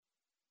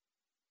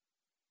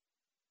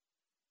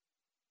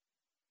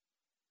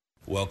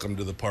Welcome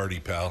to the party,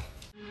 pal.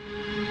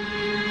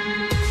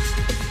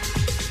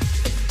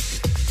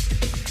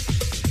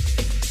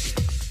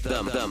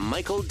 The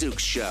Michael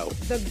Dukes Show.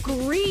 The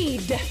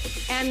greed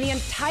and the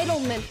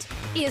entitlement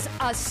is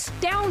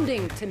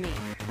astounding to me.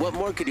 What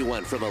more could you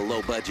want from a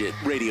low-budget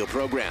radio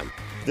program?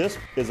 This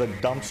is a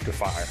dumpster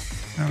fire.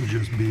 That was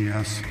just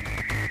BS.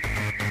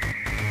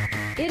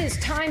 It is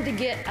time to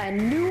get a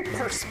new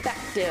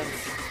perspective.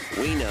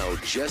 We know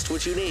just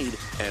what you need,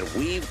 and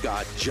we've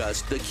got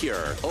just the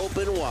cure.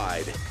 Open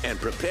wide and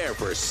prepare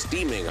for a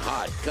steaming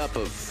hot cup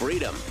of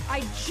freedom. I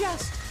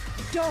just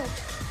don't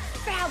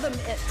fathom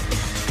it.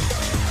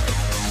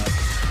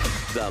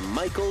 The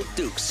Michael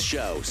Dukes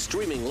Show,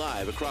 streaming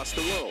live across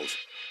the world.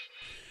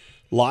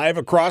 Live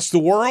across the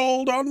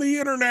world on the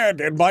internet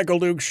at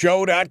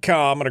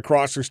michaeldukeshow.com and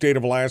across the state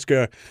of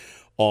Alaska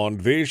on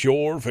this,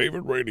 your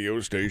favorite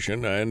radio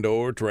station and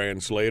or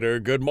translator.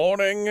 Good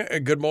morning,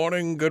 good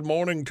morning, good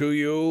morning to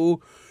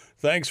you.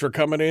 Thanks for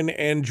coming in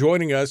and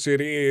joining us. It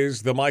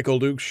is the Michael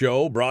Dukes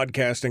Show,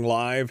 broadcasting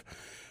live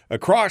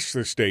across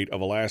the state of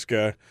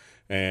Alaska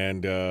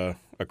and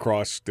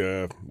across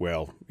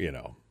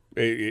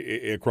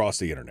across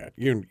the internet.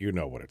 You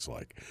know what it's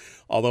like.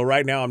 Although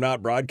right now I'm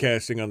not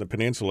broadcasting on the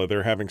peninsula.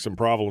 They're having some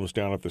problems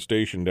down at the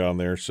station down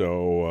there.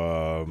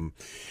 So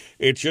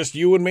it's just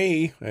you and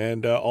me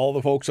and all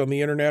the folks on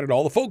the internet and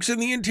all the folks in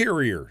the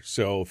interior.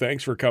 So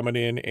thanks for coming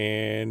in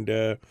and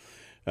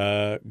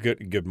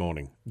good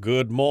morning.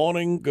 Good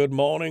morning. Good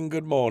morning.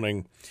 Good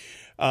morning.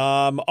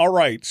 All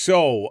right,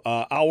 so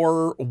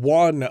hour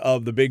one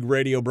of the big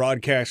radio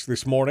broadcast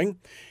this morning,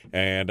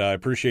 and I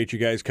appreciate you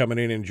guys coming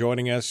in and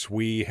joining us.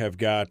 We have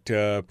got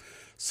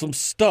some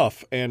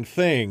stuff and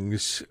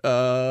things.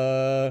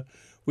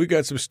 We've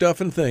got some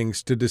stuff and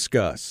things to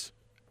discuss,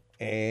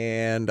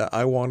 and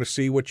I want to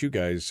see what you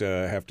guys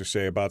have to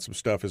say about some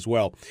stuff as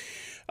well.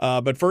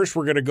 But first,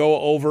 we're going to go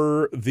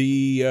over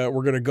the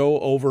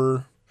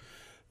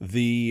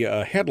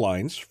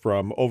headlines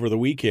from over the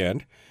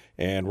weekend.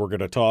 And we're going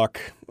to talk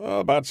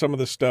about some of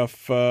the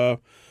stuff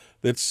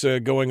that's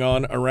going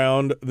on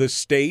around the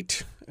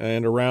state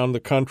and around the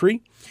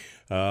country.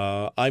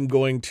 I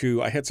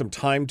had some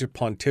time to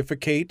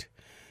pontificate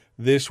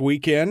this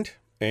weekend,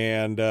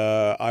 and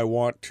I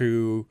want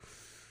to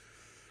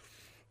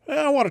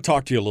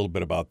talk to you a little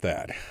bit about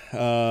that.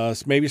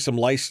 Maybe some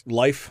lice.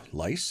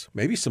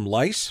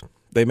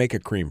 They make a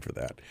cream for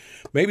that.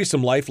 Maybe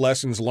some life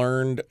lessons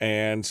learned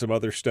and some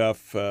other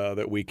stuff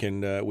that we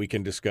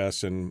can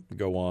discuss and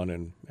go on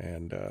and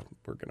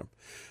we're going to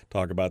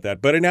talk about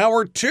that. But in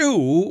hour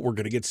two, we're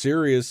going to get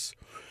serious.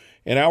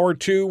 In hour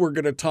two, we're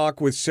going to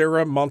talk with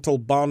Sarah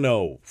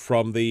Montalbano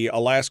from the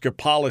Alaska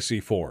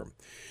Policy Forum.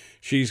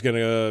 She's going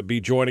to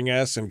be joining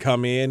us and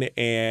come in,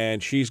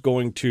 and she's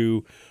going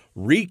to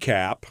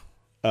recap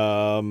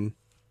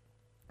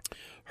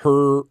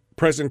her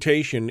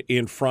presentation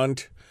in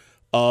front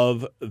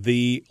of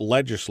the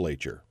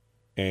legislature,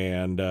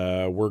 and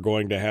we're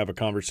going to have a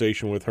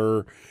conversation with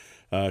her.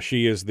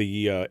 She is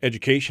the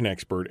education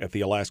expert at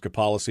the Alaska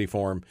Policy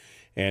Forum,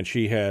 and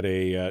she had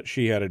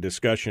a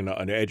discussion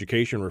on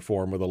education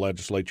reform with the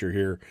legislature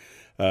here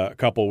a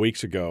couple of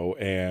weeks ago,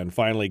 and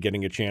finally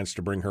getting a chance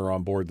to bring her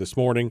on board this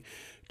morning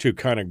to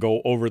kind of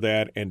go over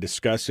that and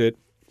discuss it.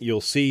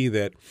 You'll see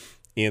that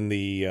in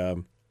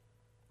the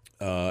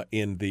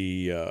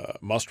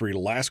Must Read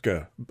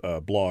Alaska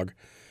blog.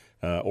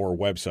 Or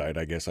website,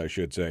 I guess I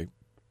should say,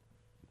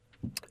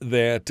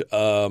 that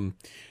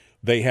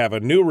they have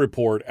a new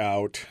report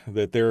out,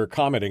 that they're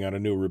commenting on a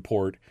new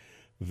report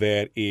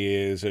that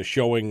is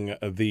showing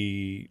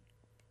the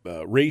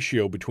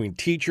ratio between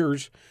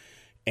teachers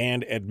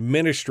and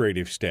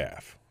administrative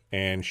staff,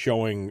 and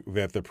showing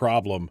that the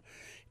problem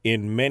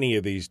in many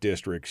of these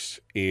districts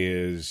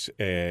is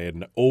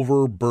an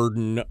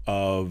overburden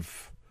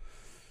of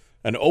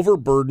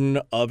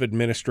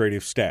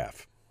administrative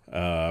staff.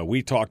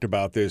 We talked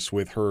about this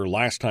with her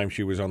last time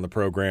she was on the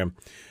program,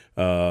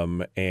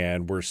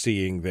 and we're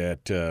seeing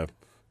that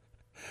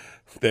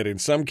in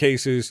some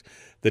cases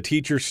the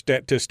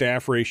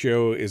teacher-to-staff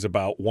ratio is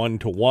about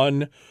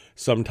 1-to-1.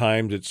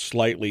 Sometimes it's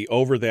slightly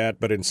over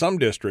that, but in some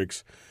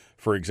districts,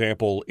 for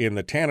example, in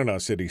the Tanana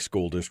City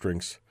school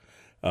districts,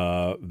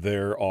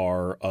 there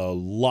are a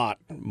lot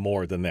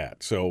more than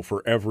that. So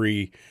for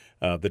every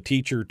the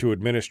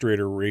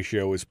teacher-to-administrator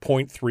ratio is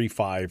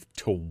 0.35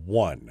 to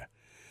 1.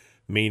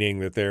 Meaning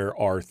that there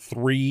are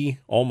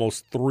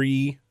almost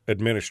three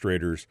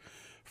administrators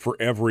for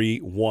every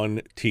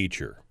one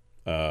teacher.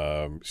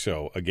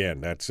 So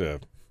again, that's the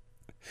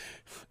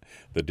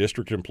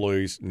district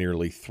employs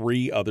nearly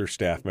 3 other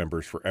staff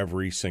members for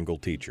every single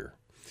teacher,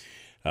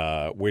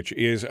 which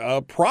is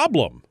a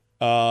problem,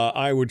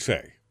 I would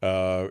say.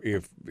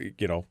 If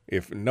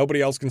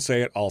nobody else can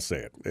say it, I'll say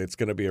it. It's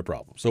going to be a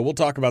problem. So we'll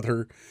talk with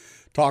her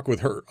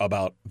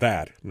about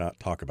that, not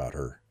talk about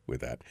her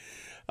with that.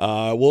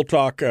 We'll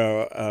talk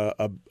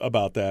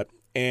about that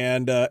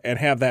and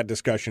have that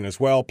discussion as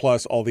well,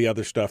 plus all the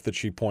other stuff that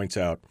she points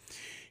out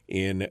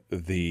in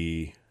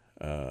during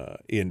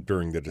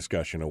the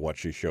discussion of what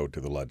she showed to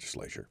the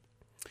legislature.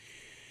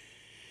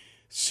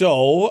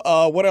 So,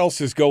 what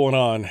else is going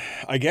on?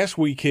 I guess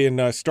we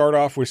can start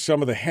off with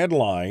some of the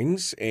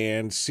headlines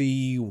and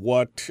see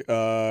what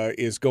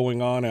is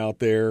going on out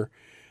there.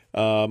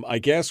 I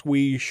guess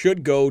we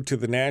should go to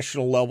the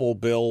national level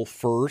bill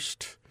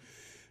first,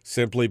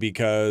 simply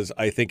because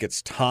I think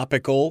it's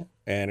topical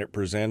and it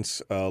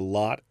presents a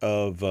lot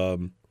of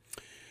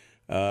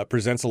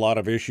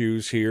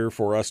issues here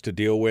for us to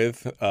deal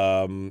with.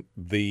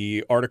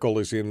 The article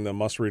is in the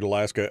Must Read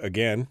Alaska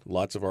again.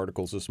 Lots of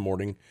articles this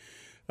morning.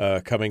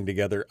 Coming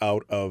together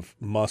out of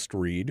Must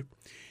Read.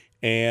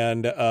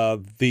 And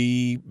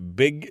the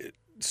big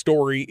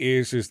story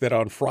is that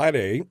on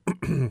Friday,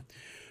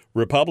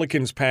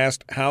 Republicans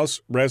passed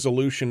House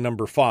Resolution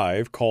number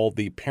 5 called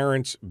the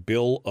Parents'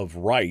 Bill of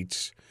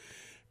Rights.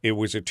 It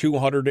was a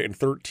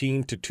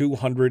 213 to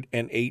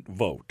 208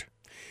 vote.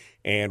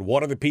 And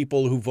one of the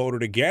people who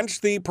voted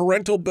against the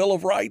Parental Bill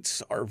of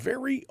Rights, our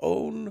very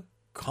own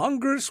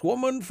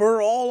Congresswoman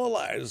for all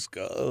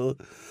Alaska,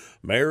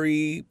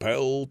 Mary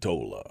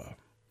Peltola.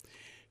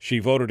 She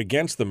voted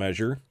against the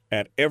measure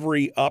at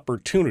every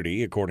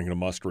opportunity, according to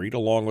Must Read,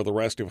 along with the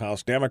rest of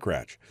House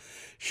Democrats.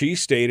 She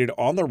stated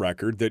on the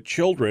record that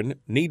children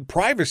need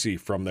privacy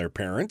from their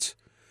parents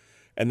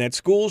and that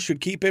schools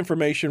should keep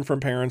information from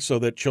parents so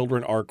that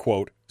children are,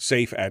 quote,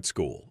 safe at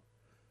school.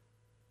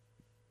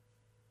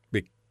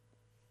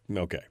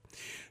 Okay.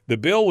 The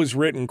bill was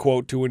written,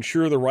 quote, to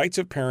ensure the rights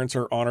of parents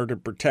are honored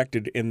and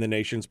protected in the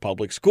nation's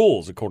public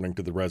schools, according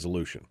to the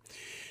resolution.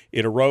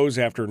 It arose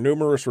after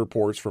numerous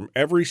reports from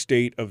every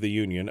state of the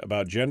union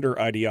about gender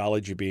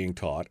ideology being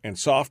taught and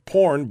soft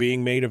porn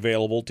being made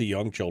available to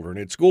young children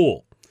at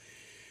school.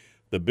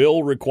 The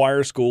bill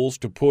requires schools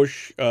to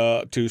publish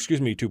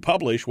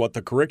what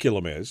the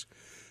curriculum is,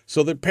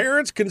 so that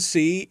parents can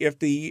see if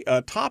the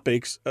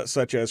topics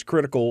such as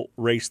critical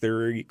race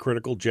theory,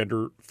 critical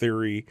gender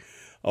theory,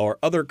 or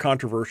other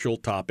controversial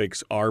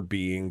topics are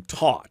being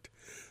taught.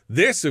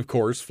 This, of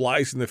course,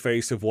 flies in the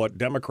face of what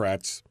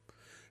Democrats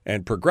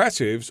and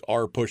progressives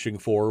are pushing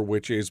for,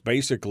 which is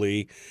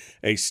basically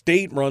a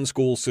state-run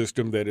school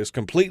system that is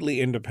completely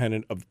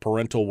independent of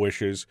parental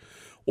wishes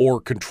or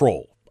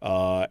control.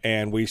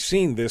 And we've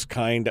seen this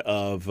kind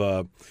of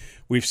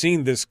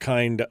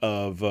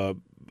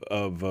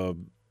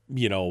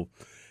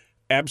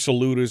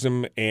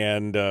absolutism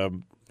and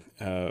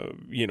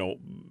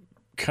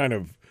kind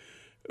of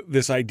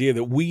this idea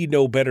that we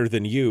know better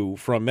than you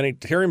from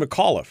Terry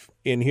McAuliffe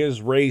in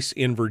his race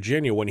in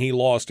Virginia. When he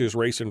lost his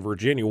race in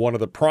Virginia, one of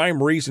the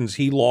prime reasons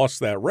he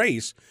lost that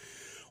race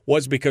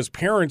was because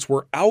parents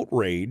were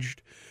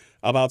outraged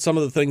about some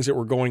of the things that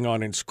were going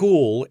on in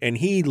school. And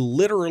he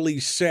literally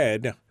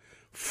said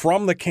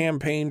from the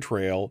campaign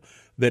trail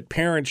that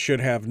parents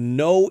should have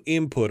no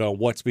input on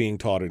what's being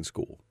taught in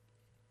school.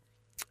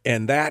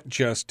 And that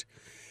just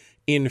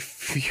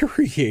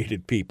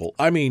infuriated people.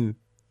 I mean,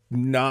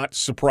 not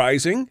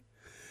surprising,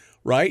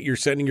 right? You're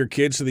sending your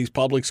kids to these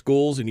public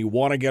schools and you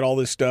want to get all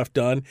this stuff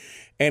done.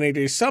 And it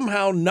is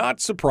somehow not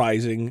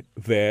surprising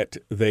that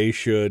they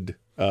should,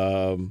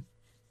 that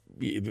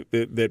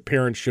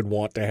parents should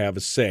want to have a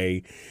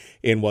say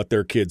in what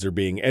their kids are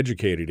being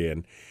educated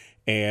in.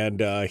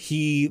 And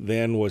he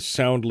then was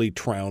soundly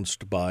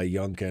trounced by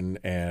Youngkin,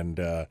 and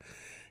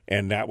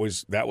that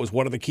was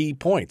one of the key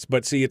points.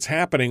 But see, it's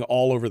happening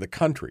all over the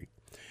country.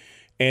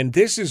 And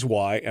this is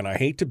why, and I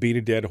hate to beat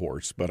a dead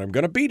horse, but I'm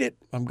going to beat it.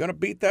 I'm going to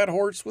beat that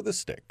horse with a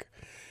stick.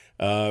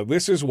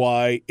 This is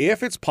why,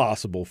 if it's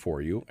possible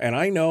for you, and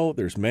I know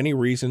there's many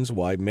reasons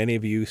why many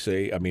of you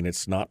say, I mean,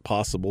 it's not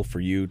possible for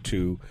you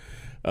to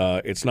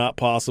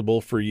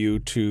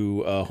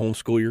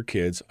homeschool your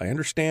kids. I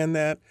understand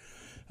that.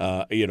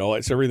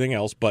 It's everything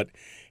else. But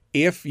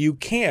if you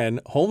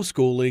can,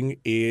 homeschooling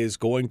is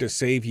going to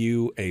save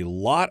you a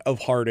lot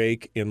of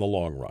heartache in the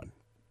long run,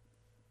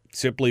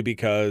 simply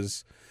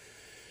because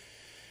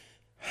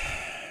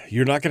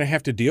you're not going to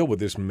have to deal with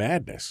this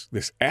madness,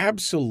 this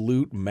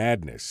absolute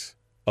madness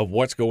of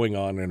what's going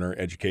on in our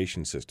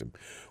education system,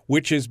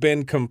 which has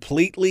been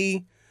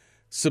completely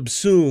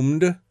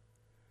subsumed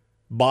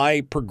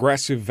by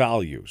progressive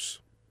values.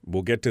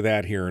 We'll get to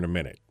that here in a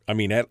minute. I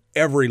mean, at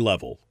every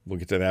level. We'll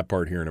get to that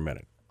part here in a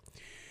minute.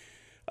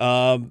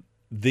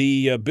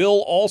 The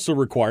bill also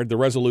required, the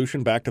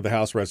resolution, back to the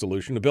House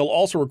resolution, the bill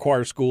also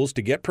requires schools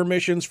to get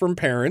permissions from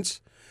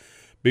parents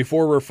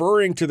before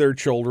referring to their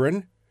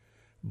children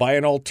by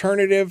an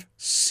alternative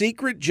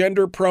secret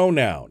gender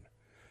pronoun.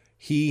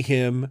 He,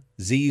 him,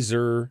 ze,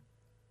 zer,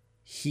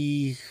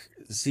 he,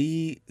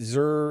 ze,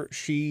 zer,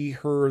 she,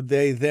 her,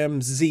 they,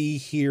 them, ze,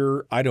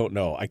 here. I don't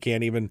know. I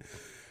can't even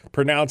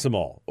pronounce them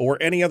all. Or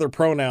any other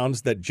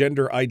pronouns that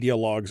gender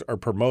ideologues are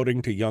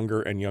promoting to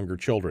younger and younger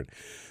children.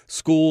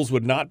 Schools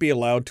would not be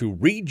allowed to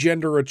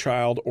regender a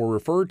child or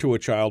refer to a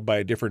child by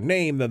a different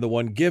name than the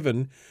one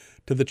given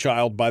to the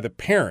child by the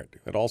parent.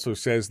 It also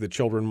says that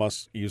children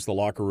must use the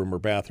locker room or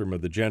bathroom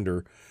of the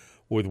gender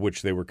with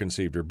which they were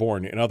conceived or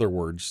born. In other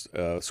words,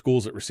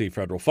 schools that receive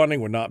federal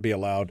funding would not be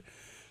allowed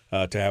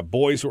to have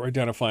boys who are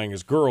identifying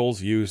as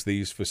girls use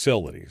these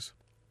facilities.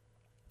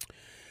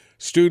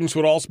 Students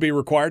would also be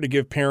required to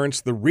give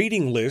parents the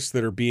reading lists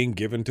that are being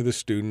given to the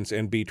students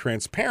and be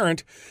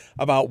transparent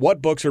about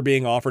what books are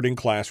being offered in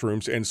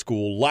classrooms and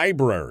school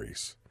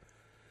libraries.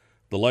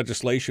 The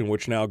legislation,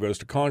 which now goes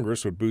to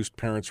Congress, would boost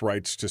parents'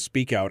 rights to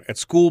speak out at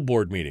school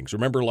board meetings.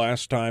 Remember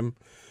last time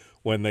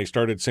when they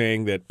started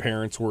saying that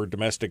parents were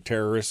domestic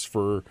terrorists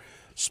for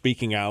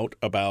speaking out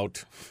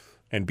about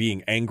and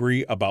being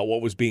angry about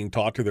what was being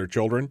taught to their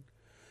children?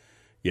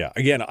 Yeah,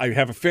 again, I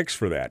have a fix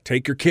for that.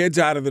 Take your kids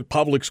out of the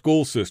public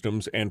school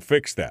systems and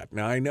fix that.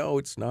 Now, I know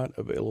it's not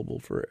available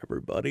for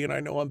everybody, and I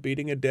know I'm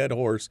beating a dead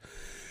horse.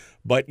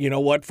 But you know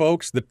what,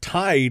 folks? The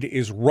tide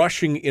is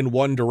rushing in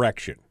one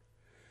direction.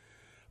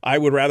 I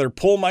would rather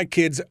pull my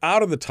kids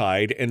out of the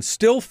tide and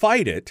still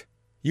fight it.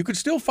 You could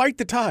still fight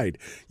the tide.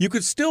 You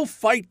could still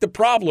fight the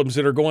problems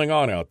that are going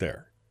on out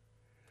there.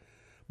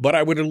 But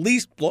I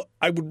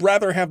would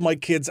rather have my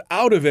kids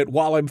out of it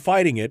while I'm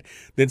fighting it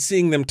than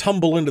seeing them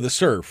tumble into the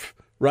surf.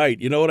 Right,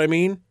 you know what I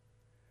mean?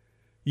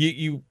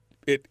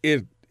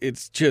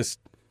 It's just,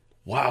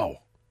 wow.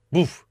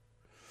 Oof.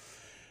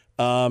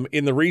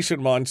 In the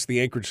recent months,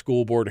 the Anchorage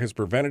School Board has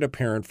prevented a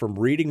parent from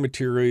reading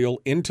material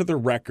into the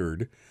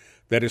record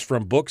that is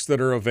from books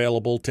that are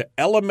available to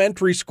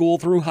elementary school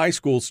through high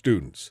school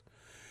students.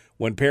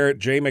 When parent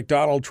Jay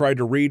McDonald tried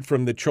to read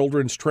from the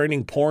children's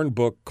training porn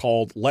book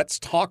called Let's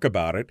Talk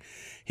About It,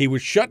 he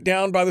was shut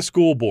down by the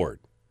school board,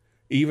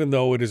 even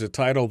though it is a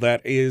title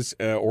that is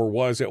or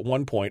was at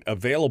one point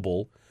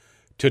available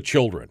to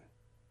children.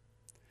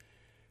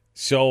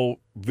 So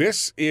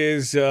this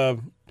is, I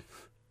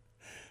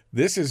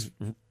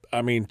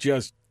mean,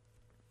 just,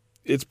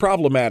 it's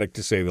problematic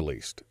to say the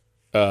least.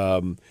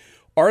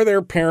 Are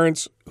there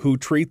parents who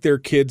treat their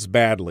kids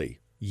badly?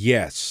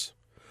 Yes.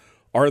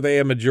 Are they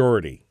a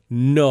majority?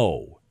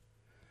 No.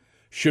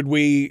 Should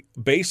we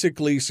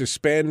basically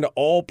suspend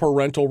all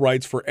parental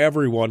rights for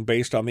everyone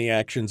based on the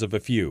actions of a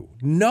few?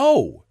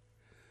 No.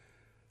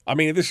 I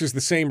mean, this is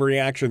the same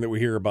reaction that we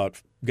hear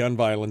about gun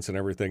violence and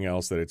everything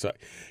else, that it's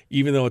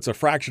even though it's a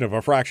fraction of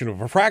a fraction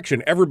of a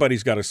fraction,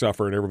 everybody's got to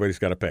suffer and everybody's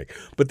got to pay.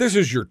 But this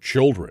is your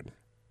children.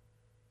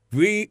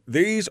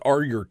 These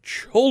are your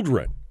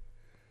children.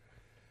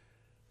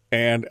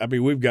 And, I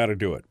mean, we've got to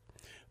do it.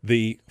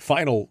 The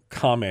final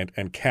comment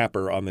and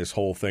capper on this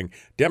whole thing,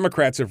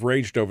 Democrats have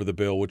raged over the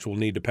bill, which will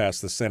need to pass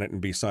the Senate and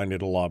be signed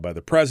into law by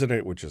the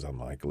president, which is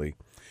unlikely.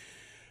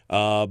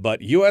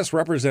 But U.S.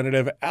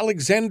 Representative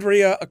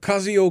Alexandria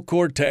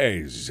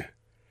Ocasio-Cortez,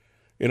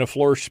 in a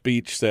floor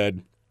speech,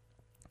 said,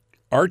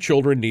 "Our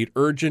children need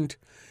urgent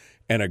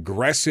and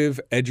aggressive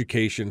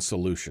education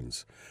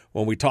solutions."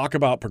 When we talk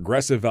about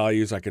progressive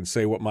values, I can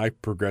say what my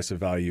progressive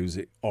values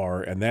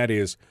are, and that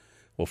is,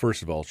 well,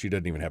 first of all, she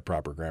doesn't even have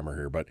proper grammar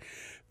here, but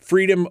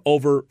freedom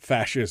over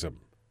fascism.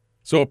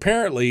 So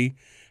apparently,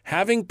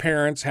 having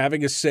parents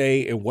having a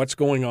say in what's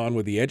going on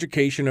with the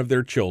education of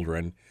their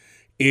children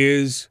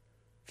is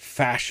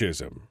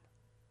fascism.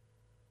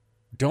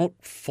 Don't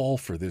fall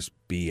for this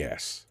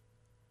BS.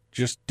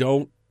 Just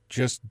don't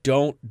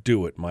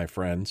do it, my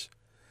friends.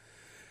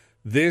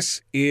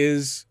 This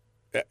is,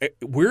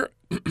 we're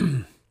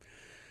in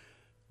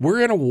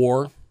a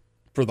war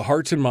for the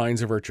hearts and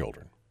minds of our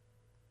children.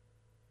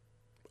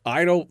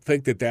 I don't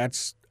think that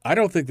that's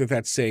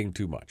saying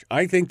too much.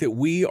 I think that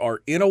we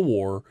are in a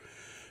war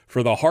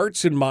for the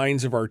hearts and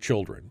minds of our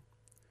children.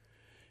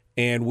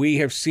 And we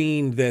have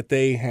seen that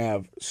they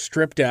have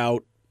stripped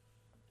out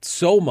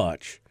so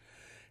much,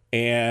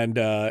 and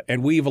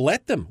we've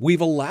let them. We've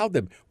allowed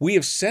them. We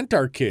have sent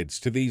our kids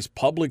to these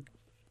public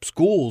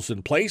schools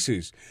and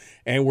places,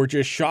 and we're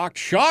just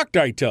shocked,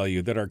 I tell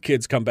you, that our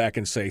kids come back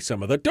and say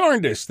some of the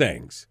darndest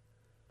things.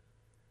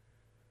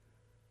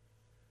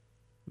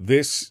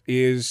 This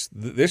is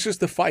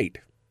the fight.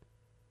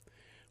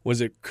 Was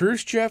it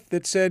Khrushchev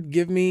that said,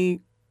 "Give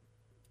me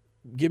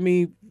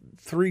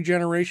 3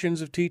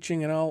 generations of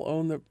teaching, and I'll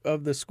own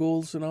the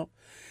schools and all"?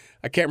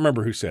 I can't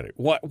remember who said it.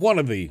 One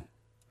of the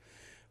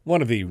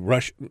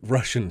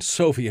Russian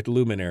Soviet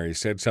luminaries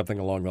said something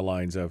along the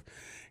lines of,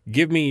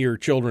 "Give me your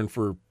children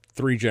for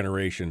 3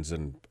 generations,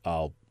 and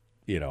I'll,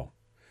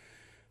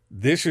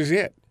 This is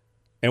it,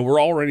 and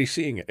we're already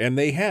seeing it. And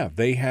they have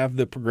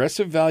the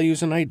progressive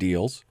values and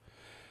ideals.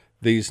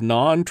 These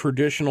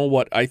non-traditional,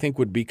 what I think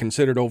would be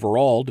considered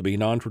overall to be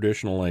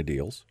non-traditional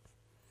ideals,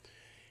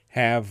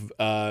 have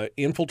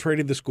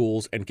infiltrated the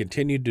schools and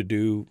continued to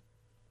do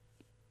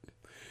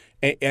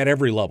at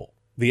every level,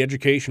 the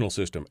educational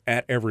system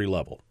at every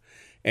level.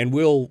 And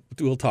we'll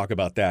talk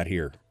about that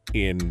here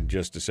in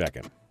just a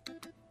second.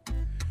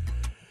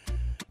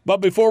 But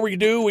before we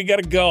do, we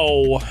got to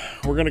go.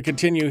 We're going to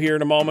continue here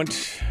in a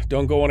moment.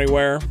 Don't go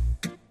anywhere.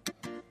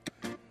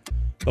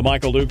 The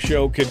Michael Duke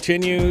Show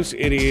continues.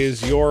 It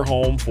is your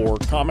home for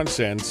common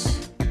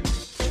sense,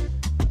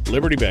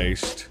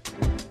 liberty-based,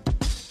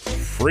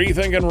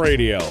 free-thinking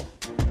radio.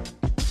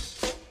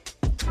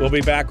 We'll be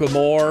back with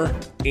more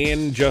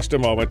in just a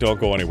moment. Don't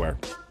go anywhere.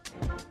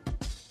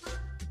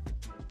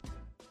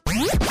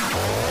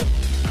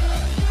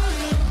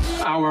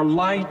 Our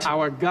light,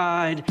 our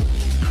guide,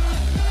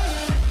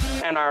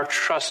 and our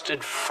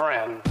trusted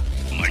friend.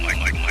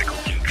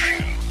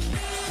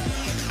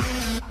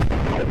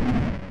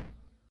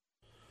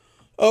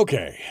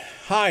 Okay.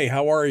 Hi,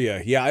 how are you?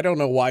 Yeah, I don't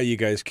know why you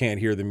guys can't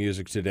hear the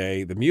music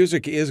today. The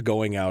music is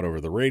going out over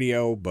the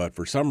radio, but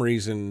for some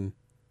reason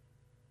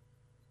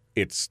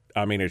it's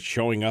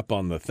showing up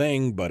on the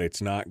thing, but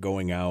it's not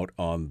going out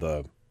on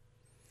the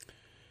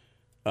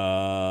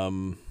I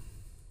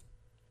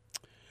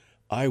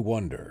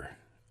wonder.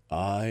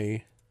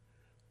 How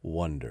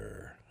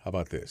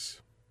about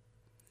this?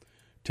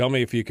 Tell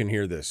me if you can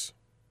hear this.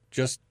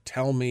 Just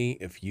tell me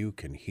if you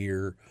can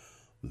hear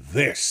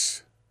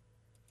this.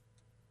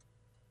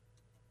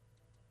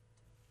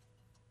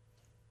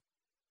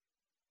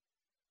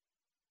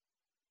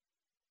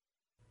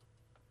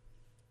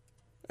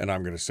 And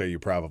I'm going to say you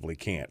probably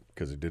can't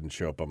because it didn't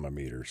show up on my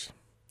meters.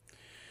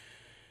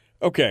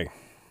 Okay.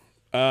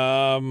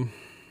 All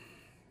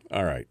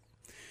right.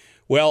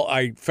 Well,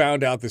 I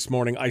found out this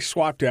morning, I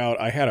swapped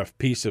out, I had a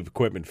piece of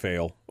equipment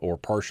fail or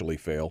partially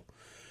fail.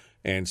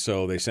 And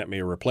so they sent me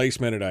a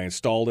replacement and I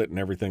installed it and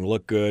everything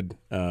looked good.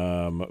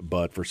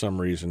 But for some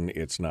reason,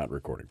 it's not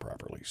recording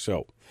properly.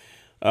 So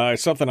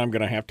it's something I'm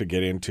going to have to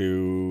get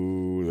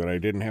into that I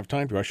didn't have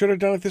time to. I should have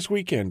done it this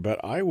weekend,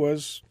 but I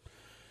was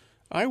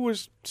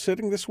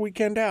sitting this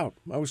weekend out.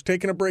 I was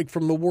taking a break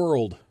from the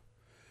world.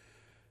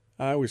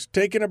 All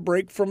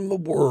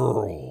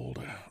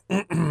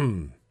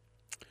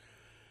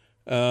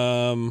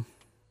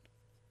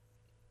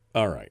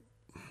right.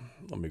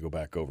 Let me go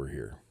back over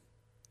here.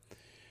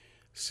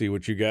 See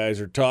what you guys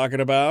are talking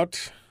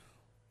about.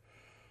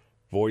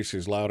 Voice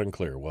is loud and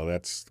clear. Well,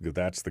 that's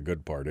the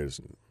good part,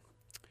 isn't it?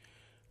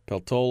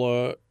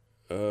 Peltola,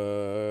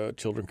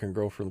 children can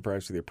grow from the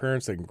privacy of their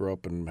parents. They can grow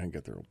up and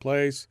get their own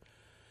place.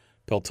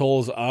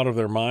 Peltola's out of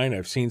their mind.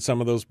 I've seen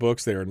some of those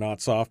books. They are not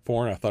soft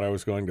porn. I thought I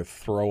was going to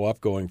throw up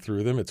going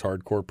through them. It's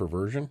hardcore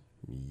perversion.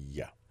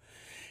 Yeah.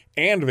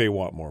 And they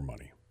want more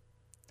money.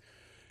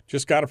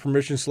 Just got a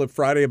permission slip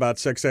Friday about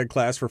sex ed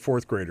class for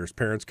fourth graders.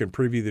 Parents can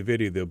preview the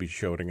video they'll be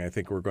showing. I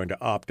think we're going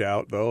to opt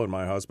out, though, and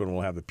my husband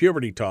will have the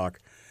puberty talk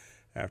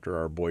after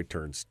our boy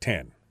turns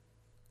 10.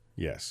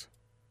 Yes.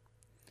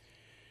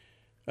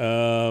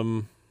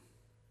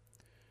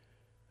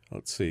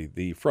 Let's see.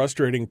 The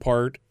frustrating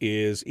part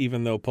is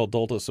even though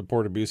adults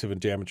support abusive and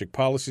damaging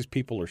policies,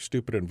 people are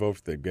stupid and vote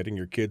for them. Getting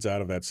your kids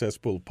out of that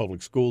cesspool of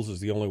public schools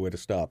is the only way to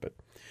stop it.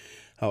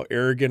 How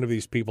arrogant of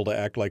these people to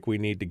act like we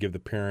need to give the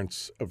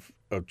parents of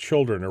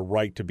children a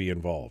right to be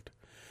involved.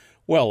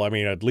 Well, I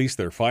mean, at least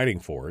they're fighting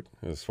for it,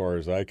 as far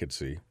as I could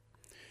see.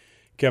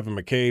 Kevin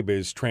McCabe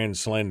is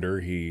trans-slender.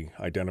 He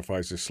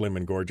identifies as slim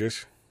and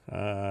gorgeous.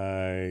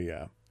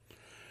 Yeah.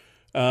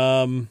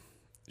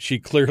 She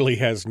clearly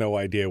has no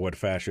idea what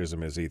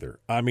fascism is either.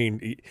 I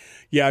mean,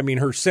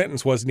 her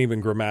sentence wasn't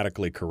even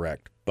grammatically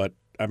correct. But,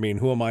 I mean,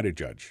 who am I to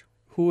judge?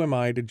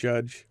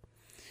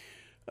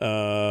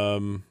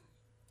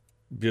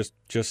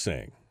 Just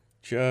saying.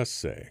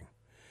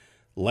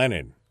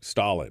 Lenin,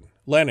 Stalin.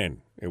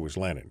 Lenin. It was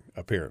Lenin,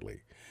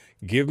 apparently.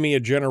 Give me a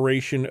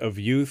generation of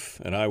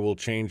youth, and I will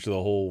change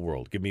the whole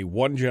world. Give me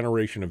one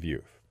generation of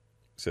youth,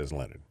 says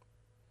Lenin.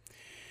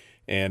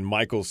 And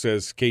Michael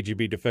says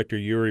KGB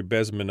defector Yuri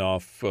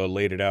Bezmenov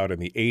laid it out in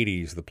the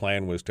 80s. The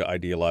plan was to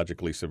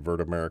ideologically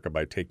subvert America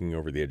by taking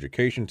over the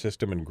education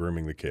system and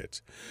grooming the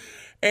kids.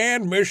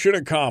 And mission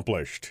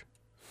accomplished.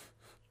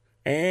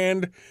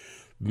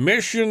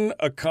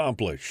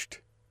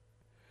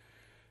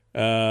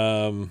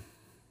 Yeah.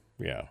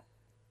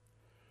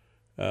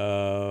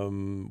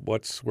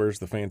 Where's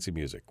the fancy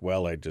music?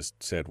 Well, I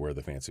just said where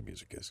the fancy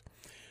music is.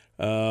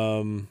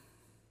 Yeah,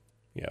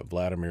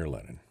 Vladimir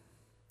Lenin.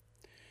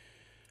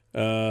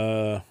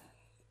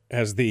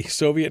 Has the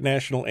Soviet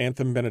national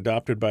anthem been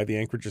adopted by the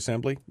Anchorage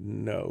Assembly?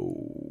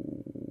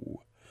 No.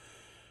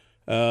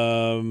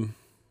 I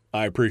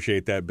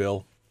appreciate that,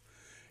 Bill.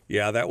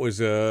 Yeah, that was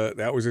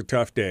a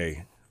tough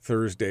day.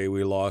 Thursday,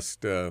 we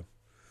lost. We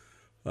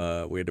had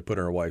to put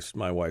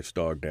my wife's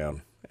dog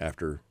down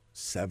after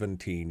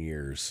 17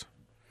 years.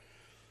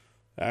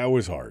 That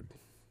was hard.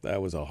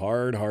 That was a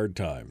hard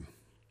time.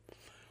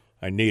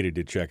 I needed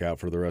to check out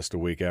for the rest of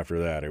the week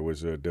after that. It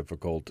was a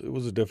difficult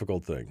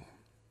thing.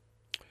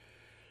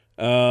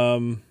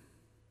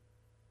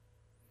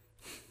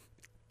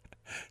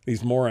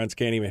 These morons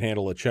can't even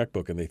handle a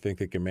checkbook and they think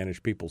they can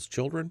manage people's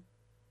children?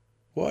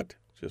 What?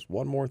 Just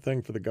one more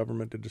thing for the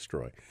government to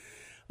destroy.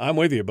 I'm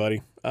with you,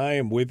 buddy. I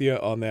am with you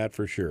on that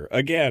for sure.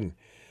 Again,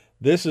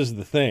 this is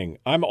the thing.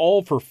 I'm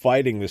all for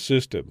fighting the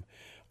system.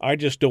 I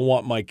just don't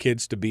want my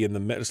kids to be in the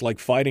middle. It's like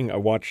fighting. I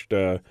watched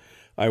The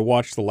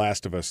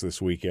Last of Us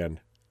this weekend,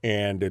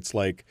 and it's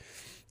like,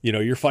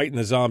 you're fighting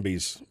the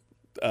zombies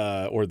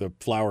or the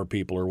flower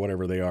people or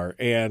whatever they are,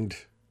 and,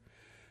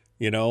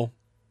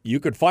 you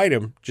could fight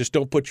them, just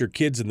don't put your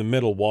kids in the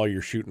middle while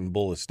you're shooting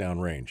bullets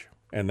downrange.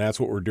 And that's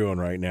what we're doing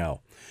right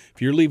now.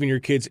 If you're leaving your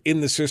kids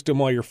in the system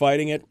while you're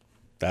fighting it,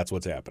 that's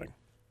what's happening.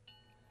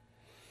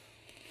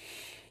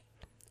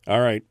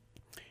 All right,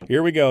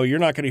 here we go. You're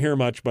not going to hear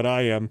much, but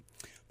I am.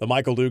 The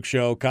Michael Duke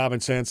Show, common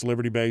sense,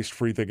 liberty-based,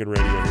 free-thinking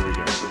radio. Here we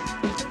go.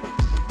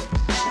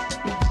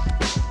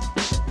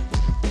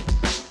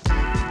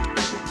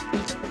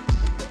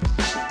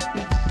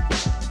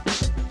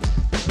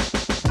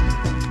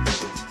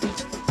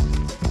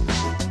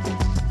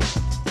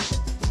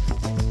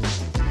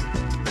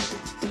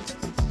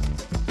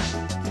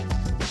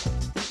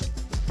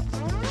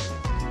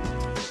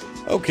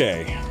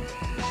 Okay.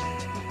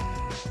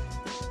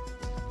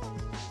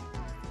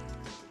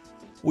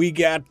 We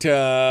got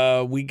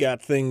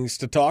things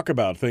to talk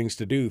about, things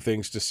to do,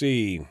 things to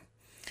see.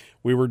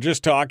 We were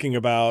just talking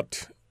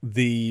about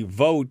the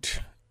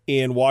vote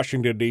in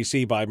Washington,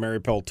 D.C. by Mary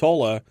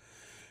Peltola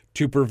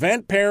to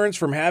prevent parents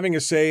from having a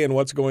say in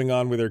what's going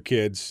on with their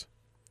kids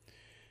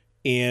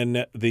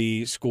in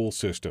the school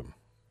system.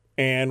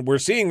 And we're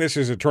seeing this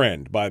as a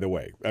trend, by the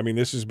way. I mean,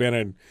 this has been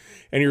and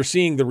you're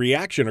seeing the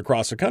reaction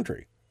across the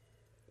country.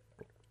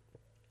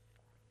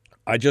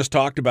 I just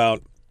talked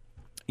about,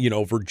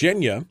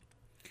 Virginia,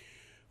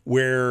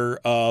 where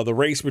the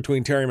race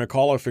between Terry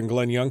McAuliffe and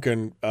Glenn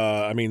Youngkin,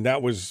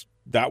 that was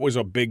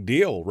a big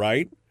deal,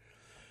 right?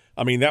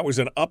 I mean, that was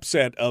an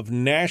upset of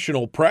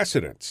national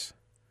precedence.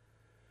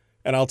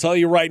 And I'll tell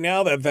you right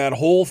now that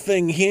whole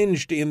thing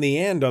hinged in the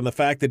end on the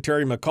fact that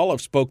Terry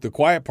McAuliffe spoke the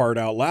quiet part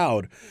out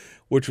loud,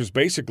 which was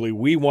basically,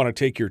 we want to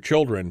take your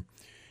children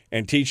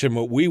and teach them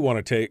what we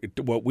want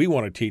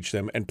to teach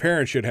them, and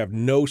parents should have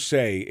no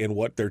say in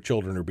what their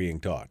children are being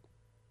taught.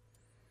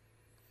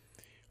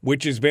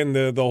 Which has been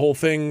the whole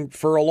thing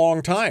for a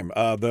long time.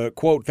 The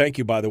quote, thank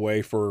you, by the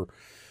way, for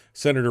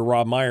Senator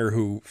Rob Meyer,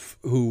 who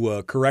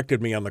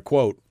corrected me on the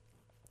quote.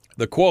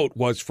 The quote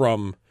was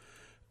from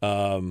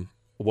Lennon,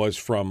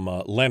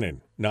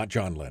 not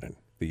John Lennon,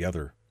 the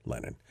other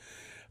Lennon.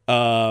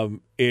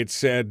 It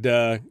said,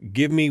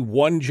 give me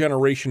one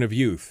generation of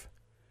youth,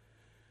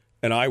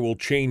 and I will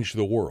change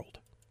the world.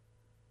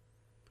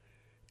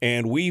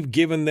 And we've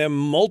given them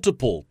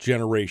multiple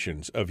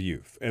generations of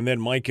youth. And then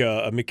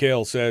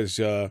Mikhail says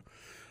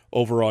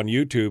over on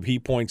YouTube, he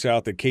points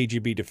out that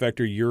KGB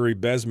defector Yuri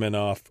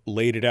Bezmenov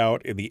laid it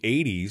out in the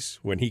 80s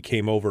when he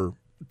came over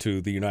to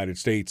the United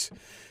States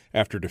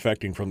after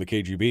defecting from the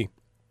KGB.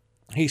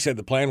 He said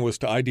the plan was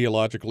to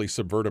ideologically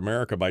subvert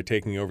America by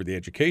taking over the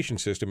education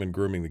system and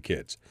grooming the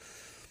kids.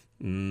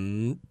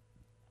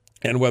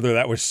 And whether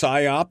that was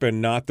PSYOP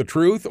and not the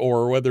truth,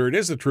 or whether it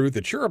is the truth,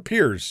 it sure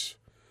appears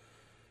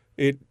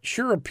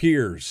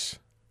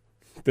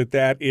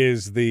that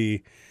is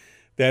the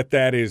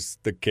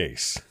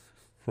case,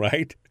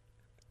 right?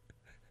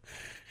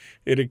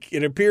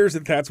 It appears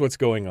that that's what's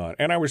going on.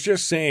 And I was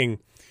just saying,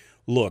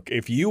 look,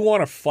 if you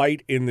want to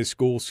fight in the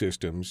school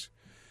systems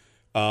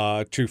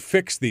to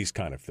fix these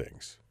kind of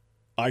things,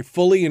 I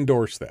fully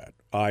endorse that.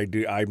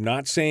 I'm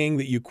not saying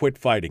that you quit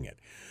fighting it.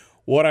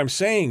 What I'm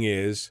saying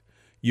is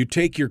you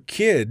take your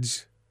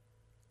kids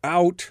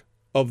out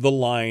of the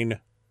line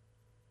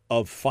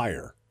of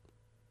fire.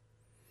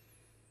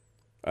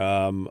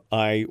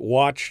 I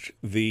watched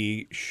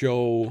the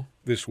show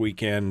this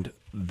weekend,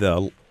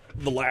 The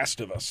Last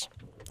of Us.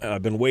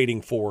 I've been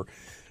waiting to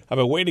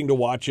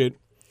watch it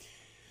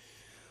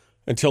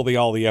until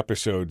all the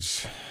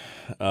episodes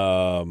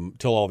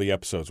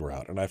were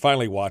out, and I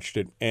finally watched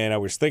it. And I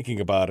was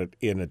thinking about it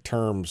I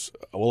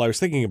was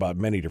thinking about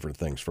many different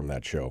things from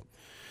that show,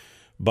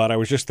 but I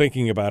was just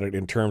thinking about it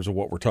in terms of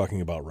what we're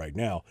talking about right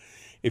now.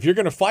 If you're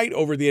going to fight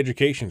over the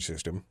education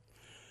system,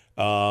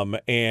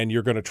 and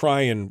you're going to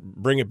try and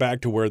bring it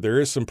back to where there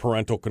is some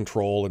parental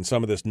control and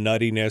some of this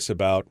nuttiness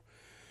about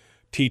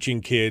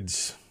teaching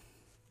kids,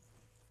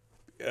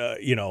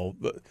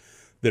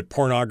 that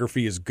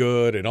pornography is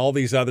good and all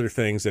these other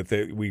things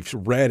that we've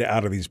read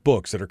out of these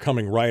books that are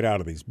coming right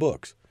out of these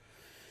books.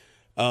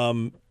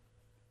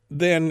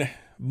 Then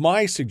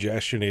my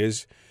suggestion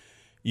is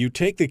you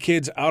take the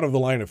kids out of the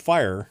line of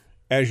fire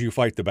as you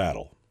fight the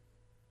battle.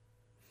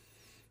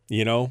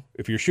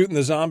 If you're shooting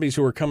the zombies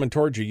who are coming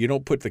towards you, you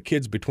don't put the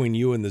kids between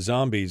you and the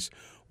zombies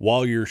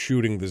while you're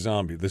shooting the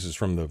zombie. This is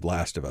from The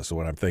Last of Us, so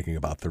what I'm thinking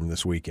about from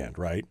this weekend,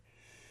 right?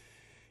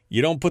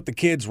 You don't put the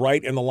kids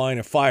right in the line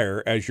of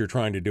fire as you're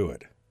trying to do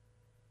it.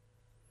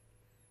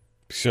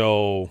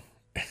 So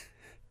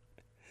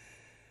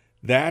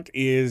that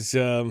is,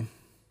 the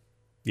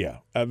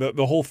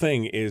whole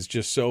thing is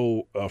just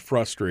so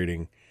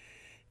frustrating,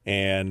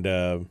 and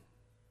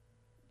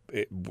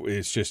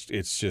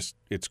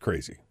it's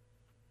crazy.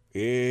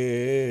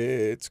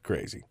 It's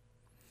crazy.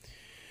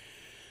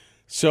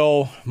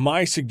 So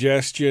my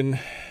suggestion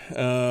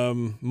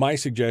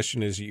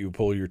is you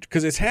pull your,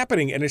 because it's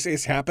happening, and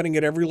it's happening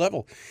at every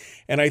level.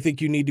 And I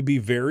think you need to be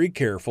very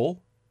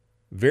careful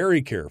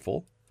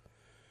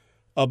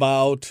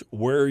about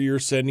where you're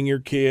sending your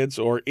kids,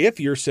 or if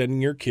you're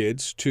sending your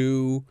kids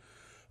to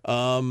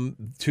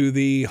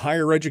the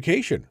higher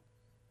education,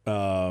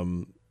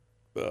 where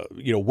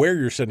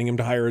you're sending them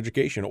to higher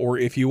education, or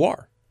if you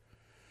are.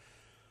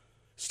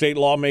 State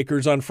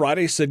lawmakers on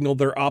Friday signaled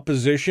their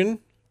opposition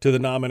to the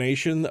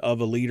nomination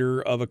of a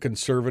leader of a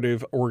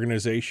conservative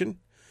organization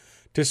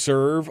to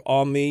serve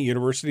on the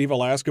University of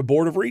Alaska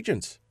Board of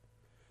Regents.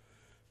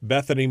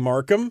 Bethany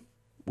Markham,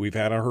 we've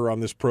had her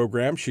on this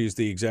program. She's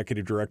the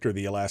executive director of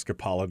the Alaska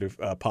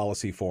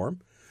Policy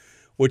Forum,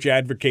 which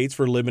advocates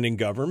for limiting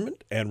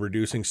government and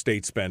reducing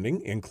state spending,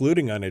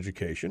 including on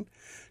education.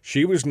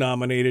 She was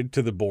nominated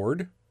to the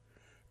board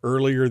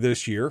earlier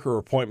this year. Her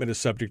appointment is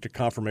subject to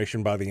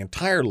confirmation by the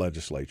entire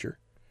legislature,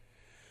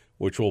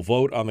 which will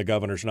vote on the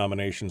governor's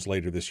nominations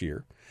later this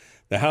year.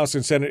 The House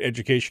and Senate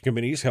Education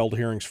Committees held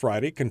hearings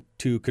Friday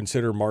to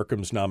consider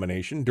Markham's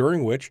nomination,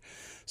 during which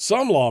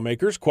some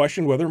lawmakers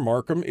questioned whether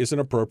Markham is an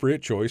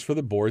appropriate choice for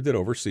the board that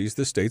oversees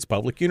the state's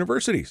public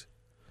universities.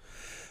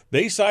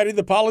 They cited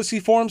the policy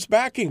forum's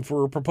backing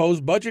for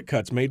proposed budget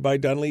cuts made by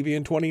Dunleavy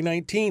in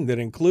 2019 that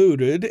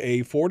included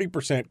a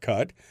 40%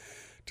 cut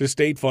to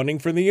state funding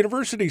for the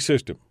university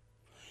system.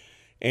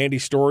 Andy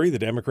Story, the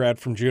Democrat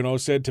from Juneau,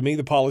 said to me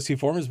the policy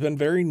forum has been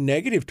very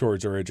negative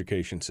towards our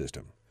education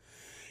system.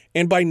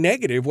 And by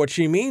negative, what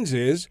she means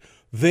is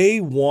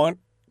they want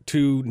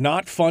to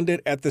not fund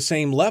it at the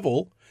same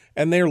level,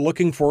 and they're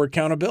looking for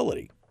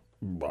accountability.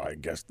 I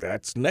guess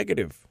that's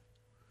negative.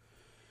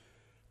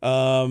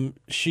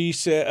 She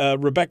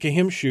said Rebecca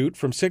Himshoot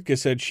from Sitka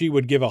said she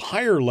would give a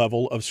higher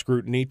level of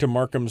scrutiny to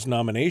Markham's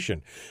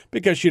nomination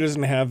because she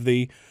doesn't have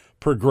the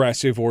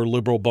progressive or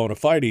liberal bona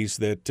fides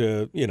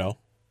that,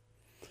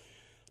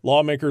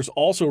 Lawmakers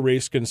also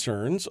raised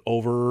concerns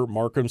over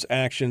Markham's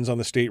actions on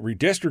the state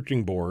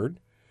redistricting board,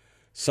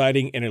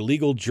 citing an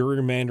illegal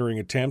gerrymandering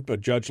attempt. A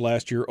judge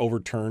last year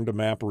overturned a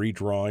map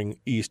redrawing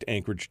East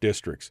Anchorage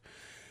districts.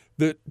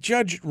 The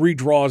judge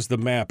redraws the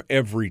map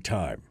every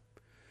time.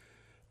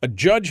 A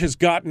judge has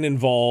gotten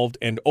involved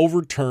and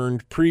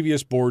overturned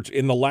previous boards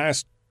in the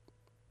last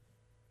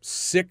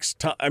 6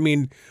 times. I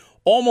mean,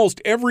 almost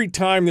every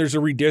time there's a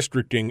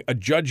redistricting, a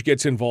judge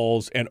gets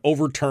involved and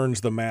overturns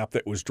the map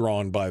that was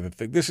drawn by the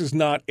thing. This is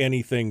not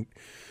anything,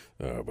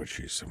 but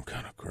she's some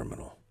kind of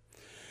criminal.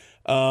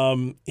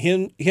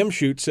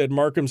 Himshoot said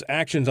Markham's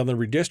actions on the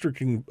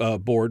redistricting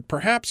board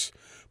perhaps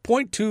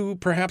point to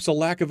a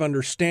lack of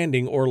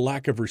understanding or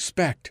lack of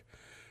respect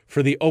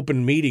for the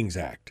Open Meetings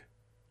Act,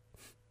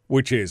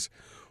 which is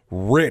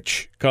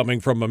rich coming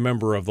from a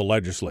member of the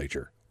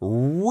legislature.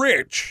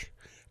 Rich.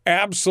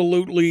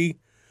 Absolutely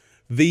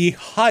the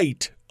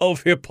height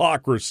of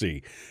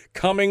hypocrisy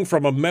coming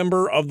from a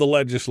member of the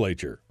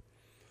legislature.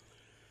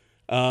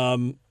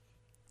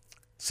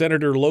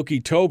 Senator Loki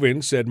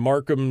Tobin said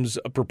Markham's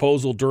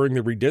proposal during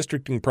the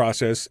redistricting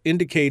process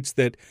indicates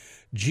that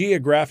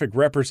geographic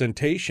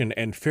representation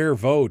and fair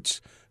votes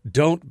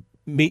don't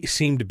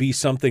seem to be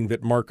something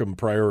that Markham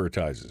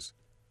prioritizes.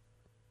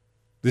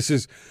 This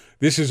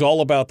is all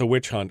about the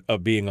witch hunt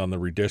of being on the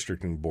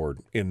redistricting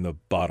board in the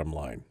bottom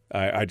line.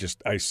 I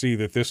see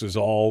that this is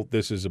all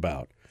this is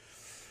about.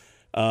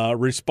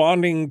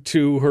 Responding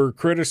to her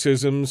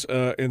criticisms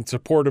in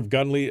support of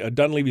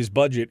Dunleavy's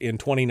budget in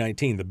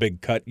 2019, the big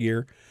cut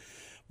year,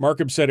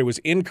 Markham said it was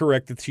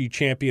incorrect that she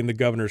championed the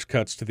governor's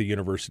cuts to the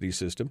university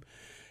system.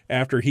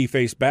 After he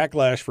faced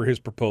backlash for his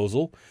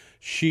proposal,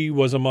 she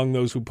was among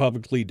those who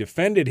publicly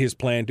defended his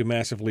plan to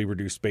massively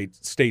reduce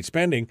state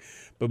spending,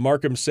 but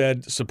Markham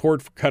said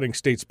support for cutting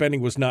state spending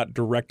was not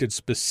directed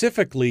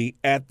specifically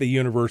at the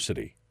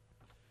university.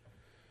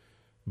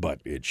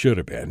 But it should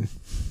have been.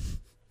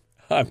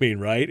 I mean,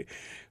 right?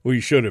 We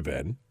should have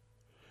been.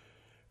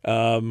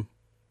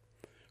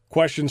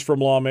 Questions from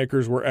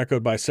lawmakers were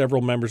echoed by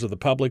several members of the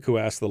public who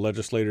asked the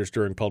legislators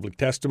during public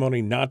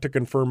testimony not to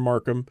confirm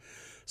Markham.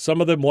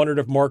 Some of them wondered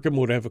if Markham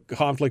would have a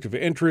conflict of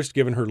interest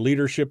given her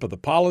leadership of the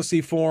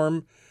policy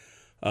forum.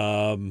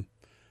 Of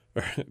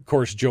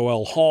course,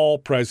 Joelle Hall,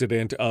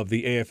 president of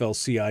the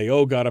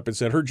AFL-CIO, got up and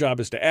said her job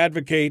is to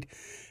advocate,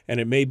 and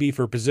it may be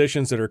for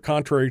positions that are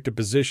contrary to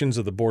positions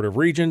of the Board of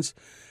Regents.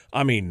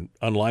 I mean,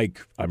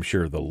 unlike, I'm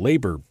sure, the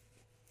labor,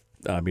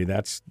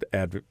 that's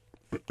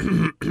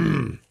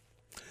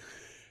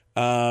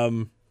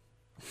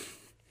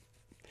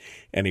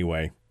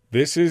anyway,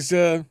 this is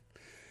the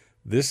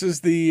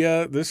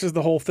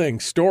whole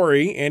thing.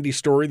 Andy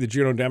Story, the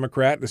Juneau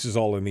Democrat. This is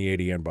all in the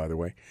ADN, by the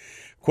way.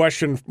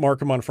 Questioned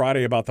Markham on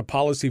Friday about the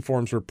policy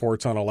forum's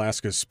reports on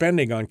Alaska's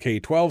spending on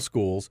K-12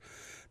 schools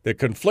that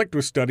conflict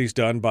with studies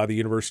done by the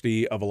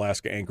University of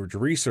Alaska Anchorage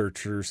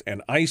researchers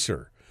and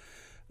ICER.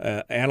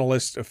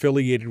 Analysts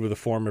affiliated with the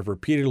forum have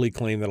repeatedly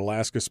claimed that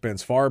Alaska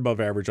spends far above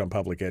average on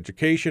public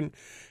education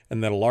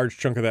and that a large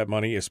chunk of that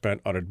money is spent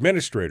on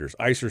administrators.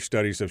 ICER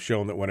studies have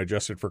shown that when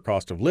adjusted for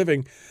cost of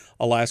living,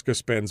 Alaska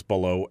spends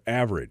below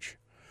average.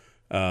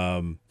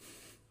 I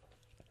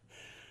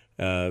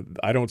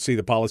don't see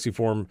the policy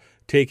forum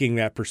taking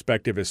that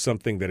perspective as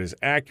something that is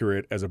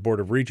accurate. As a Board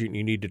of Regents,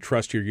 you need to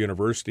trust your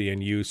university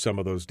and use some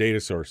of those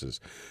data sources.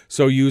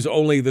 So use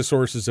only the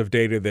sources of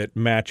data that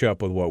match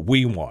up with what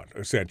we want,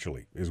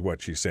 essentially, is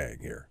what she's saying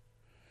here.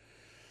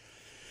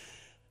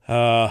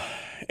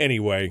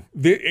 Anyway,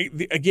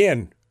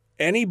 again,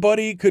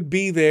 anybody could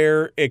be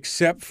there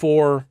except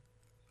for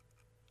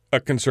a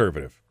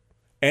conservative.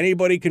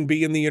 Anybody can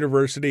be in the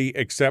university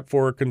except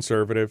for a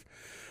conservative.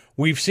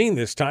 We've seen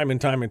this time and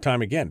time and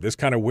time again, this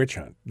kind of witch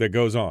hunt that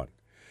goes on,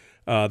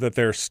 that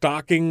they're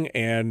stocking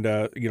and,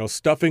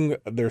 stuffing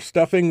their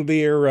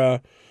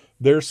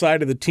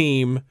side of the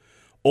team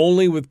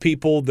only with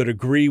people that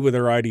agree with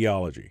their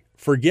ideology.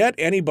 Forget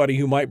anybody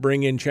who might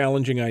bring in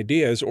challenging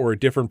ideas or a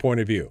different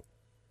point of view.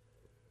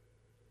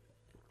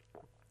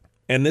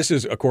 And this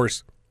is, of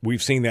course,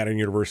 We've seen that in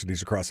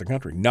universities across the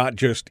country, not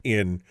just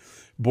in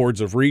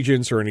boards of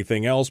regents or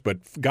anything else, but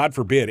God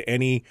forbid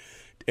any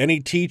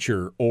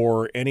teacher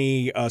or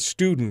any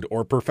student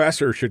or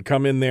professor should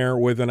come in there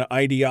with an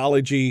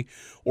ideology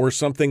or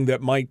something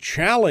that might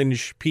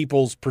challenge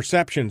people's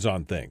perceptions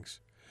on things.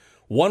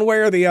 One way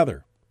or the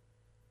other.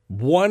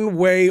 One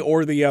way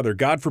or the other.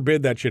 God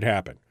forbid that should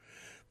happen.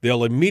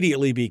 They'll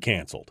immediately be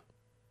canceled.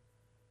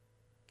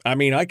 I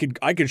mean, I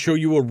could show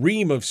you a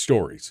ream of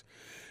stories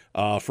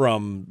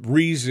from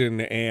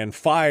Reason and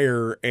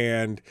Fire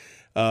and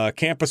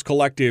Campus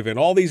Collective and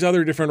all these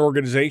other different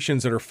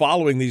organizations that are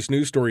following these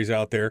news stories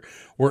out there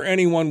where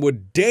anyone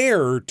would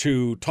dare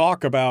to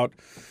talk about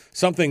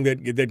something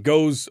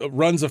that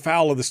runs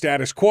afoul of the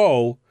status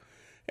quo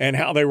and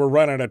how they were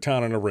run out of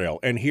town on a rail.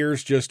 And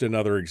here's just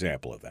another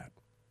example of that.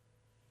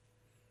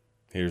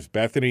 Here's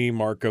Bethany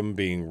Markham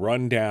being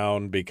run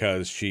down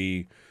because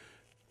she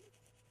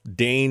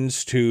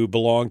deigns to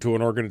belong to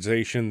an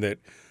organization that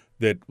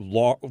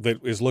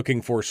is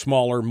looking for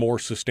smaller, more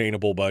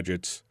sustainable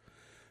budgets,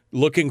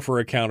 looking for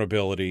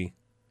accountability,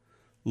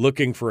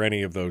 looking for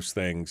any of those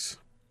things.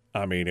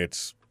 I mean,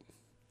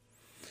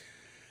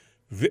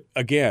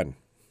 again,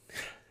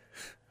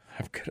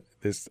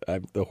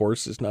 the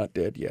horse is not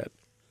dead yet.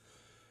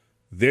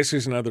 This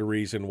is another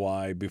reason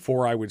why,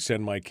 before I would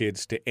send my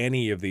kids to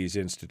any of these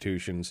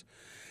institutions,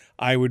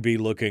 I would be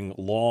looking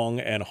long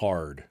and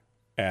hard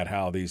at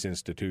how these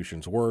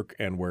institutions work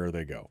and where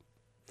they go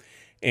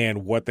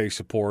and what they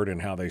support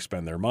and how they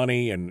spend their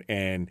money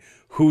and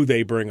who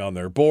they bring on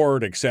their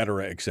board, et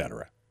cetera, et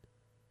cetera.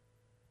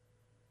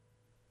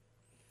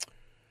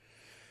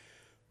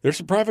 There's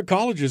some private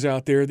colleges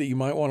out there that you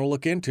might want to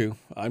look into.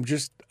 I'm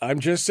just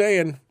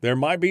saying there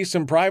might be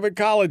some private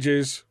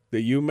colleges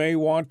that you may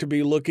want to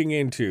be looking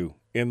into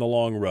in the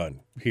long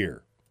run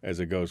here as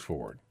it goes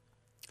forward.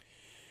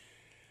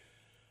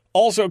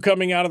 Also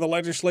coming out of the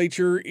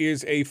legislature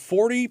is a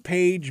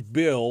 40-page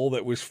bill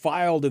that was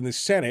filed in the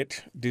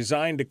Senate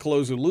designed to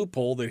close a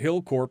loophole that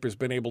Hillcorp has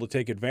been able to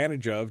take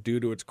advantage of due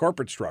to its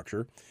corporate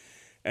structure,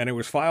 and it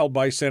was filed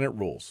by Senate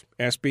rules.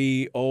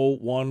 SB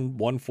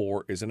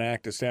 0114 is an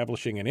act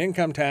establishing an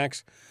income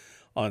tax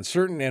on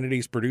certain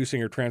entities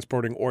producing or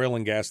transporting oil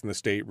and gas in the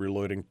state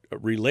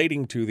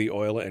relating to the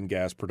oil and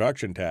gas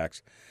production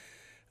tax,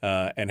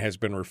 and has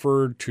been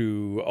referred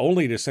to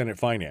only to Senate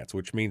Finance,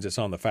 which means it's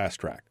on the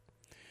fast track.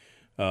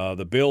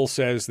 The bill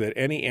says that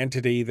any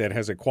entity that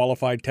has a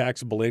qualified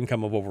taxable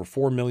income of over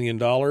 $4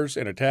 million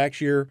in a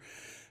tax year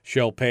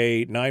shall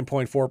pay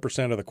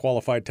 9.4% of the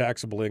qualified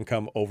taxable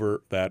income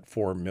over that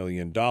 $4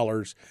 million.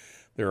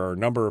 There are a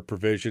number of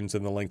provisions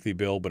in the lengthy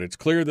bill, but it's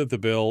clear that the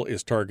bill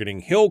is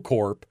targeting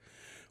Hillcorp,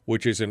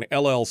 which is an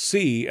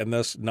LLC and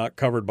thus not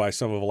covered by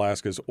some of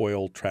Alaska's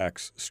oil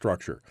tax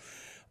structure.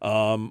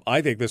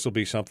 I think this will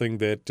be something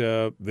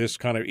that this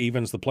kind of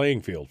evens the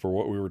playing field for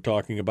what we were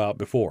talking about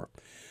before.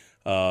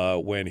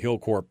 When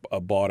Hillcorp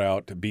bought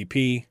out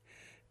BP,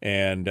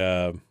 and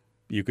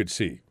you could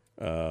see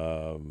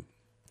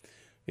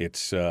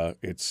it's. I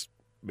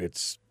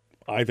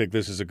think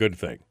this is a good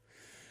thing,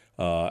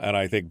 and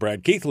I think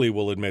Brad Keithley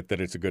will admit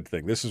that it's a good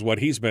thing. This is what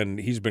he's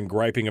been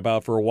griping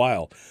about for a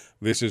while.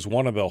 This is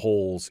one of the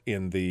holes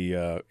in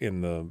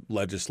the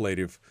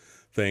legislative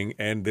thing,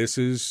 and this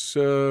is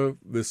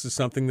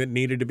something that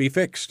needed to be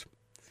fixed.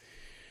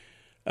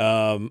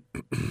 So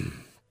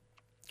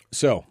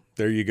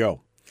there you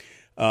go.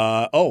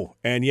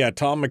 And yeah,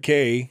 Tom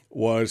McKay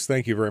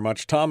thank you very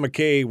much. Tom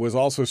McKay was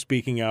also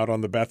speaking out on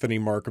the Bethany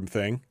Markham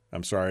thing.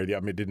 I'm sorry, I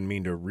didn't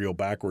mean to reel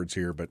backwards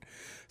here, but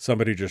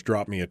somebody just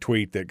dropped me a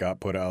tweet that got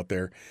put out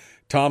there.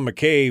 Tom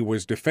McKay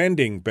was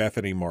defending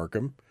Bethany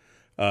Markham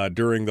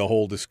during the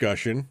whole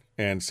discussion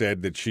and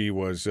said that she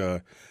was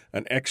an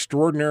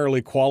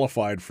extraordinarily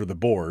qualified for the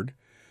board.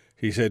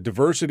 He said,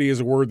 diversity is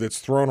a word that's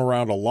thrown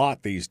around a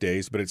lot these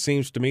days, but it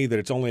seems to me that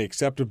it's only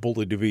acceptable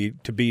to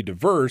be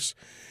diverse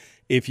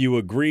if you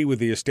agree with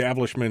the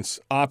establishment's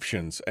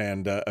options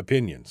and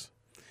opinions.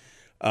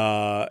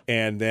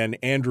 And then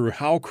Andrew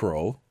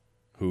Halcrow,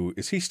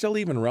 is he still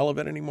even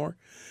relevant anymore?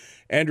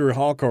 Andrew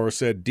Halcrow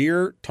said,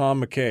 Dear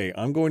Tom McKay,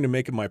 I'm going to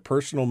make it my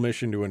personal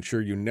mission to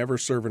ensure you never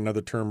serve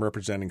another term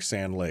representing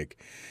Sand Lake.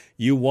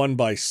 You won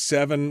by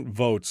 7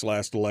 votes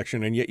last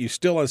election, and yet you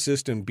still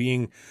insist in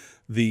being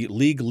the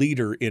league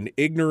leader in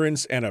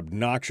ignorance and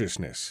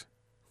obnoxiousness.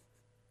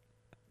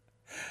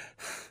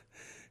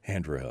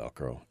 Andrew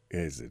Halcrow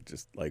is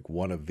just like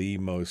one of the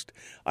most,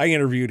 I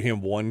interviewed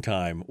him one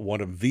time, one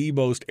of the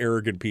most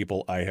arrogant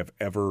people I have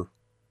ever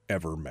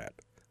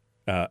met,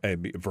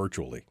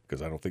 virtually,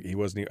 because I don't think he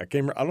was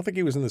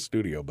in the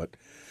studio, but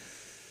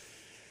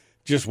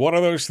just one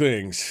of those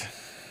things.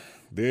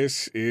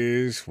 This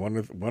is one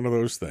of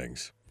those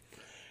things.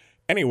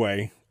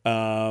 Anyway,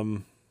 there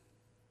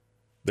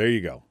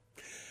you go.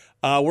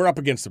 We're up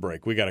against the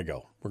break. We got to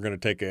go. We're going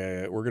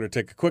to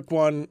take a quick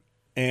one,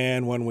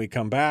 and when we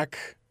come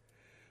back,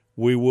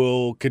 we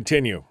will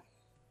continue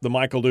the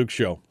Michael Duke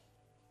Show.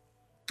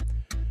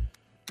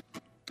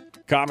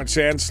 Common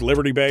sense,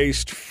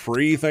 liberty-based,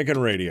 free-thinking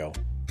radio.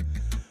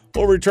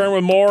 We'll return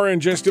with more in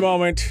just a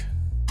moment.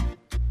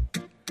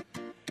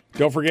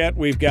 Don't forget,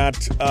 we've got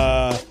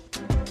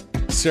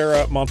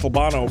Sarah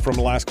Montalbano from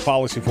Alaska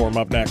Policy Forum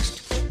up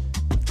next.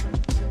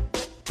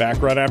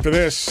 Back right after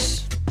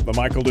this, The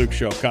Michael Duke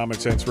Show, Common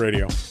Sense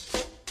Radio.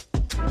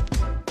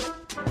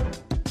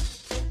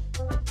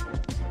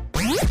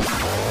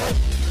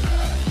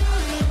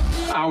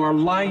 Our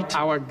light,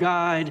 our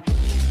guide,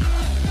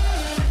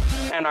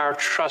 and our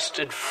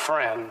trusted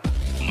friend.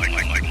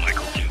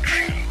 Michael Duke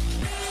Show.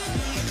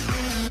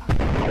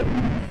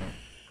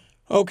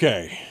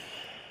 Okay.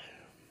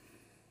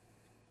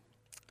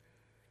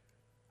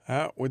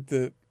 With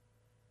the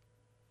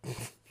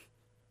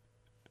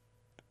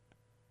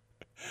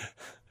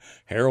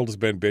Harold has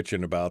been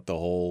bitching about the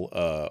whole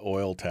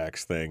oil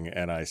tax thing,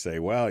 and I say,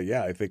 well,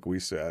 yeah, I think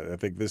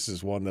this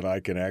is one that I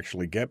can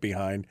actually get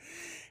behind,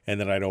 and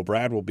that I know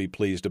Brad will be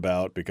pleased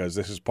about, because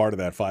this is part of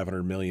that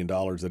 $500 million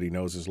that he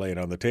knows is laying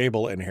on the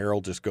table. And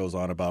Harold just goes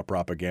on about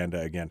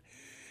propaganda again.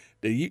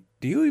 Do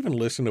you even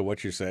listen to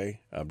what you say?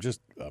 I'm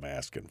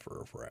asking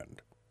for a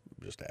friend.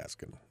 I'm just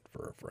asking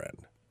for a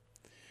friend.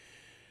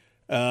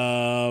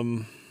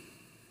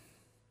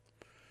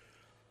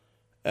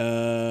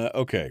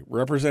 Okay.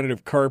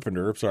 Representative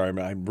Carpenter.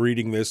 Sorry, I'm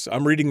reading this.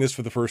 I'm reading this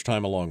for the first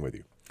time along with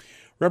you.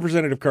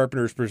 Representative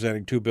Carpenter is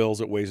presenting two bills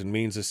at Ways and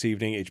Means this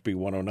evening, HB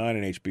 109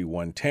 and HB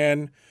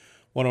 110.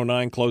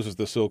 109 closes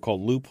the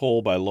so-called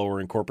loophole by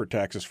lowering corporate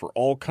taxes for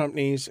all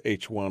companies.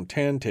 H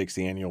 110 takes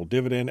the annual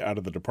dividend out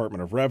of the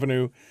Department of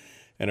Revenue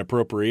and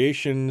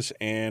Appropriations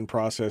and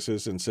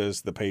processes and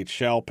says the page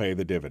shall pay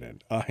the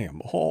dividend. I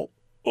am all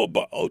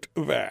about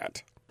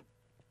that.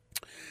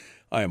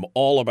 I am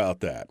all about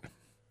that.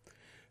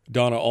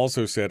 Donna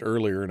also said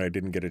earlier, and I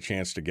didn't get a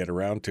chance to get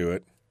around to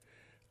it,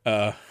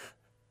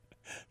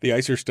 the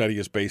ICER study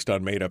is based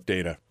on made-up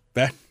data.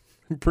 That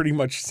pretty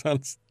much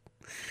sums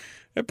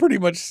it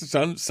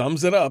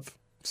up.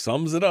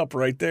 Sums it up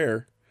right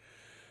there.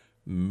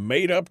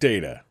 Made-up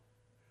data.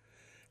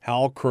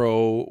 Hal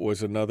Crow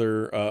was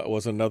another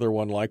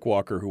one like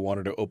Walker who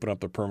wanted to open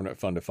up the permanent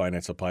fund to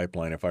finance a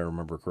pipeline, if I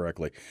remember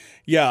correctly.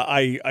 Yeah,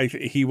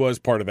 he was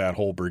part of that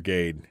whole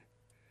brigade.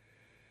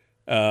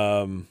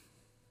 Yeah.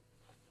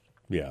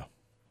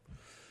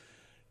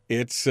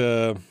 It's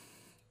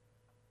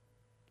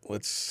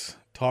let's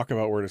talk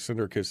about where to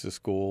send our kids to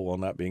school while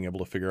not being able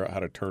to figure out how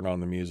to turn on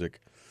the music.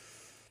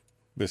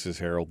 This is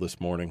Harold this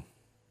morning.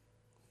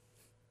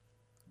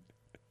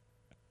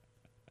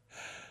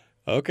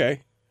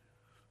 Okay.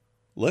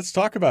 Let's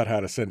talk about how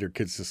to send your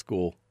kids to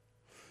school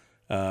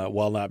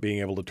while not being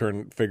able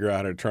to figure out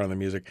how to turn on the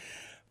music.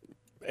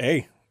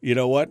 Hey, you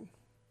know what?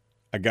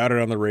 I got it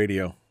on the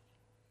radio.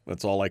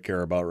 That's all I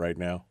care about right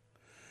now.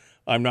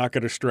 I'm not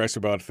going to stress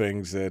about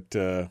things that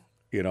are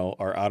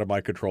out of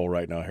my control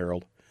right now,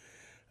 Harold.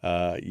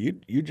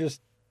 You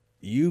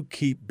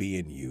keep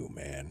being you,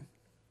 man.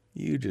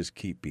 You just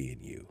keep being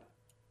you.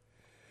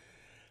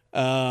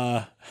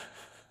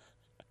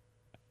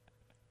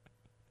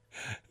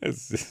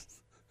 It's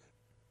just,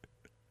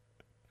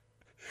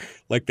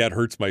 like that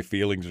hurts my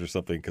feelings or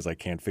something because I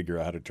can't figure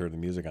out how to turn the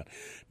music on.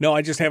 No,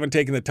 I just haven't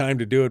taken the time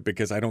to do it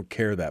because I don't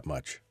care that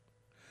much.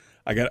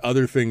 I got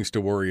other things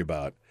to worry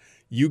about.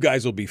 You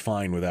guys will be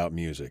fine without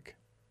music.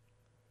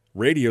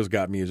 Radio's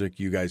got music.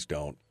 You guys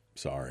don't.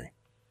 Sorry.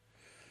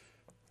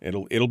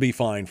 It'll be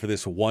fine for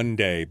this one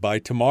day. By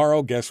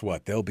tomorrow, guess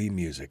what? There'll be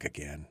music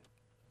again.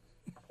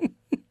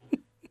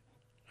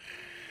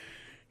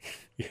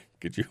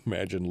 Could you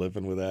imagine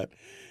living with that?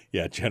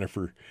 Yeah,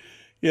 Jennifer.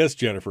 Yes,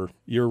 Jennifer,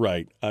 you're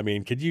right. I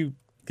mean, could you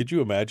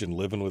imagine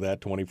living with that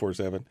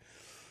 24/7?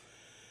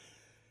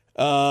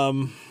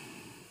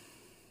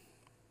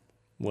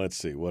 Let's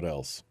see, what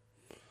else?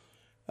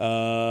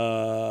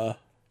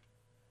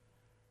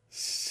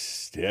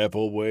 Step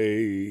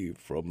away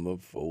from the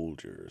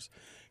Folgers.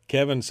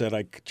 Kevin said,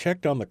 I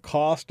checked on the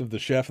cost of the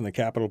chef in the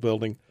Capitol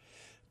building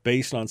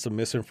based on some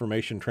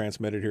misinformation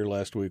transmitted here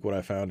last week. What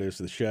I found is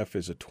the chef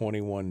is a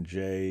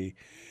 21J,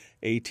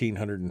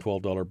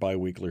 $1,812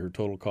 biweekly. Her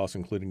total cost,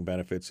 including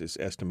benefits, is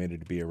estimated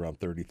to be around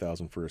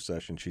 $30,000 for a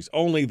session. She's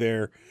only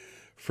there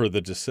for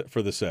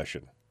the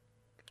session.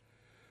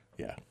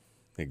 Yeah,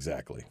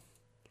 exactly.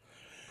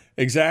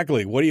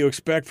 Exactly. What do you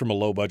expect from a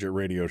low-budget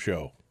radio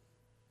show?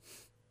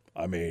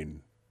 I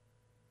mean,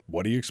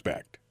 what do you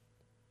expect?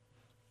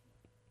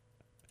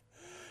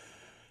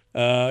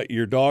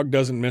 Your dog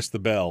doesn't miss the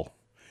bell.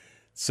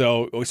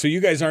 So you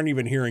guys aren't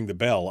even hearing the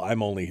bell.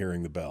 I'm only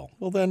hearing the bell.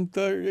 Well, then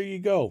there you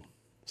go.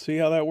 See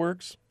how that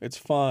works? It's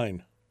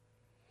fine.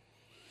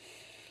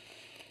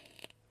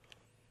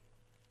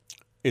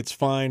 It's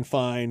fine,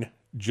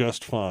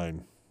 just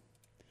fine.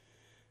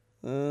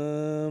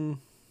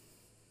 I'm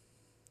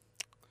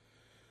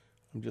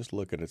just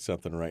looking at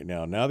something right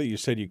now. Now that you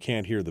said you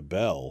can't hear the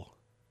bell,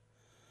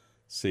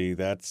 see,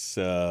 that's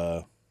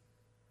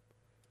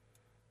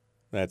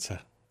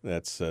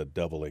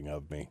doubling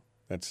of me.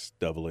 That's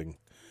doubling,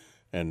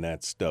 and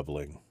that's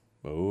doubling.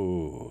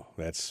 Ooh,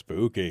 that's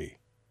spooky.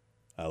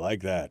 I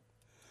like that.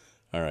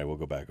 All right, we'll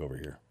go back over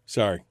here.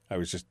 Sorry, I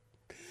was just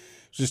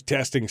just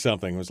testing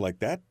something. It was like,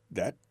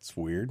 that's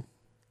weird.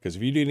 Because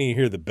if you didn't even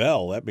hear the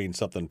bell, that means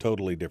something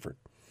totally different.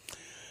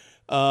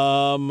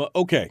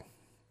 Okay.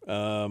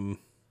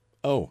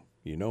 Oh,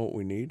 you know what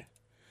we need?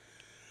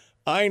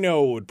 I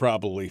know what would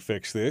probably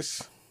fix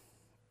this.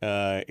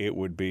 It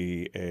would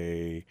be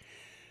a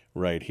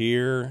right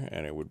here,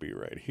 and it would be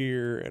right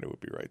here, and it would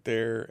be right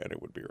there, and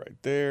it would be right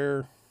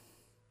there.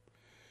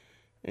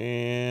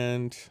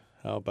 And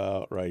how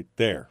about right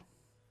there?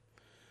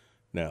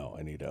 Now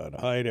I need to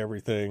unhide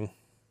everything.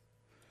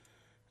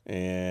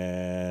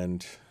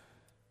 And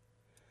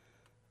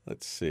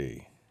let's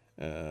see.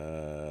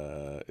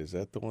 Is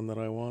that the one that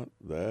I want?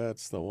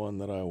 That's the one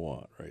that I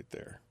want right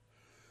there.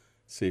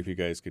 See if you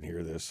guys can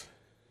hear this.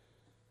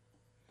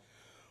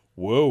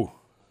 Whoa.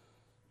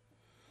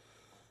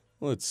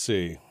 Let's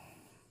see.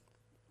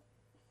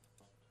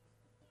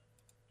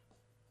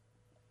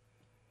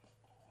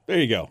 There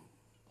you go.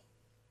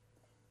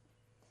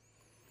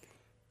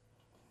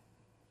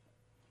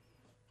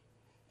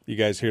 You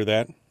guys hear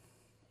that?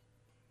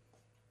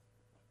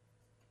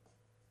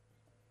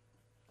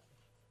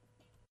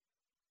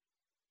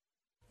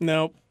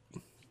 Nope.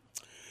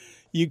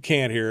 You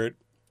can't hear it.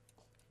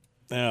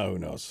 Oh, who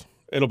knows?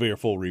 It'll be a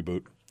full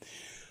reboot.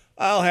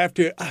 I'm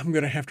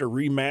going to have to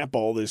remap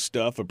all this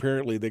stuff.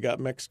 Apparently they got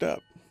mixed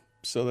up.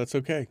 So that's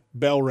okay.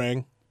 Bell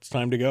rang. It's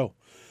time to go.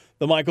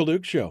 The Michael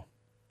Duke Show.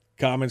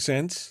 Common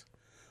sense,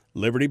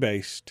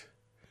 liberty-based,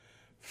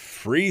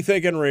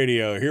 free-thinking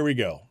radio. Here we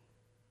go.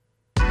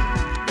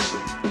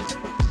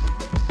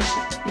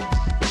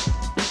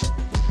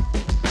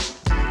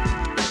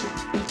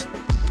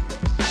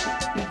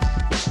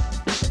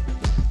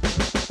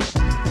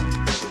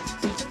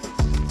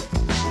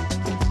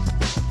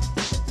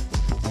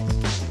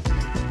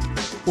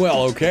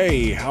 Well,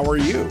 okay, how are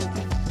you?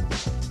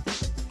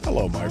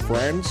 Hello, my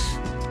friends.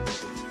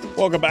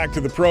 Welcome back to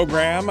the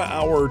program.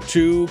 Hour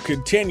 2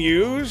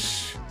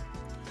 continues.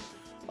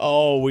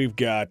 Oh, we've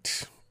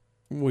got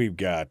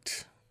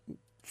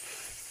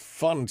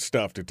fun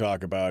stuff to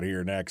talk about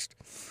here next.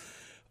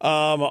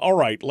 All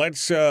right,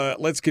 let's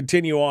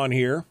continue on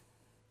here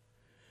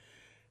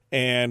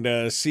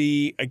and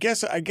see. I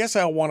guess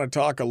I want to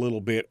talk a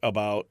little bit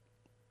about.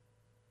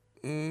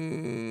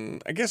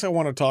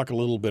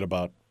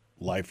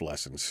 Life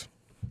lessons.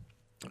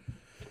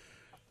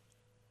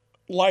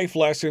 Life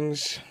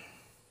lessons.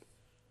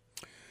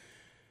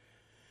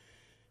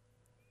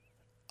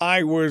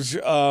 I was,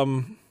 I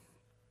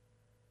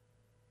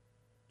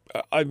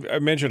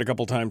mentioned a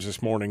couple times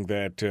this morning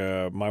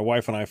that my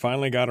wife and I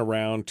finally got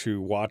around to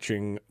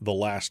watching The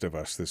Last of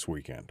Us this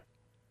weekend.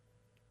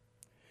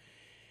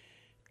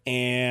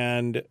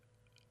 And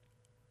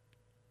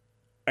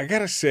I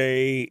gotta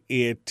say,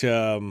 it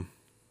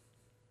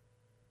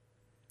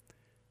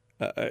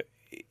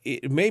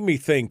made me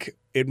think.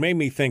 It made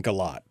me think a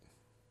lot.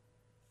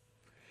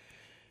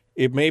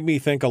 It made me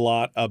think a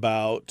lot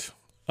about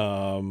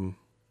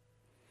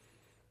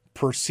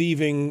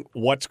perceiving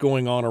what's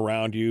going on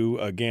around you.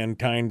 Again,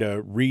 trying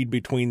to read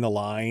between the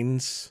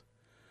lines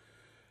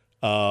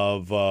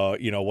of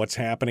what's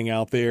happening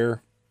out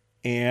there,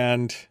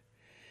 and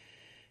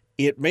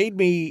it made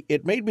me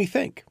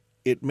think.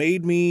 It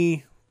made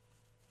me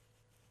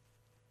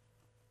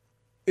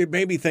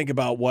think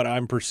about what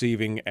I'm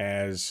perceiving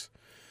as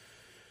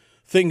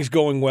things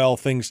going well,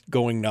 things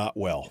going not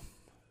well.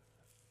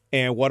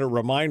 And what it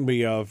reminded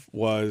me of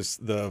was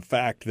the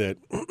fact that,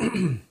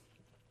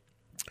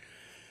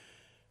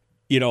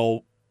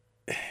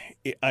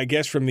 I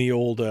guess from the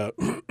old,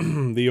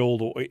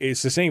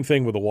 it's the same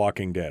thing with The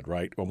Walking Dead,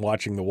 right? When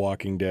watching The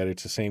Walking Dead,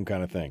 it's the same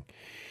kind of thing,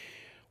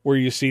 where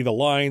you see the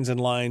lines and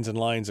lines and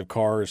lines of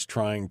cars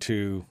trying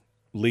to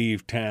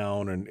leave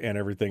town and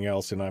everything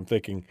else. And I'm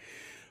thinking,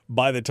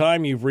 by the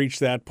time you've reached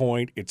that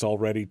point, it's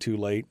already too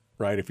late,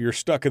 right? If you're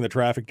stuck in the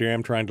traffic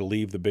jam trying to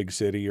leave the big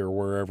city or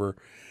wherever,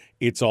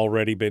 it's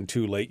already been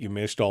too late. You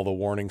missed all the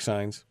warning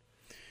signs.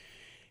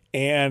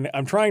 And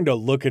I'm trying to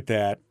look at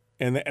that,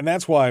 and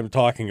that's why I'm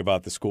talking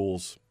about the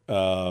schools.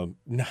 Not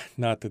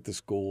that the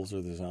schools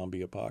are the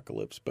zombie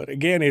apocalypse, but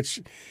again, it's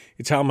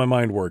how my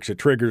mind works. It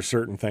triggers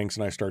certain things,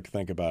 and I start to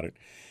think about it.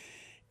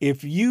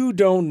 If you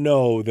don't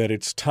know that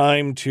it's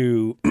time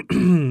to,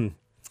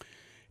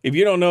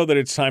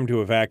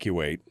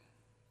 evacuate,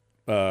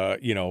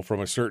 from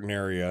a certain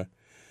area,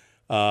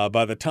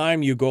 by the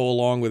time you go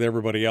along with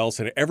everybody else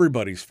and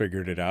everybody's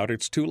figured it out,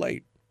 it's too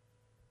late,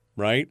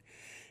 right?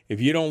 If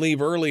you don't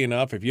leave early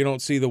enough, if you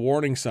don't see the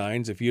warning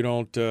signs, if you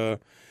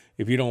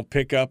don't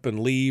pick up and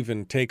leave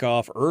and take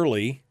off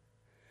early,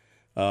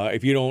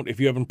 if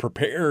you haven't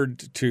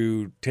prepared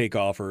to take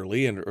off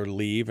early or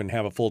leave and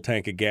have a full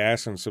tank of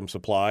gas and some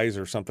supplies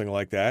or something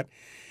like that,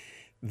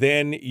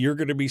 then you're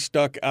going to be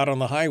stuck out on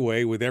the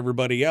highway with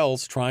everybody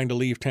else trying to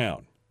leave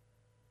town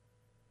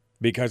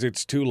because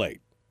it's too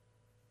late.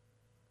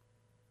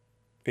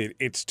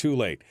 It's too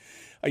late.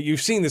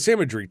 You've seen this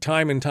imagery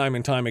time and time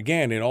and time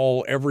again in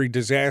every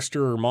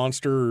disaster or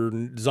monster or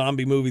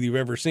zombie movie you've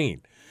ever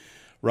seen,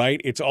 right?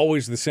 It's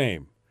always the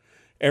same.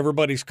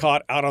 Everybody's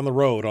caught out on the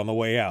road on the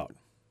way out.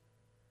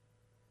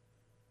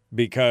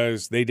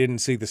 because they didn't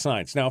see the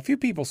signs. Now, a few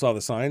people saw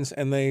the signs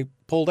and they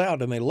pulled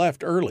out and they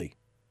left early.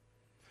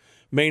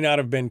 May not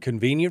have been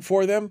convenient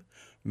for them,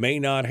 may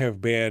not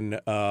have been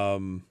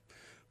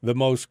the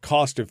most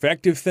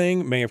cost-effective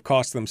thing, may have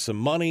cost them some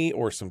money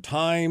or some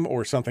time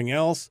or something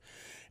else.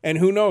 And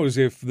who knows,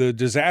 if the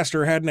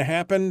disaster hadn't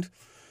happened,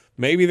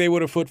 maybe they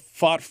would have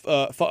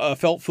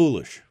felt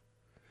foolish.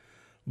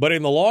 But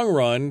in the long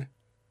run,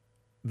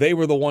 they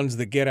were the ones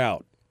that get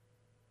out.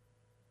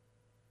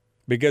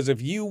 Because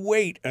if you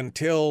wait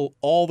until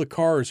all the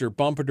cars are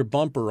bumper to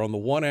bumper on the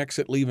one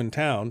exit leaving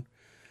town,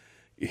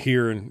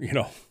 here in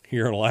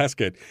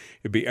Alaska,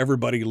 it'd be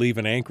everybody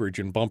leaving Anchorage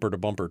in bumper to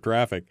bumper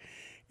traffic.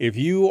 If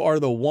you are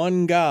the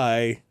one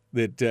guy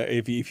that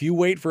if you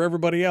wait for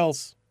everybody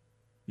else,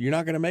 you're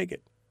not going to make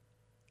it.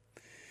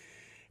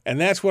 And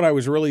that's what I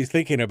was really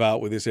thinking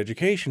about with this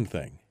education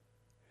thing.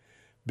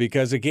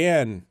 Because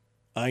again,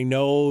 I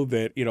know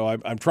that,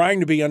 I'm trying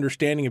to be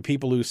understanding of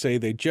people who say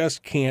they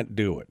just can't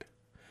do it.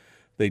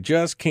 They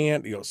just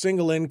can't,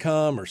 single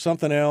income or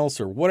something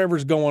else or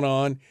whatever's going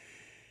on.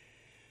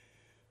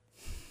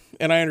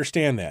 And I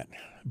understand that.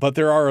 But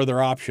there are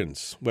other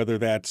options, whether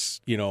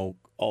that's,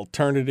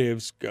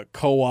 alternatives,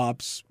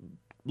 co-ops,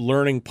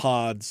 learning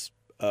pods,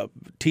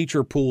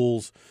 teacher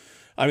pools.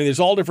 I mean, there's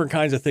all different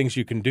kinds of things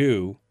you can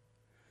do.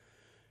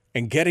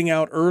 And getting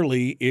out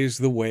early is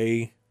the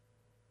way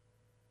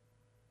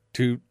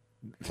to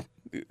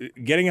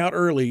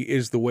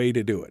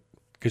do it.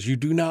 Because you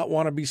do not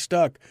want to be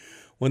stuck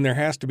when there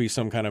has to be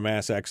some kind of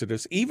mass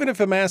exodus. Even if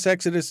a mass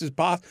exodus is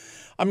possible.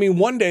 I mean,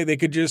 one day they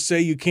could just say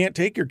you can't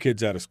take your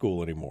kids out of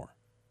school anymore.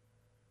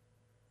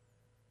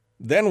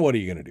 Then what are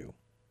you going to do?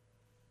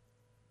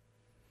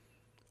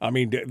 I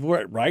mean,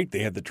 right, they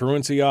had the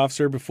truancy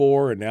officer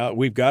before, and now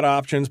we've got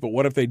options, but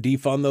what if they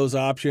defund those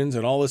options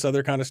and all this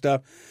other kind of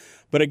stuff?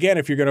 But again,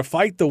 if you're going to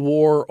fight the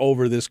war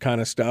over this kind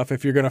of stuff,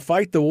 if you're going to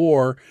fight the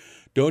war,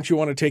 don't you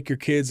want to take your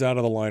kids out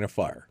of the line of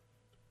fire?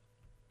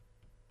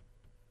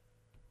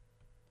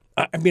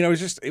 I mean,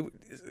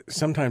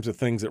 sometimes the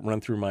things that run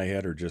through my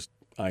head are just,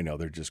 I know,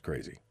 they're just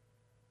crazy.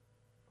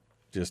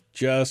 Just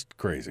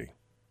crazy.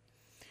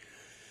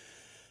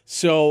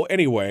 So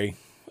anyway,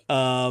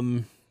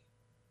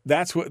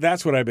 that's what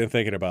I've been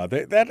thinking about.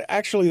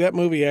 That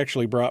movie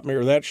actually brought me,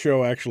 or that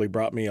show actually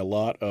brought me a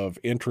lot of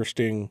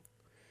interesting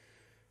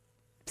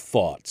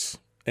thoughts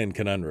and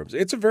conundrums.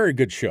 It's a very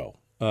good show.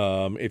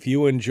 If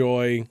you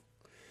enjoy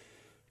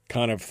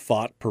kind of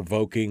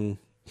thought-provoking,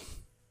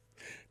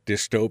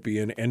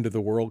 dystopian,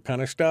 end-of-the-world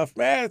kind of stuff,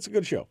 it's a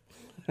good show.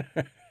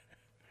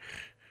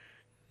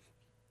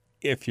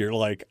 If you're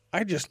like,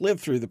 I just lived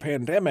through the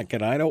pandemic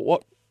and I don't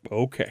want...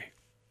 Okay,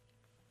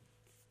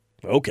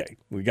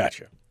 we got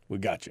you.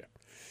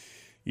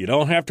 You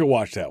don't have to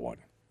watch that one.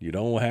 You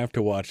don't have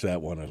to watch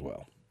that one as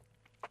well.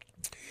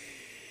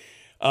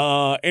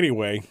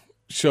 Anyway,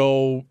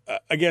 so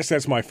I guess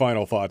that's my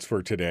final thoughts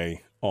for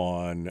today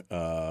on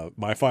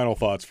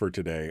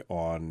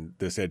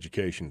this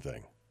education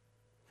thing.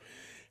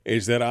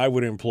 Is that I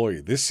would implore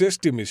you. This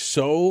system is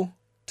so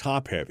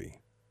top-heavy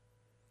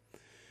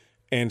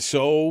and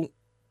so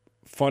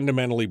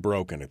fundamentally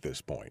broken at this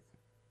point.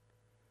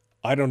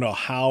 I don't know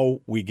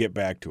how we get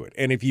back to it.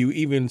 And if you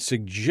even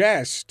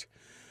suggest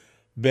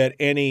that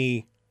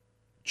any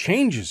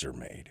changes are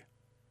made,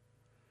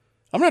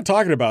 I'm not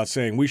talking about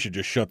saying we should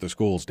just shut the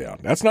schools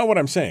down. That's not what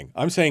I'm saying.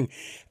 I'm saying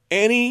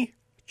any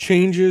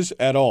changes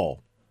at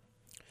all.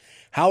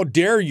 How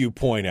dare you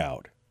point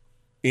out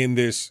in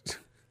this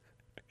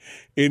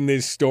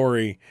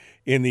story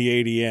in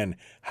the ADN,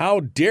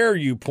 how dare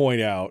you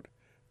point out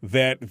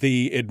that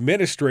the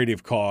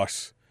administrative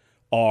costs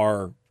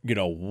are,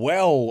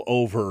 well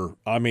over,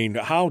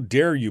 how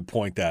dare you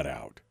point that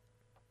out?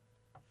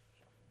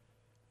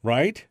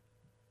 Right?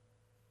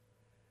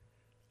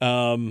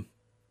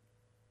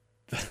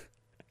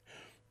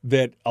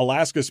 That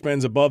Alaska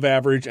spends above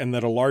average and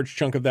that a large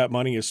chunk of that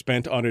money is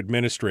spent on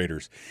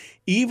administrators.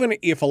 Even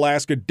if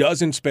Alaska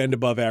doesn't spend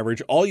above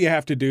average, all you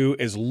have to do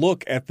is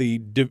look at the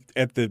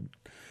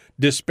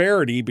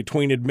disparity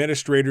between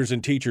administrators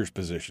and teachers'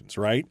 positions,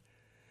 right?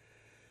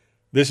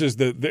 This is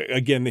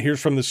again,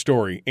 here's from the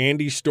story.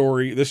 Andy's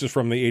story, this is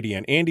from the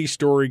ADN. Andy's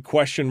story,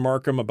 question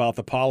Markham about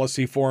the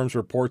policy forum's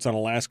reports on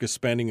Alaska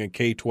spending in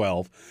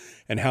K-12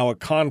 and how it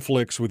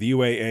conflicts with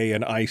UAA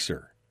and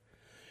ICER.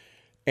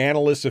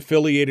 Analysts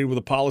affiliated with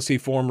the policy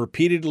forum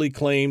repeatedly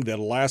claimed that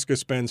Alaska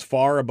spends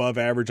far above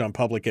average on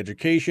public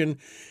education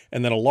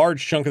and that a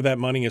large chunk of that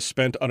money is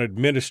spent on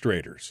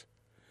administrators.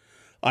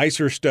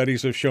 ICER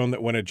studies have shown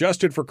that when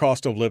adjusted for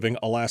cost of living,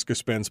 Alaska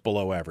spends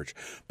below average.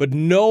 But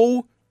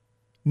no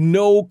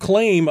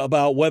claim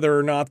about whether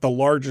or not the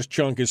largest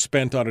chunk is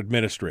spent on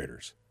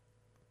administrators.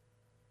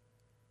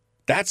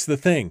 That's the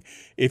thing.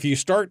 If you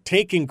start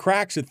taking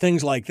cracks at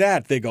things like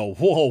that, they go,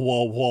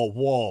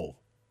 whoa.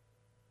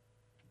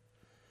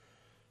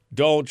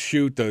 Don't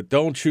shoot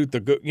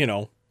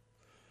the.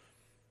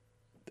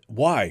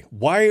 Why?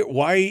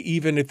 Why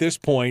even at this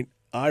point,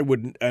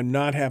 I'm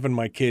not having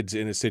my kids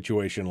in a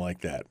situation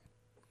like that.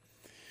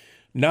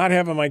 not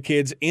having my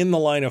kids in the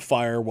line of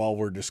fire while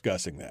we're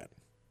discussing that.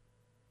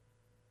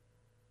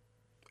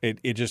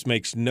 It just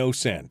makes no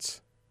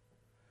sense.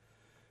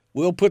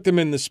 We'll put them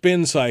in the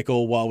spin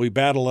cycle while we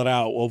battle it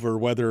out over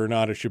whether or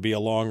not it should be a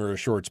long or a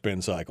short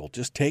spin cycle.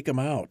 Just take them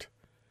out.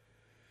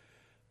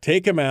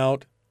 Take them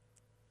out.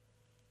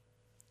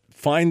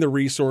 Find the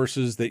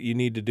resources that you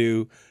need to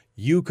do.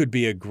 You could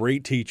be a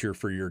great teacher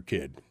for your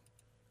kid.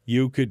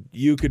 You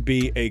could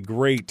be a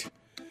great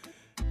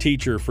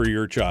teacher for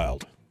your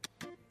child.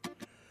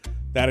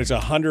 That is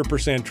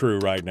 100% true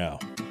right now.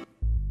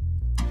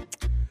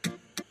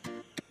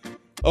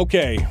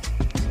 Okay,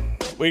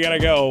 we gotta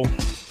go.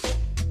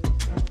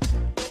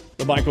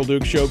 The Michael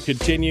Duke Show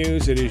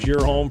continues. It is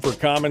your home for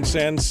common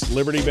sense,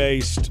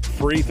 liberty-based,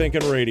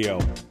 free-thinking radio.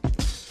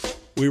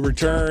 We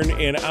return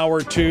in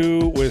hour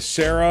 2 with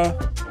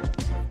Sarah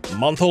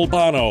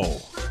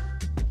Montalbano.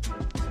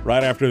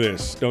 Right after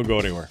this. Don't go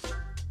anywhere.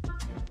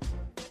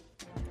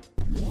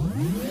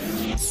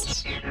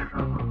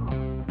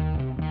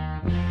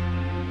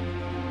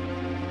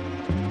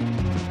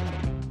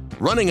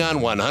 Running on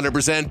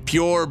 100%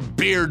 pure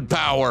beard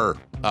power.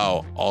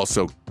 Oh,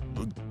 also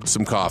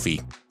some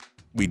coffee.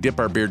 We dip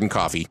our beard in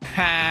coffee.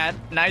 Ha,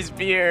 nice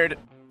beard.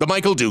 The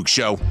Michael Duke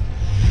Show.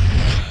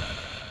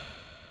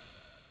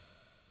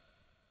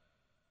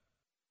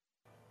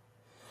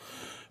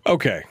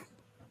 Okay.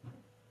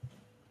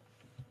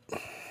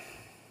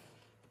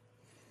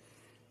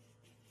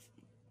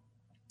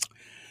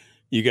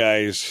 You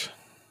guys,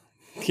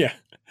 yeah.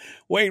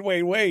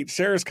 Wait.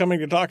 Sarah's coming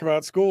to talk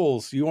about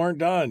schools. You aren't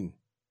done.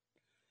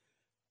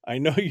 I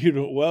know you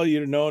don't. Well,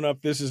 you know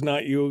enough. This is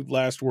not you.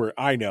 Last word.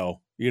 I know.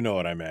 You know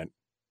what I meant.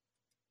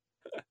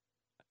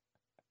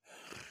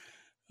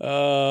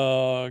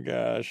 Oh,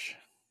 gosh.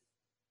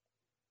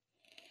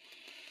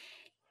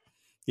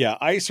 Yeah,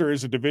 ICER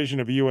is a division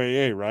of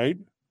UAA, right?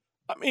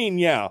 I mean,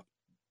 yeah.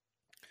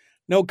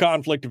 No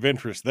conflict of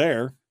interest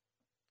there.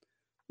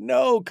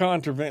 No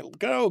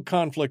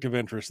conflict of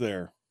interest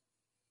there.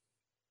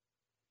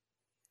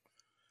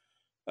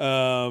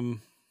 All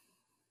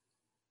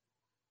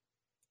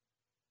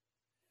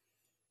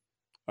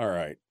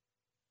right.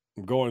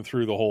 I'm going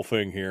through the whole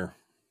thing here.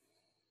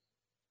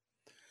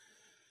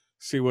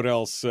 See what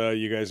else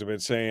you guys have been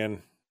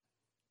saying.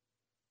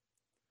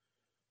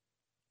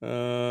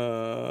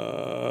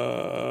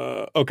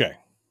 Okay.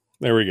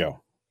 There we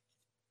go.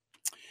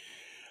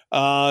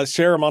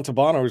 Sarah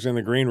Montalbano is in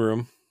the green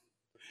room.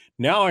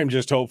 Now I'm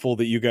just hopeful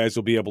that you guys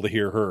will be able to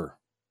hear her.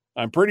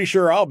 I'm pretty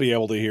sure I'll be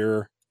able to hear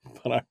her,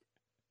 but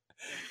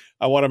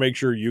I want to make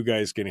sure you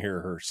guys can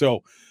hear her.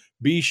 So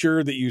be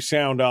sure that you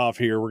sound off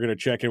here. We're going to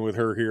check in with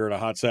her here in a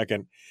hot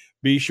second.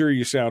 Be sure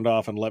you sound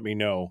off and let me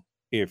know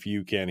if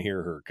you can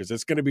hear her, because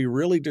it's going to be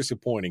really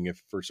disappointing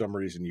if for some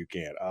reason you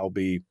can't. I'll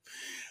be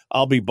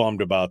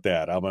bummed about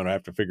that. I'm going to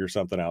have to figure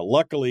something out.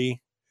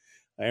 Luckily,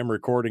 I am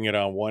recording it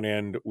on one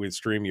end with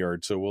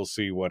StreamYard, so we'll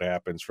see what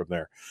happens from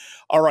there.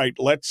 All right,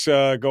 let's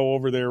go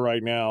over there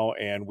right now,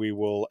 and we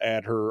will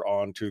add her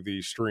onto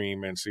the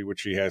stream and see what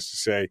she has to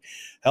say.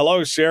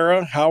 Hello,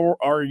 Sarah. How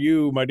are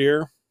you, my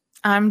dear?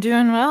 I'm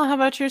doing well. How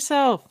about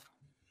yourself?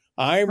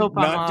 I'm Hope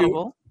not I'm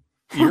audible.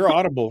 You're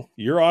audible.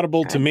 You're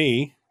audible to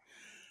me.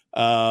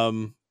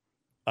 I'm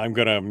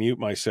going to mute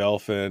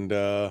myself, and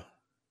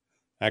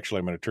actually,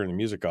 I'm going to turn the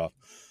music off.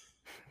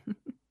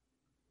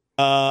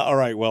 All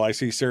right. Well, I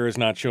see Sarah's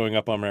not showing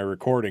up on my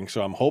recording,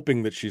 so I'm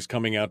hoping that she's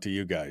coming out to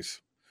you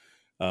guys.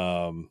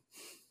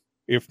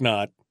 If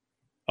not,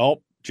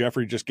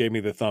 Jeffrey just gave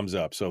me the thumbs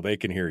up, so they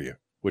can hear you,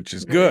 which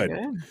is good.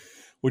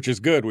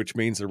 Which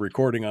means the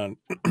recording on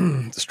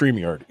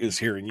StreamYard is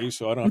hearing you,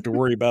 so I don't have to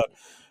worry about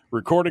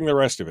recording the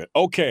rest of it.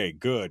 Okay,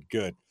 good.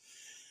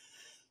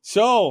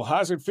 So,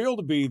 how's it feel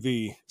to be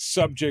the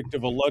subject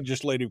of a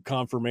legislative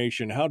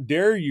confirmation? How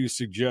dare you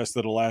suggest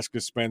that Alaska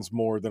spends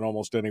more than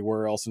almost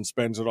anywhere else and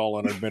spends it all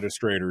on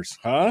administrators,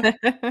 huh?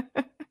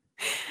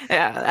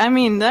 Yeah, I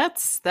mean,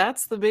 that's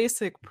the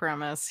basic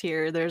premise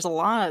here. There's a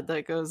lot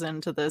that goes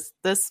into this.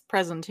 This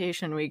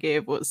presentation we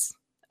gave was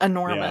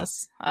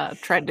enormous. Yeah.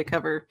 Tried to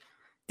cover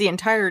the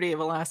entirety of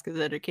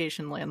Alaska's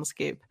education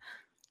landscape.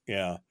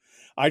 Yeah.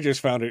 I just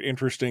found it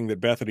interesting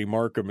that Bethany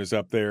Markham is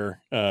up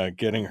there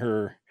getting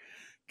her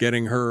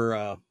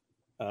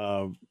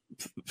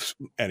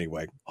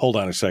anyway, hold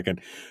on a second.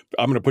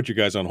 I'm going to put you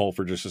guys on hold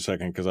for just a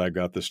second because I've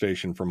got the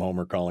station from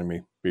Homer calling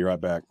me. Be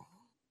right back.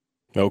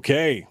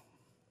 Okay.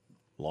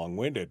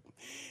 Long-winded.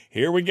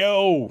 Here we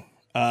go.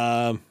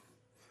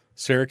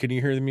 Sarah, can you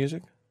hear the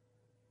music?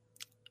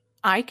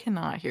 I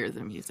cannot hear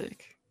the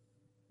music.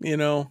 You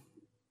know,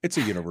 it's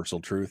a universal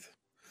truth.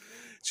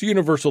 It's a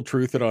universal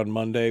truth that on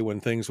Monday, when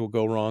things will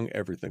go wrong,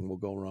 everything will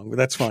go wrong. But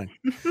that's fine.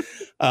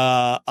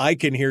 I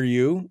can hear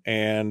you,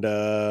 and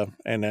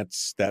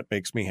that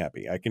makes me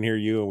happy. I can hear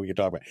you, and we can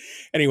talk about it.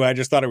 Anyway, I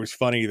just thought it was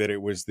funny that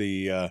it was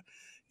the,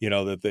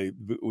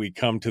 we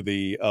come to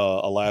the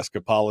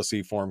Alaska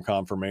policy form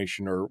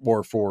confirmation,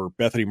 or for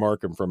Bethany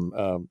Markham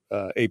from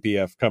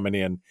APF coming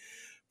in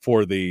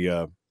for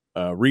the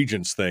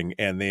regents thing,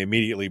 and they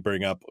immediately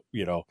bring up,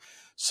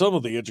 some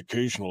of the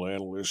educational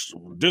analysts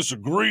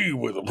disagree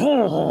with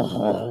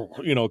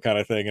them, kind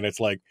of thing. And it's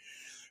like,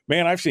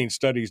 man, I've seen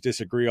studies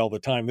disagree all the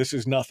time. This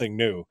is nothing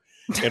new.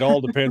 It all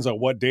depends on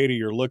what data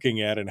you're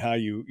looking at and how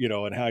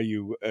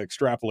you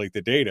extrapolate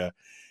the data.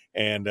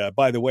 And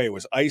by the way, it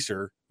was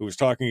ICER who was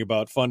talking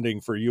about funding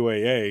for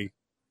UAA.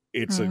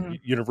 It's a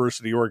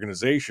university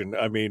organization.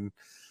 I mean,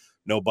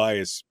 no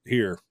bias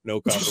here,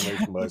 no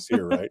confirmation bias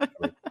here, right?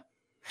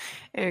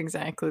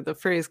 Exactly. The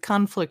phrase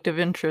conflict of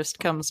interest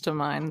comes to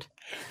mind.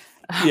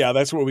 Yeah,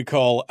 that's what we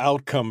call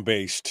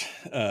outcome-based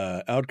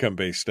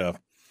stuff.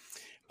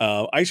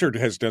 ICER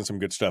has done some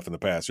good stuff in the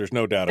past. There's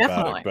no doubt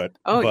about it.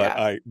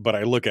 But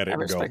I look at it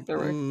and go,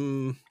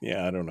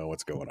 yeah, I don't know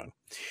what's going on.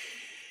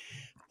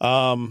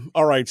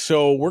 All right,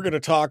 so we're going to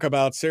talk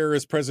about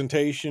Sarah's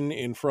presentation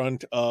in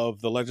front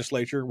of the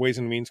legislature, Ways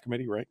and Means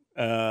Committee, right?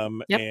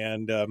 And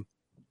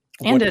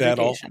what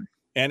education.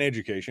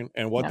 Education,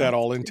 and what that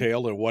all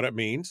entailed and what it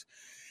means.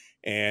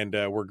 And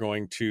we're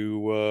going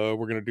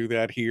to do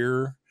that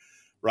here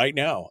right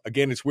now.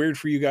 Again, it's weird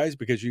for you guys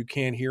because you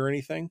can't hear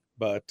anything,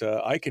 but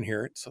I can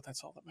hear it, so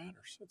that's all that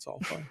matters. It's all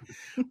fun.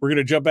 We're going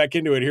to jump back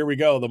into it. Here we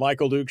go. The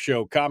Michael Duke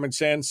Show. Common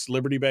sense,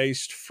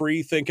 liberty-based,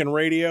 free-thinking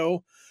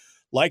radio.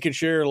 Like and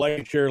share,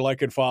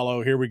 like and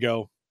follow. Here we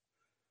go.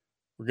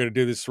 We're going to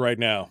do this right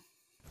now.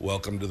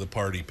 Welcome to the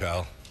party,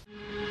 pal.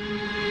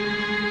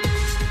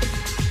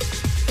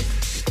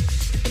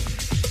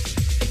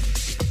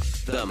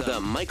 The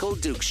Michael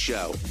Duke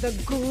Show. The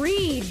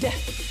greed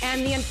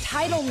and the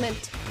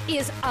entitlement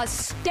is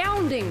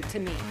astounding to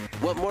me.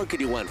 What more could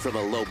you want from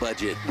a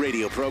low-budget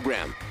radio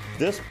program?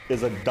 This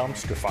is a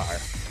dumpster fire.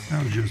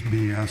 That was just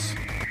BS.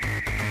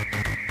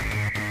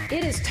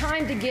 It is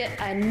time to get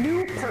a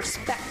new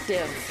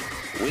perspective.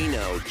 We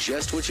know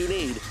just what you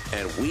need,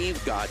 and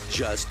we've got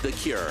just the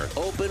cure.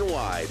 Open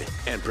wide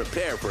and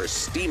prepare for a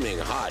steaming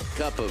hot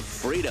cup of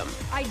freedom.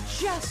 I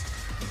just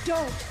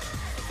don't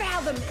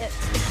fathom it.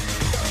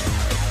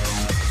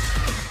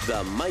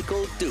 The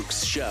Michael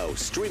Dukes Show,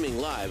 streaming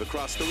live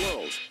across the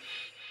world.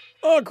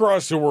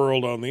 Across the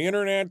world on the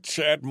internet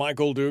at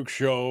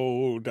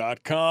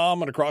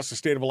michaeldukeshow.com and across the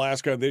state of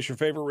Alaska. This is your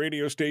favorite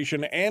radio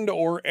station and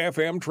or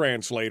FM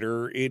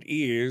translator. It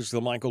is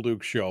the Michael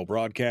Duke Show,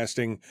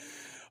 broadcasting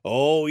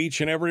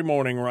each and every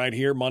morning right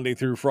here, Monday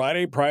through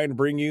Friday, trying to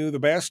bring you the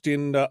best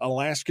in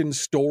Alaskan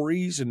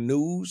stories and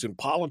news and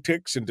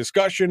politics and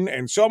discussion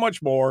and so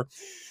much more.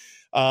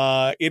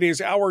 It is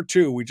hour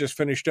 2. We just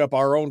finished up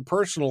our own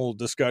personal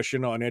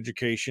discussion on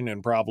education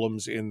and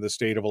problems in the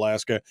state of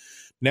Alaska.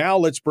 Now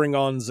let's bring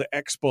on the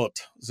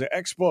expert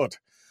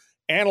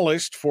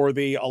analyst for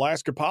the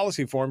Alaska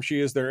Policy Forum. She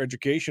is their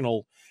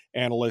educational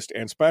analyst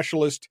and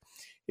specialist.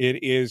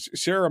 It is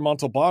Sarah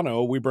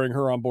Montalbano. We bring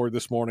her on board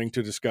this morning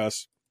to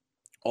discuss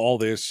all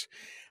this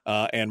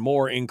and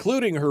more,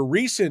 including her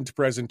recent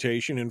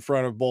presentation in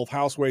front of both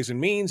House Ways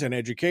and Means and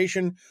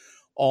Education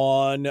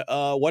on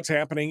what's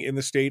happening in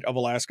the state of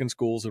Alaskan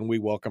schools, and we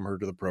welcome her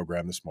to the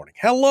program this morning.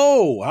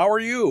 Hello, how are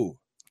you?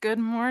 Good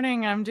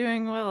morning. I'm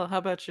doing well. How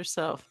about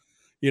yourself?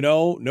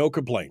 No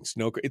complaints.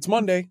 It's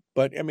Monday,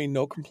 but I mean,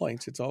 no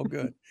complaints. It's all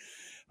good.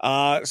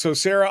 So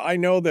Sarah, I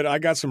know that I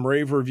got some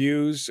rave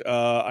reviews.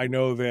 I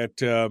know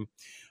that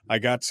I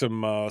got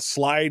some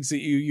slides that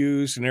you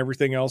use and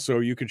everything else, so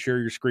you can share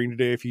your screen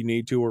today if you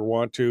need to or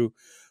want to.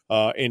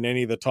 In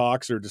any of the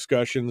talks or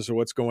discussions or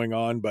what's going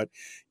on, but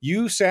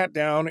you sat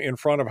down in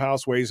front of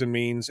House Ways and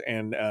Means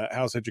and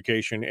House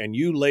Education, and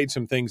you laid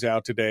some things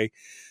out today.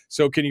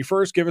 So can you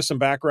first give us some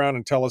background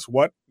and tell us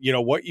what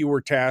you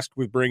were tasked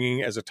with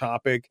bringing as a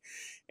topic,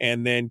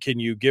 and then can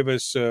you give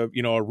us a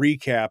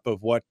recap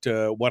of what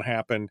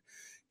happened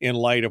in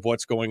light of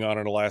what's going on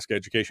in Alaska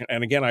education?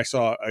 And again, I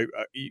saw I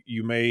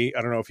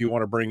don't know if you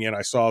want to bring in.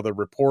 I saw the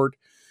report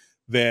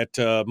that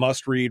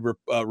Must Read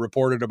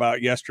reported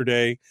about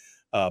yesterday.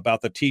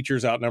 About the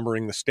teachers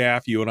outnumbering the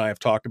staff. You and I have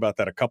talked about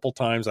that a couple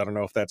times. I don't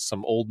know if that's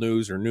some old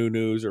news or new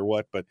news or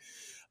what, but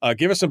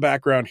give us some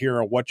background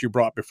here on what you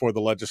brought before the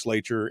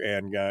legislature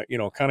and,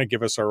 kind of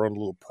give us our own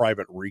little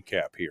private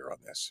recap here on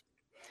this.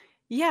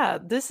 Yeah,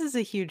 this is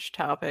a huge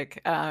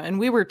topic, and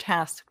we were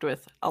tasked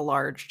with a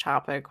large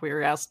topic. We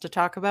were asked to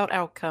talk about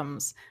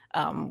outcomes,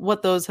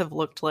 what those have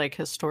looked like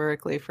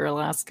historically for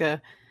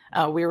Alaska.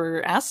 We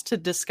were asked to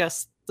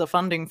discuss the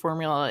funding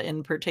formula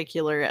in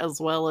particular, as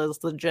well as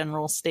the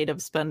general state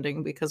of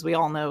spending, because we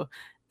all know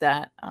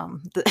that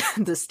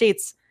the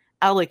state's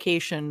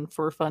allocation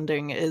for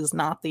funding is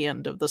not the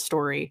end of the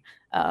story,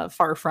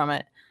 far from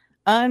it.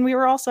 And we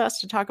were also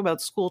asked to talk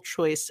about school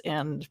choice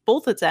and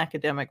both its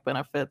academic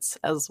benefits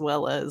as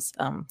well as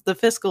the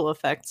fiscal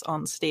effects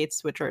on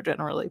states, which are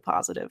generally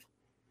positive.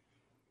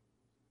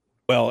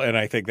 Well, and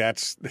I think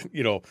that's,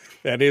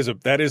 that is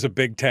a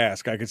big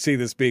task. I could see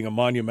this being a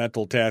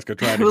monumental task of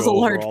trying to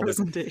go over all this.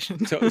 It was a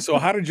large presentation. So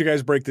how did you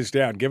guys break this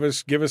down? Give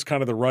us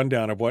kind of the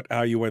rundown of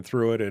how you went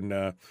through it,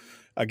 and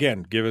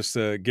again, give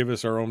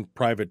us our own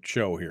private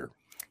show here.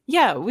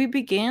 Yeah, we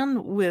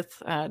began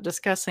with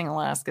discussing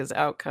Alaska's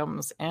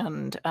outcomes,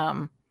 and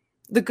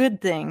the good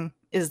thing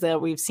is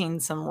that we've seen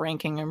some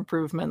ranking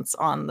improvements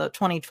on the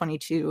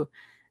 2022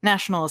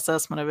 National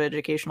Assessment of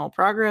Educational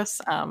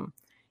Progress.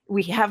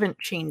 We haven't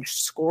changed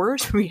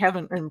scores. We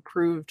haven't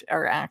improved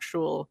our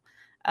actual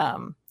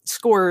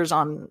scores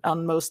on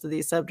most of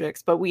these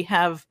subjects, but we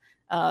have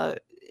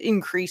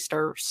increased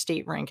our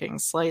state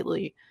rankings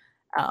slightly.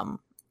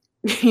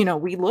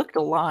 We looked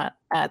a lot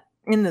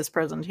in this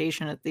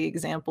presentation at the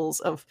examples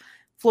of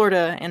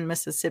Florida and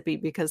Mississippi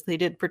because they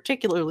did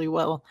particularly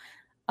well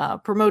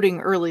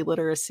promoting early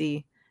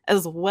literacy,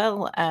 as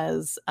well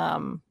as,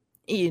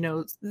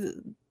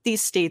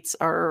 these states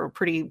are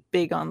pretty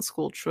big on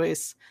school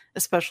choice,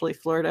 especially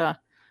Florida.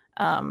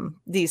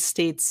 These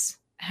states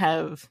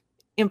have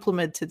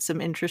implemented some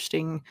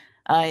interesting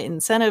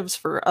incentives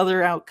for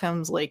other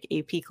outcomes like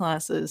AP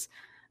classes.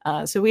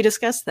 So we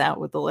discussed that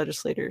with the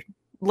legislature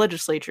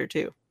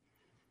too.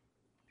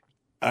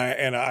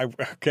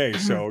 Okay,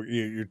 so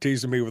you're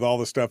teasing me with all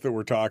the stuff that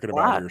we're talking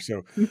about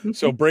here.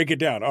 So break it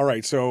down. All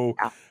right. So,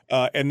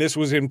 and this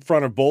was in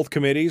front of both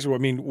committees. I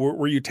mean,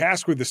 were you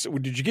tasked with this?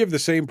 Did you give the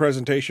same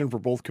presentation for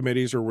both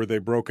committees, or were they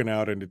broken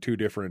out into two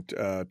different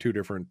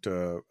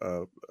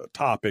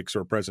topics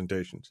or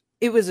presentations?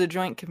 It was a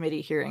joint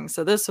committee hearing,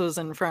 so this was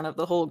in front of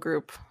the whole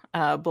group,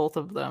 both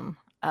of them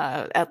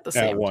at the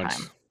same time.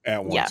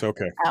 At once. Yeah,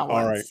 okay. at All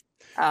once.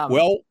 right.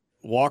 Well,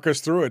 walk us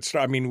through it.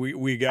 I mean,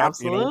 we got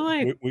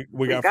absolutely.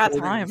 We got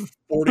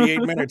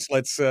 48 minutes.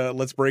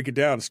 Let's break it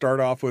down. Start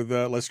off with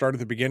let's start at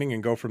the beginning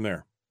and go from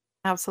there.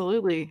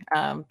 Absolutely.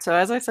 So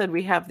as I said,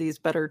 we have these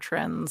better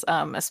trends,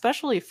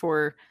 especially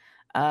for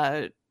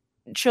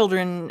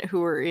children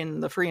who are in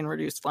the free and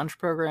reduced lunch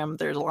program.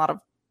 There's a lot of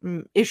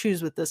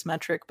issues with this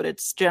metric, but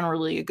it's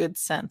generally a good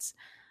sense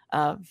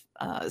of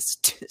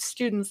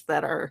students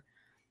that are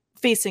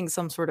facing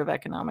some sort of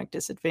economic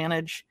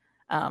disadvantage.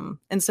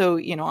 And so,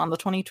 on the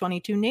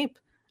 2022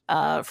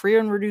 NAEP, free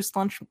and reduced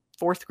lunch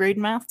 4th grade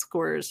math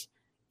scores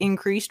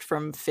increased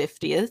from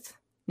 50th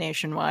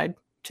nationwide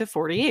to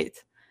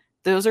 48th.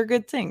 Those are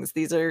good things.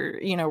 These are,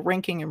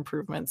 ranking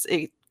improvements.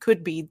 It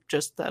could be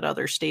just that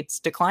other states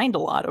declined a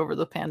lot over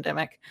the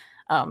pandemic.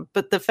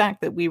 But the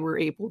fact that we were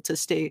able to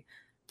stay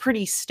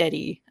pretty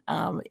steady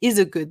is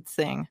a good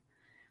thing.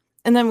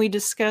 And then we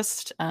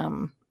discussed,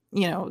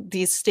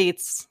 these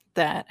states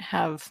that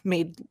have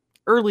made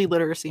early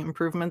literacy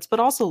improvements,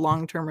 but also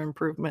long-term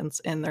improvements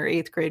in their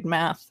 8th grade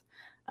math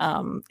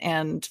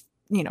and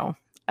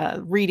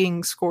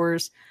reading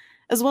scores,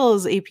 as well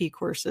as AP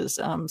courses.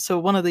 So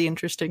one of the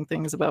interesting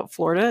things about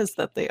Florida is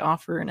that they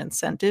offer an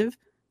incentive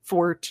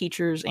for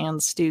teachers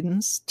and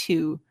students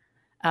to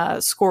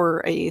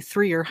score a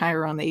 3 or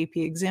higher on the AP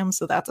exam.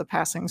 So that's a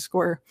passing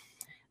score.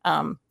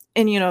 And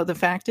the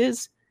fact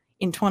is,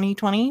 in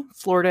 2020,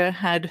 Florida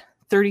had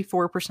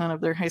 34%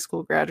 of their high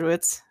school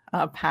graduates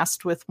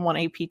passed with one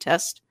AP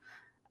test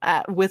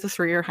with a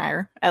 3 or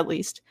higher, at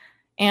least.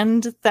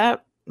 And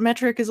that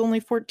metric is only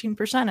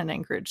 14% in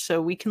Anchorage.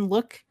 So we can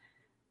look,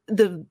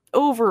 the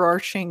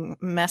overarching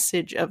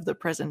message of the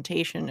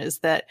presentation is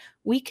that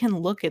we can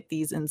look at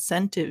these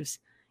incentives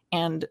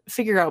and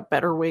figure out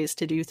better ways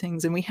to do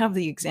things. And we have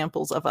the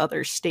examples of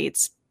other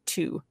states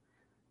to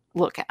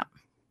look at.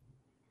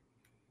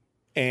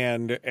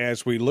 And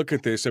as we look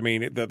at this, I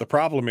mean, the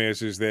problem is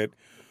that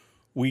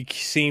we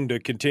seem to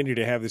continue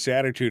to have this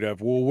attitude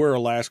of, well, we're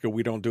Alaska,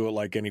 we don't do it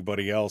like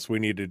anybody else. We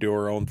need to do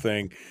our own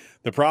thing.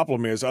 The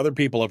problem is other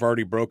people have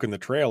already broken the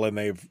trail and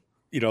they've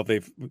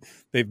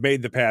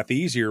made the path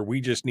easier.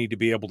 We just need to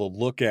be able to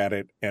look at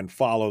it and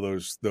follow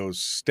those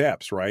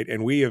steps, right?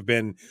 And we have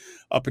been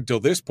up until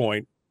this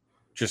point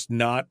just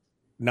not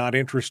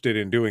interested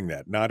in doing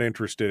that, not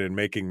interested in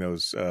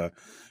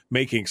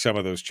making some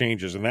of those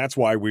changes. And that's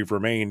why we've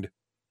remained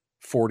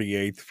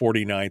 48th,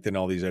 49th in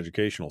all these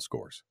educational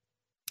scores.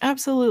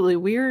 Absolutely.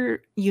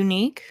 We're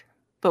unique,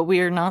 but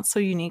we are not so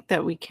unique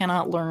that we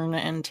cannot learn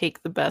and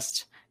take the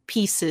best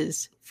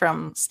pieces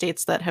from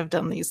states that have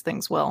done these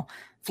things well.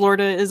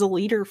 Florida is a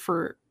leader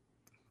for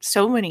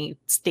so many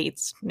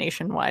states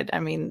nationwide. I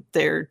mean,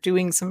 they're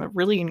doing some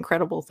really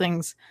incredible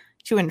things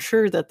to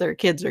ensure that their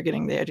kids are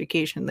getting the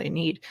education they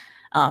need.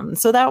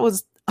 So that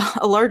was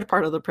a large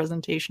part of the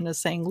presentation, is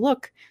saying,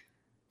 look,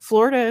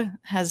 Florida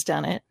has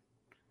done it.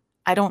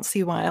 I don't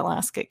see why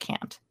Alaska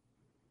can't.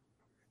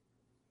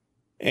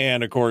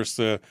 And of course,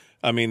 the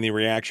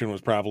reaction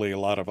was probably a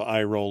lot of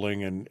eye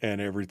rolling and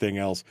everything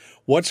else.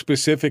 What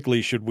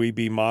specifically should we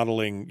be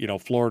modeling,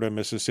 Florida,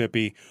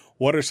 Mississippi?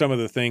 What are some of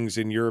the things,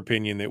 in your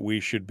opinion, that we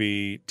should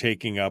be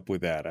taking up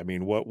with that? I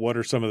mean, what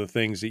are some of the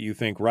things that you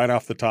think right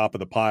off the top of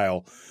the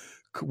pile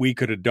we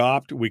could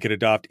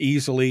adopt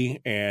easily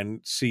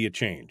and see a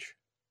change?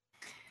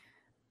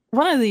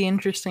 One of the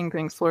interesting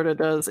things Florida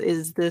does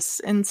is this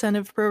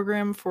incentive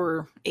program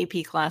for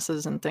AP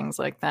classes and things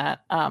like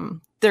that.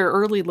 Their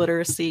early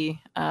literacy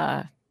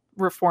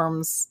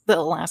reforms, the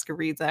Alaska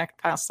Reads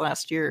Act passed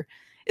last year,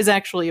 is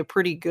actually a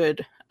pretty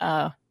good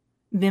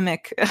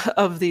mimic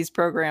of these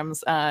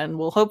programs, and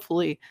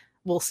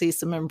we'll see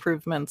some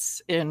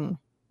improvements in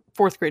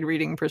 4th grade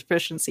reading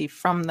proficiency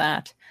from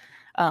that.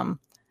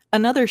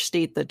 Another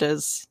state that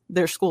does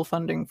their school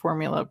funding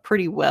formula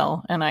pretty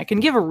well, and I can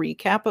give a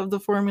recap of the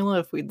formula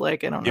if we'd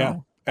like. I don't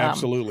know.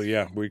 Absolutely.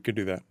 Yeah, we could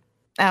do that.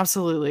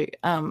 Absolutely.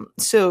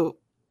 So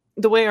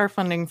the way our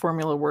funding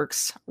formula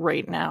works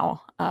right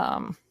now,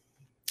 I'm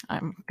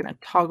going to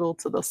toggle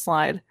to the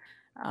slide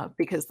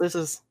because this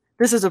is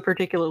a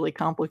particularly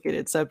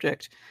complicated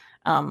subject.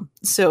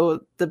 So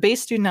the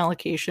base student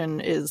allocation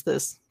is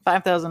this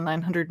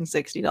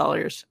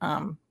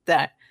 $5,960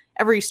 that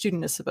every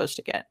student is supposed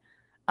to get.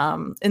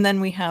 And then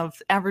we have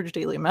average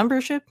daily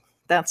membership.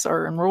 That's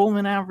our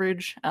enrollment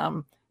average.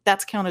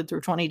 That's counted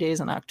through 20 days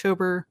in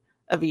October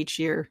of each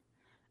year.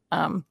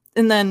 And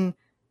then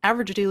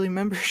average daily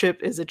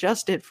membership is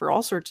adjusted for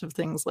all sorts of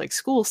things like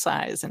school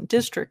size and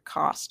district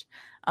cost,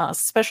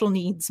 special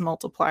needs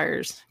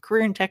multipliers,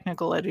 career and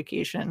technical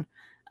education,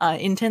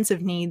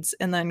 intensive needs,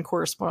 and then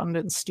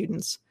correspondence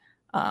students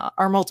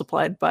are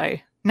multiplied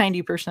by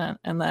 90%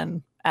 and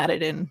then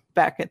added in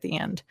back at the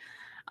end.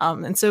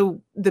 And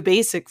so the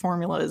basic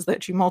formula is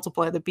that you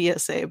multiply the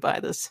BSA by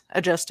this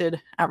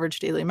adjusted average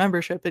daily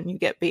membership and you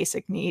get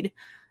basic need.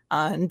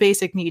 And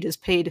basic need is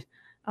paid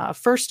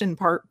first in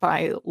part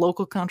by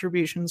local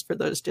contributions for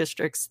those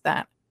districts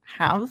that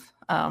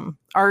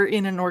are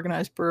in an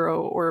organized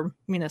borough or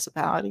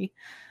municipality,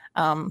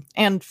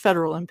 and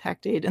federal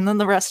impact aid. And then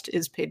the rest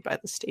is paid by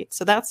the state.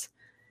 So that's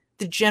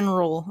the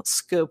general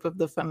scope of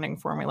the funding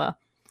formula.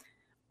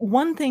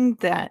 One thing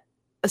that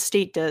a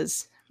state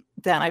does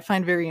that I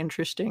find very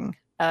interesting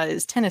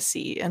is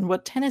Tennessee. And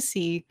what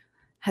Tennessee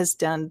has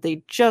done,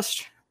 they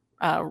just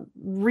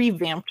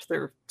revamped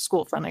their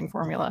school funding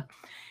formula.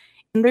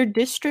 And their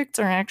districts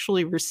are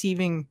actually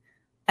receiving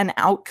an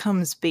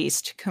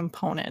outcomes-based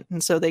component.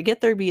 And so they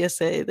get their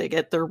BSA, they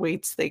get their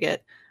weights, they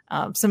get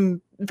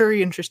some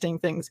very interesting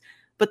things.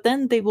 But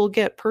then they will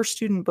get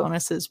per-student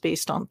bonuses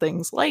based on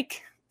things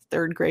like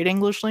third grade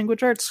English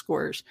language arts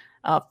scores,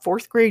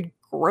 fourth grade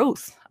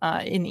growth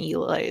in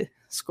ELA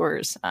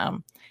scores,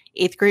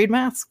 eighth grade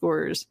math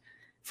scores.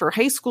 For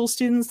high school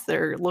students,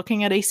 they're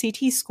looking at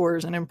ACT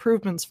scores and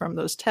improvements from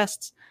those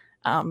tests.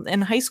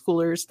 And high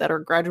schoolers that are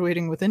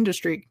graduating with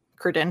industry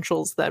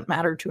credentials that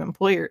matter to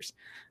employers.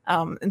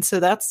 And so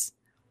that's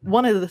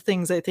one of the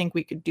things I think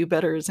we could do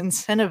better is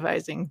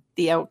incentivizing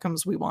the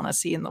outcomes we want to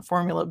see in the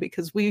formula,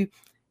 because we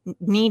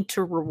need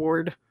to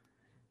reward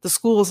the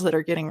schools that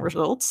are getting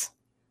results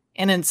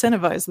and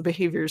incentivize the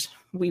behaviors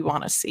we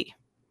want to see.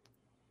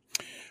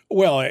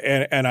 Well,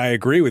 and I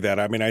agree with that.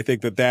 I mean, I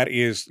think that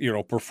is,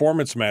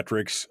 performance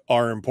metrics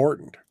are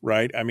important,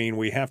 right? I mean,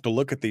 we have to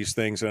look at these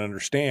things and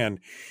understand,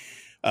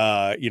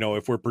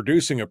 if we're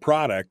producing a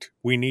product,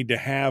 we need to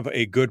have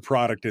a good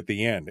product at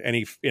the end.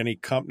 Any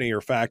company or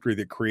factory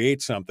that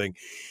creates something,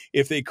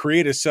 if they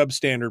create a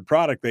substandard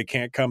product, they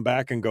can't come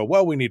back and go,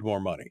 well, we need more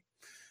money.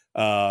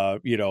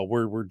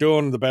 We're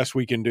doing the best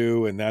we can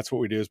do, and that's what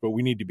we do. But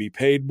we need to be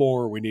paid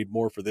more. We need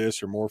more for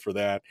this or more for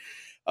that,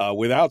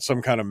 without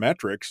some kind of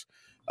metrics.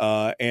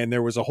 And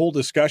there was a whole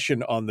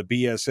discussion on the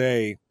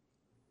BSA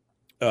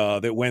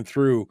that went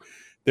through.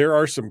 There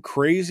are some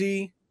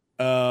crazy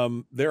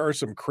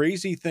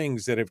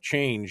things that have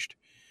changed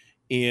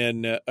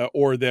in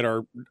or that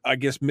are, I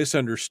guess,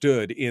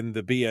 misunderstood in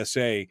the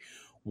BSA.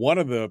 One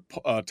of the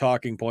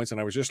talking points,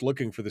 and I was just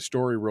looking for the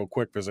story real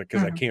quick because I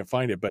can't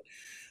find it, but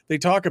they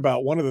talk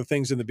about one of the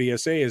things in the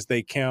BSA is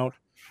they count,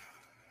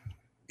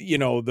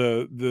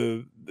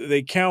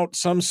 they count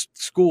some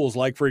schools,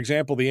 like, for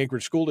example, the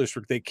Anchorage School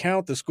District. They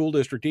count the school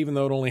district, even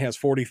though it only has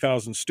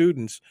 40,000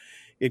 students,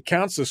 it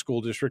counts the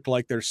school district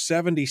like there's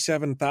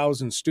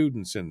 77,000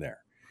 students in there.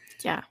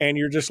 Yeah. And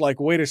you're just like,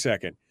 wait a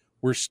second,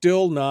 we're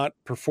still not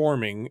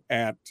performing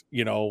at,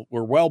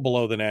 we're well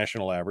below the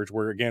national average.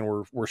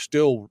 We're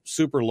still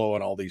super low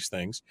on all these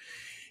things.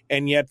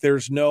 And yet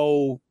there's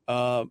no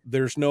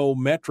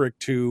metric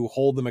to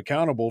hold them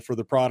accountable for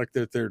the product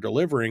that they're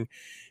delivering.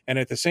 And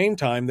at the same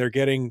time, they're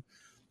getting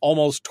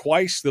almost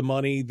twice the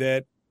money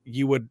that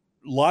you would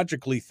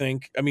logically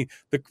think. I mean,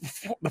 the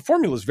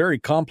formula is very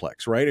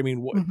complex, right? I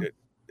mean,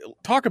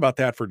 talk about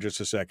that for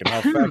just a second.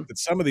 How the fact that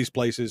some of these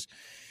places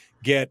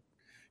get,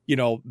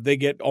 they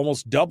get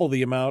almost double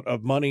the amount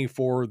of money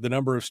for the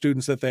number of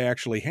students that they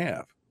actually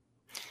have.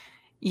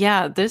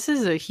 Yeah, this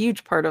is a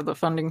huge part of the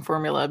funding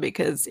formula,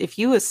 because if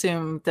you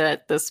assume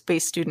that the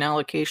base student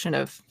allocation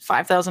of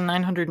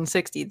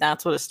 $5,960,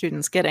 that's what a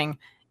student's getting,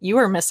 you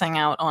are missing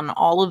out on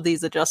all of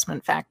these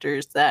adjustment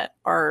factors that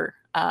are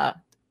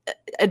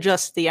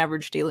adjust the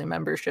average daily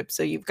membership.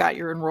 So you've got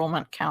your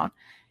enrollment count,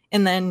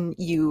 and then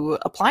you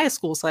apply a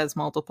school size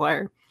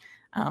multiplier.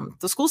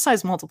 The school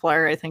size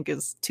multiplier, I think,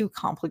 is too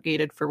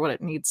complicated for what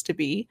it needs to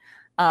be.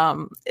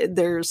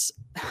 There's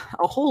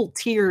a whole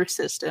tier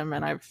system,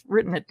 and I've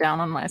written it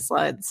down on my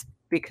slides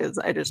because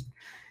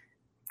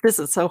this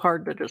is so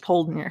hard to just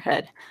hold in your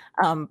head.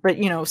 But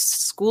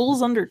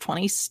schools under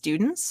 20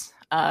 students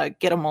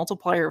get a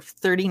multiplier of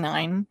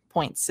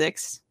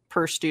 39.6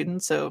 per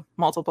student. So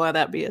multiply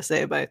that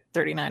BSA by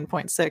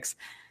 39.6.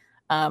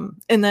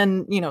 And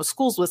then,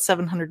 schools with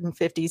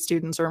 750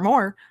 students or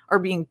more are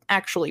being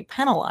actually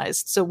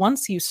penalized. So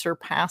once you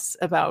surpass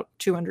about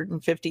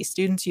 250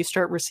 students, you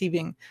start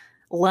receiving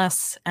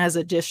less as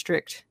a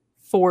district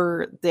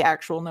for the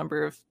actual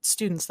number of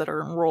students that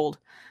are enrolled.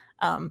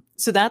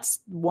 So that's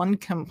one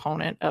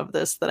component of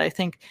this that I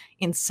think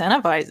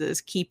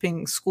incentivizes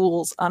keeping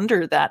schools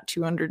under that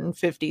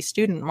 250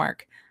 student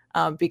mark,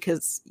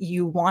 because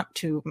you want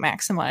to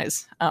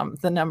maximize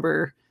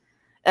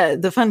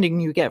the funding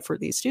you get for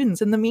these students.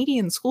 And the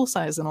median school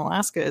size in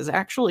Alaska is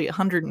actually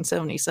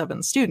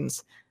 177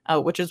 students,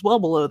 which is well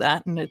below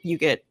that. And you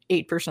get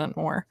 8%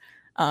 more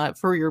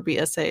for your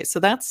BSA. So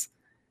that's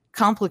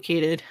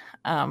complicated.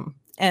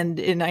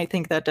 And I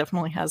think that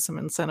definitely has some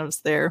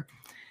incentives there.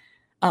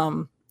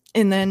 And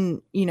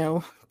then,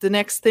 the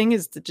next thing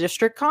is the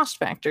district cost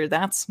factor.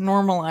 That's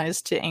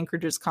normalized to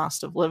Anchorage's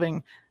cost of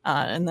living.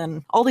 And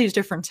then all these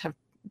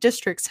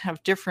districts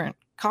have different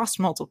cost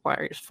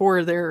multipliers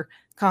for their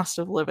cost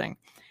of living.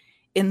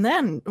 And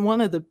then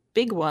one of the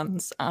big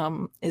ones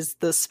is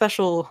the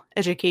special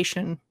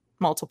education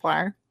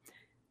multiplier.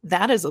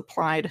 That is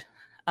applied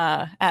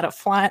at a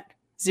flat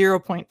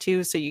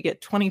 0.2, so you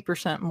get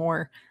 20%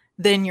 more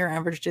than your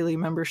average daily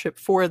membership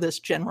for this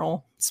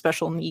general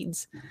special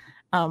needs.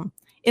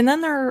 And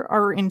then there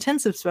are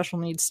intensive special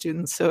needs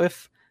students. So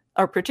if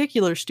a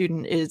particular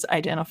student is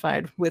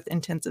identified with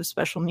intensive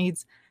special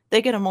needs,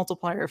 they get a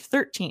multiplier of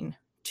 13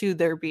 to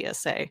their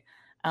BSA.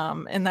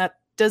 And that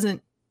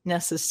doesn't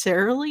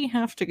necessarily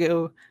have to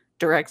go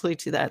directly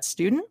to that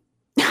student.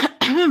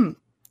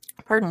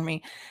 Pardon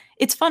me.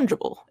 It's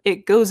fungible.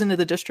 It goes into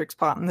the district's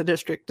pot and the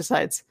district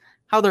decides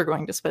how they're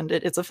going to spend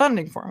it. It's a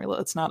funding formula.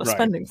 It's not a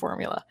spending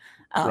formula.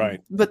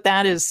 But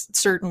that is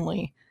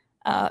certainly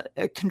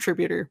a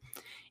contributor.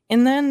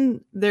 And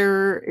then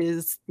there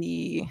is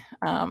there's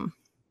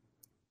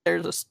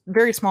a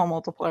very small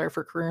multiplier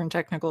for career and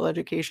technical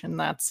education.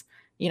 That's,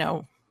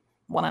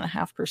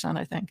 1.5%,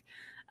 I think,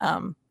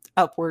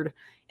 upward.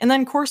 And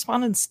then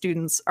correspondence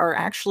students are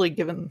actually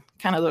given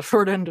kind of the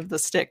short end of the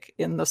stick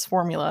in this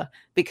formula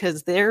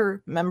because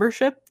their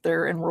membership,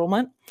 their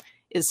enrollment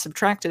is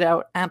subtracted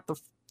out at the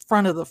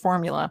front of the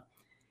formula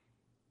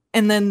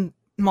and then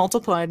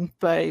multiplied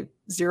by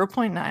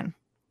 0.9.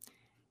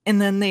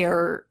 And then they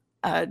are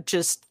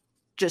just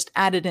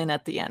added in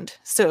at the end.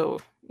 So,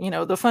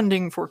 the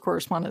funding for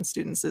correspondence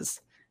students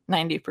is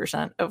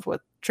 90% of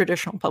what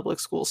traditional public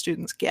school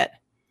students get.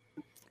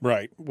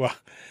 Right. Well,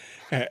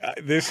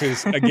 this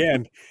is,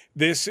 again,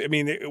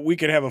 we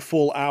could have a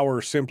full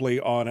hour simply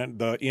on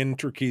the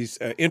intricacies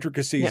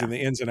and the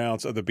ins and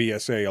outs of the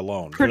BSA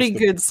alone. Pretty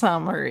good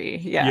summary.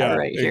 Yeah,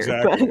 right here.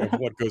 Exactly. Of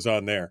what goes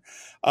on there.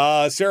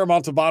 Sarah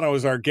Montalbano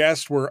is our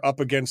guest. We're up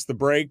against the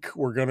break.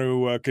 We're going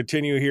to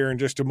continue here in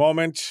just a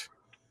moment.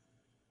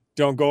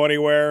 Don't go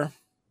anywhere.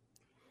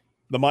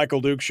 The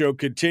Michael Duke Show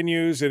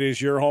continues. It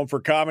is your home for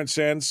common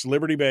sense,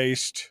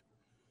 liberty-based,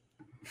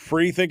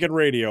 free-thinking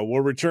radio.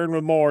 We'll return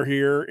with more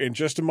here in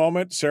just a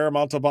moment. Sarah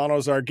Montalbano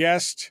is our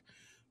guest.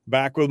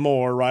 Back with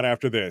more right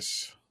after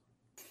this.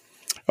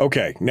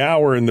 Okay, now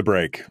we're in the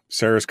break.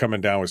 Sarah's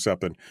coming down with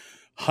something.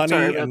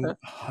 Honey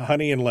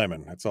and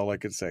lemon. That's all I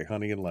could say.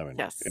 Honey and lemon.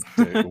 Yes.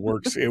 It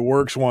works. It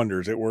works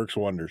wonders. It works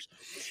wonders.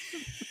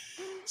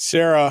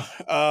 Sarah,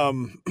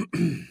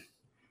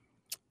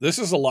 this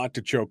is a lot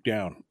to choke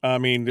down. I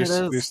mean,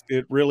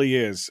 it really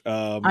is.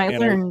 I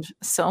learned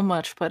so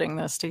much putting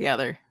this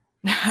together.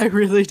 I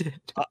really did.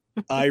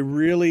 I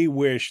really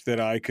wish that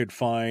I could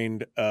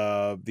find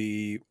I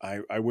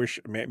wish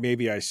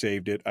maybe I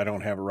saved it. I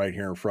don't have it right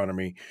here in front of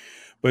me.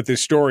 But the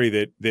story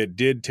that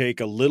did take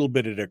a little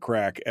bit of a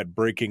crack at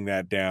breaking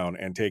that down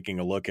and taking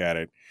a look at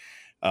it.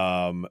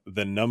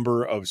 The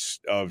number of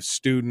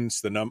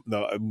students, the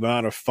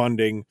amount of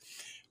funding.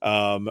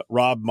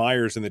 Rob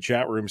Myers in the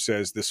chat room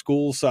says the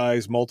school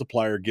size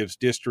multiplier gives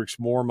districts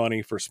more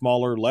money for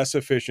smaller, less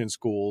efficient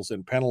schools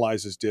and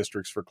penalizes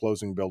districts for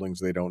closing buildings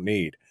they don't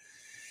need.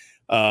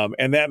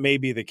 And that may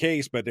be the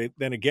case, but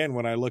then again,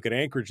 when I look at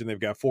Anchorage and they've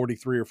got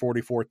 43 or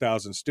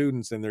 44,000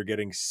 students and they're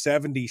getting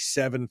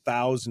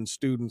 77,000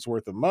 students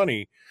worth of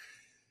money,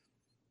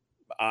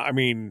 I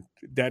mean,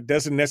 that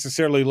doesn't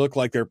necessarily look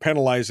like they're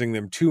penalizing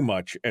them too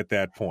much at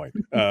that point,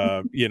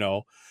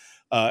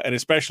 and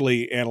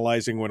especially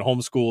analyzing when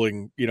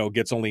homeschooling,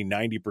 gets only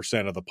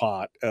 90% of the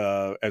pot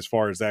as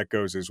far as that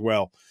goes as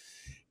well.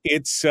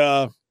 It's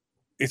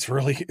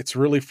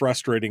really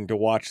frustrating to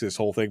watch this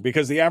whole thing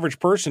because the average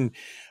person,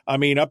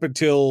 up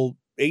until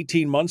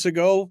 18 months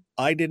ago,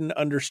 I didn't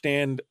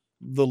understand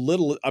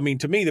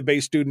to me, the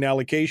base student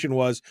allocation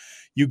was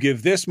you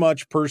give this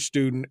much per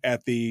student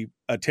at the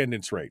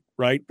attendance rate,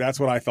 right? That's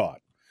what I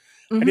thought.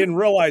 Mm-hmm. I didn't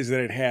realize that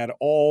it had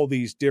all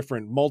these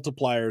different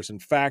multipliers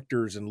and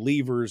factors and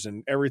levers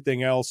and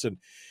everything else. And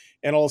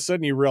all of a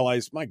sudden you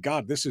realize, my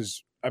God, it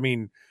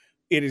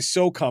is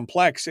so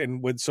complex.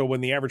 And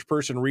when the average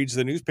person reads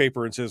the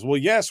newspaper and says, well,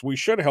 yes, we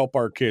should help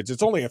our kids.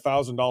 It's only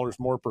 $1,000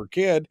 more per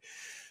kid.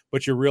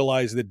 But you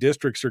realize that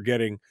districts are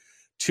getting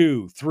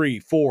 2, 3,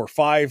 4,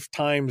 5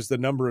 times the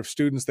number of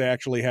students they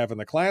actually have in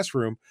the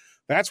classroom.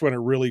 that's when it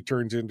really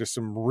turns into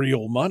some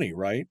real money,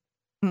 right?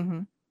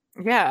 Hmm.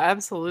 Yeah,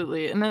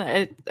 absolutely. And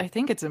then I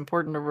think it's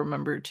important to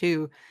remember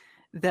too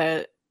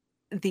that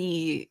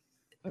the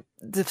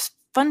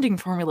funding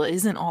formula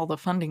isn't all the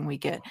funding we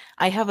get.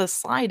 I have a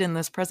slide in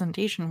this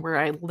presentation where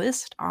I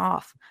list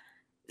off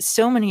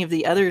so many of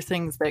the other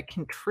things that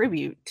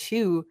contribute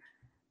to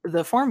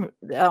the form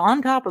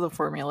on top of the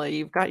formula.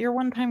 You've got your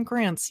one-time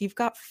grants, you've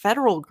got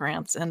federal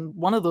grants, and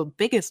one of the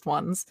biggest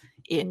ones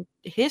in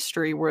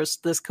history was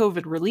this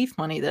COVID relief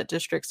money that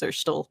districts are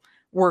still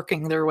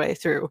working their way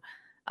through.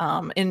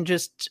 And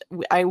just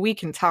we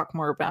can talk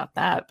more about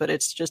that, but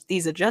it's just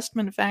these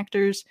adjustment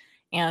factors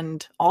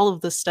and all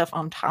of this stuff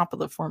on top of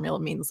the formula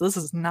means this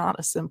is not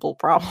a simple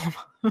problem.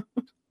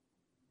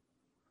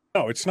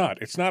 No, it's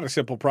not. It's not a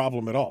simple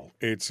problem at all.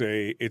 It's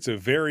a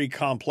very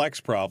complex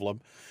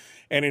problem.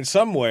 And in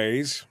some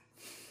ways,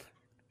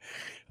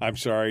 I'm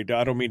sorry,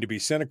 I don't mean to be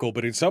cynical,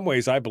 but in some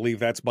ways I believe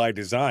that's by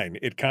design.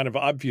 It kind of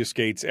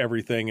obfuscates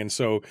everything, and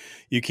so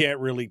you can't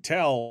really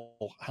tell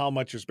how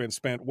much has been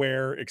spent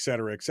where, et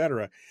cetera, et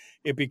cetera.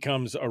 It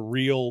becomes a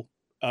real,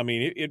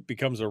 it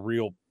becomes a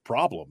real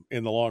problem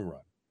in the long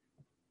run.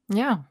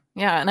 Yeah.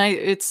 Yeah. And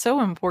it's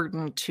so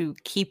important to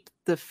keep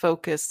the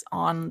focus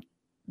on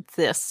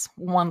this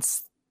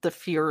once the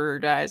furor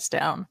dies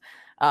down.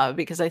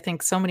 Because I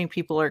think so many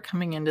people are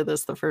coming into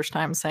this the first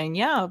time saying,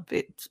 yeah,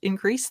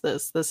 increase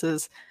this. This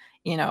is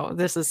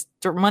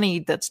money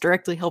that's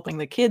directly helping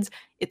the kids.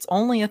 It's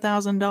only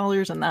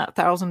 $1,000 and that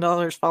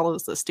 $1,000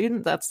 follows the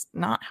student. That's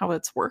not how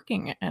it's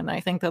working. And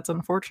I think that's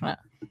unfortunate.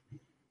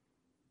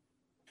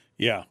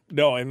 Yeah,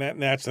 no, and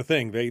that's the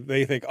thing.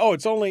 They think, oh,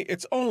 it's only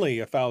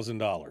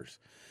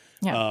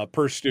 $1,000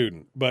 per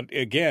student, but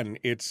again,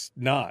 it's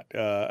not.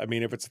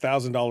 If it's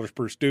 $1,000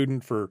 per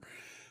student for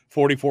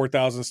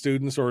 44,000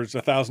 students, or it's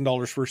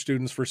 $1,000 per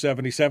students for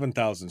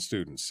 77,000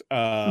 students,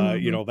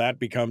 that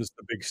becomes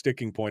the big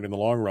sticking point in the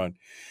long run.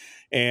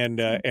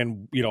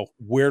 And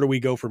where do we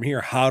go from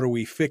here? How do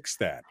we fix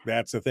that?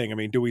 That's the thing.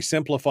 Do we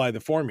simplify the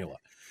formula?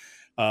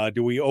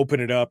 Do we open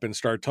it up and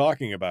start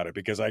talking about it?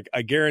 Because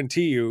I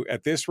guarantee you,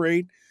 at this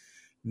rate,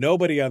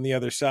 nobody on the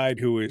other side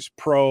who is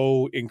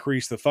pro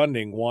increase the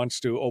funding wants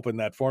to open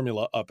that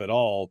formula up at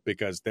all,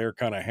 because they're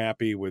kind of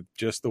happy with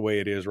just the way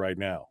it is right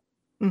now.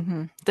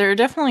 Mm-hmm. There are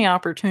definitely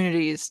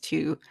opportunities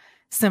to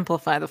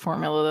simplify the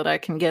formula that I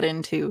can get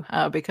into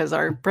because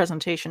our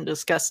presentation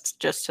discussed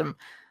just some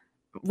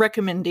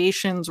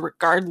recommendations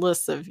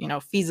regardless of,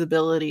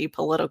 feasibility,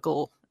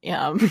 political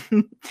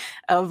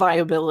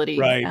viability,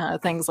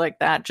 right. Things like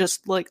that.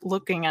 Just like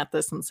looking at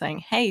this and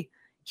saying, hey,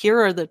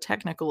 here are the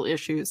technical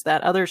issues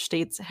that other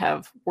states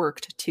have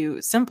worked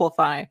to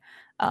simplify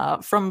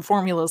from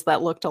formulas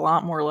that looked a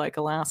lot more like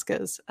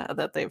Alaska's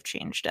that they've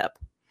changed up.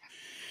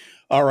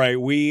 All right,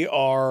 we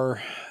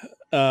are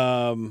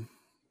up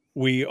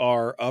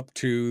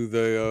to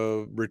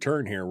the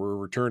return here. We're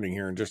returning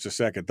here in just a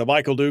second. The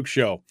Michael Duke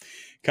Show.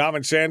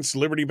 Common sense,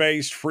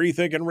 liberty-based,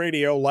 free-thinking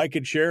radio. Like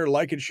it, share,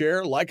 like it,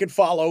 share, like it,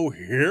 follow.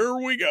 Here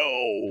we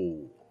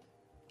go.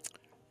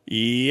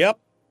 Yep.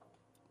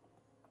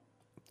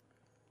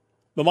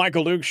 The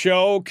Michael Duke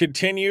Show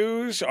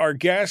continues. Our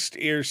guest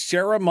is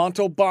Sarah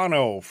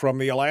Montalbano from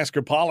the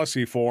Alaska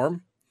Policy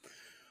Forum.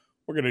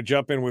 We're going to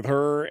jump in with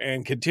her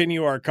and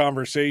continue our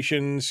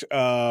conversations.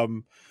 I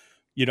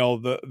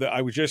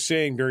was just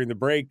saying during the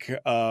break,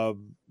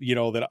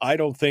 that I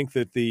don't think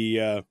that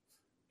the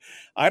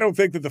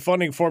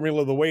funding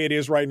formula, the way it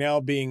is right now,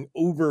 being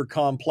uber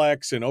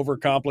complex and over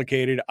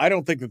complicated, I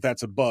don't think that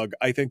that's a bug.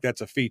 I think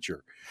that's a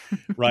feature,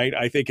 right?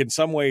 I think in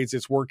some ways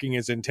it's working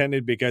as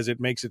intended because it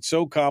makes it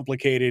so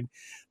complicated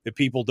that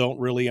people don't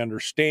really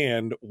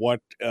understand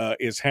what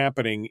is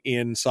happening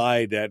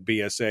inside that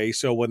BSA.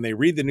 So when they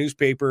read the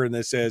newspaper and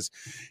it says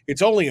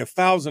it's only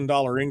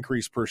 $1,000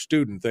 increase per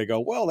student, they go,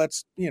 well,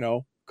 that's,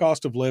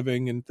 cost of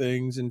living and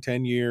things in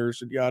 10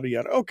 years and yada,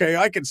 yada. Okay,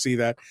 I can see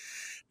that.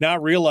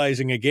 Not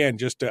realizing, again,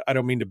 I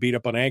don't mean to beat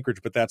up on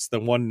Anchorage, but that's the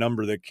one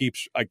number that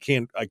keeps, I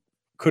couldn't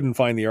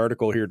find the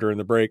article here during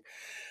the break,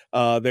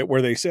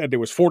 where they said there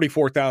was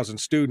 44,000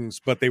 students,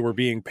 but they were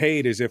being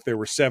paid as if there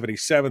were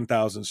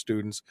 77,000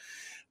 students.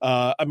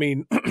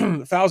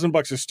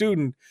 $1,000 a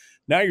student,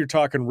 now you're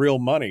talking real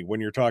money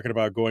when you're talking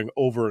about going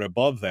over and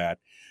above that.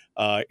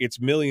 It's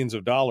millions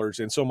of dollars.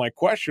 And so my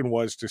question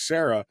was to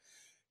Sarah,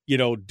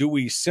 do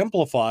we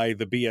simplify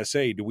the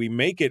BSA? Do we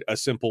make it a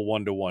simple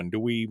one-to-one? Do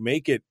we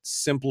make it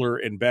simpler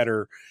and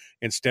better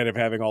instead of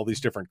having all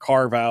these different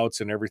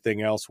carve-outs and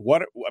everything else?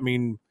 What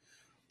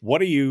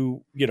do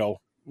you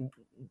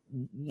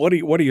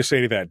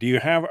say to that? Do you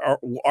have,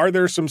 are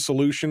there some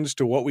solutions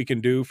to what we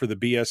can do for the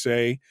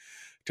BSA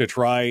to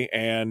try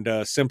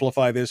and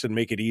simplify this and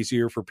make it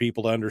easier for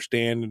people to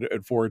understand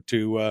and for it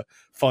to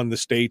fund the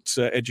state's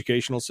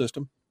educational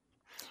system?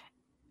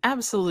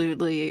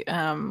 Absolutely.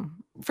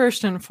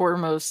 First and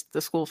foremost,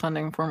 the school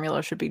funding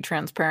formula should be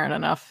transparent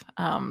enough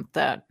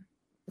that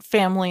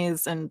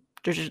families and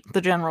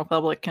the general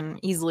public can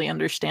easily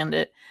understand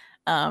it.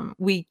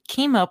 We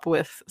came up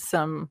with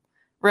some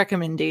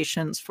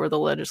recommendations for the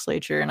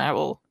legislature, and I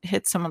will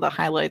hit some of the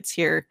highlights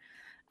here.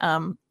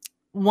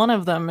 One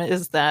of them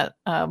is that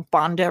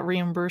bond debt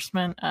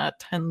reimbursement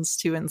tends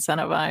to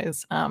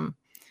incentivize,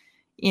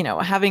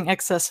 having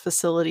excess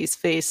facilities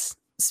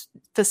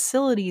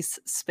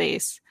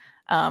space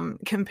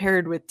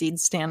compared with deed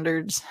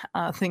standards,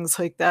 things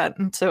like that.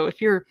 And so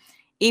if you're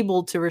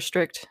able to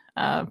restrict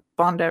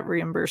bond debt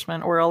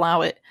reimbursement or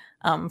allow it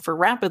for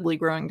rapidly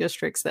growing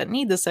districts that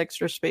need this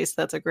extra space,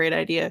 that's a great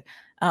idea.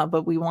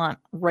 But we want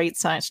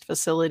right-sized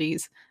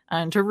facilities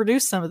and to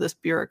reduce some of this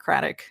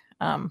bureaucratic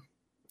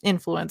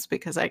influence,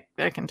 because I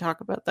can talk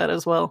about that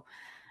as well.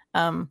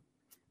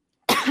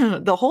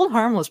 The hold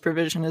harmless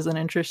provision is an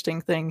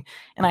interesting thing,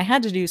 and I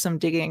had to do some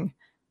digging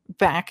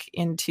back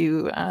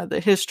into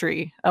the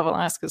history of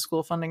Alaska's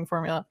school funding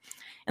formula.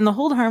 And the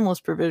hold harmless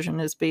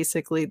provision is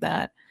basically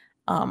that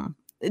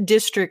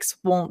districts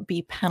won't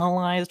be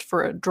penalized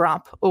for a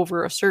drop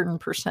over a certain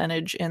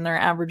percentage in their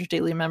average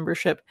daily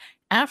membership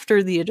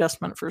after the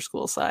adjustment for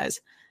school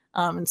size.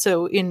 And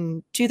so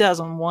in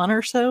 2001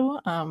 or so,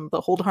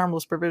 the hold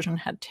harmless provision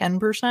had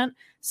 10%.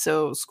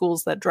 So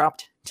schools that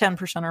dropped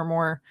 10% or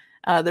more,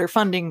 their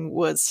funding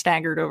was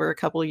staggered over a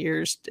couple of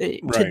years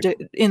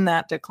in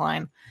that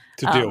decline.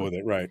 To deal with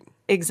it, right.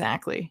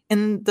 Exactly.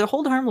 And the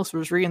hold harmless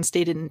was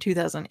reinstated in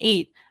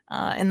 2008,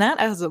 and that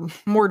has a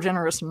more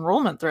generous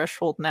enrollment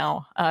threshold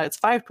now. It's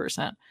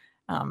 5%.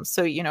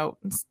 So,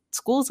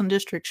 schools and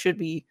districts should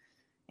be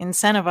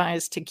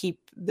incentivized to keep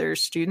their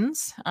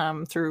students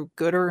through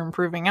good or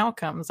improving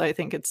outcomes. I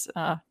think it's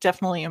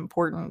definitely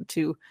important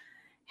to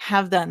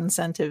have that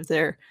incentive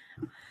there.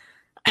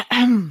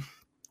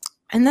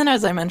 And then,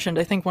 as I mentioned,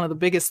 I think one of the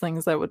biggest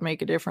things that would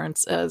make a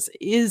difference is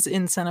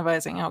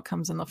incentivizing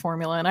outcomes in the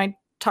formula. And I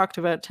talked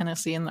about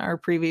Tennessee in our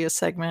previous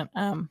segment.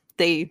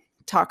 They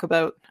talk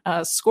about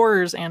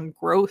scores and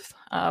growth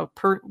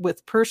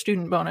with per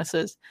student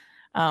bonuses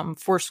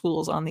for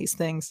schools on these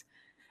things.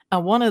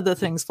 One of the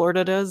things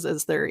Florida does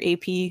is their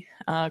AP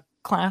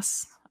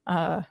class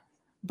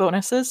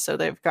bonuses. So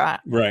they've got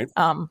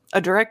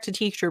a direct to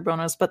teacher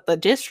bonus, but the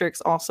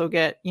districts also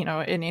get,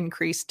 an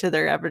increase to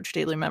their average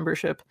daily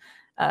membership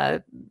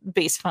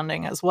base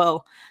funding as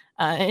well.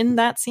 And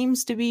that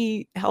seems to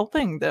be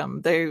helping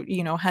them. They,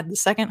 had the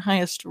second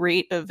highest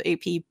rate of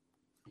AP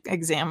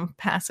exam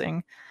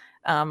passing,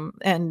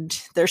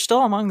 and they're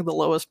still among the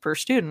lowest per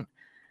student.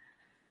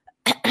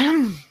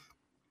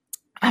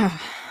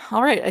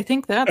 All right. I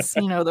think that's,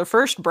 the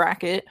first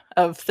bracket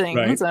of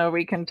things. Right.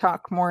 We can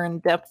talk more in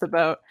depth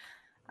about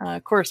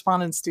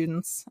correspondence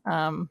students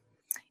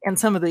and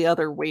some of the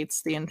other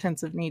weights, the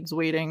intensive needs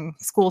weighting,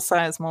 school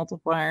size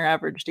multiplier,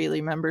 average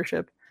daily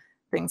membership,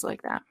 things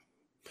like that.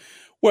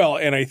 Well,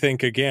 and I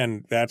think,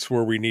 again, that's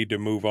where we need to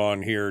move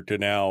on here to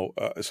now.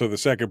 So the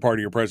second part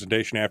of your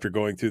presentation, after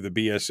going through the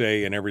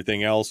BSA and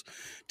everything else,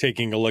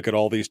 taking a look at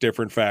all these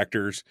different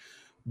factors,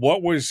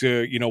 what was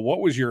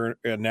your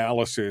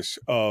analysis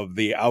of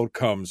the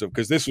outcomes of,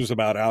 because this was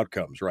about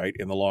outcomes, right,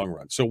 in the long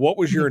run. So what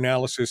was your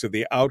analysis of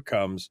the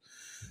outcomes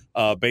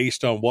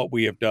based on what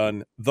we have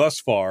done thus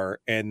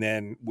far? And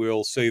then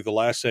we'll save the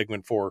last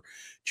segment for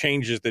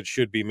changes that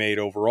should be made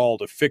overall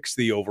to fix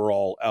the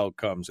overall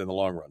outcomes in the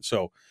long run.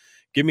 So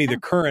give me the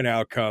current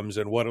outcomes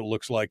and what it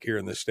looks like here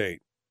in the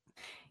state.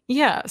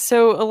 Yeah,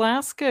 so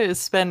Alaska is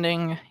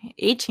spending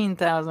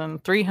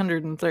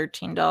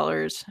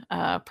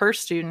 $18,313 per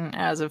student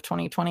as of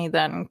 2020.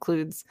 That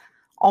includes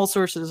all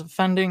sources of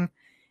funding.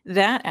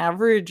 That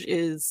average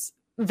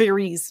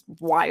varies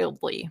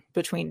wildly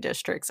between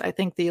districts. I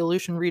think the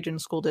Aleutian Region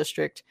School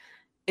District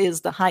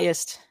is the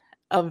highest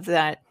of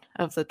the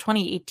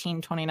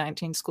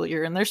 2018-2019 school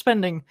year, and they're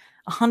spending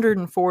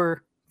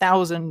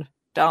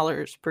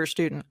 $104,000 per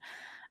student.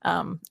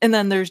 And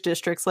then there's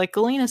districts like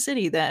Galena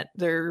City that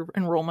their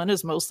enrollment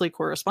is mostly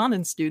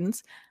correspondence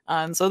students,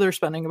 and so they're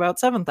spending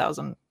about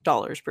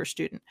 $7,000 per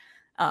student.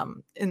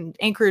 And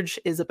Anchorage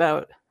is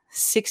about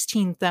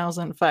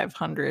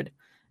 $16,500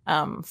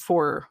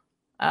 for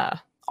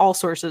all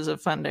sources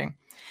of funding.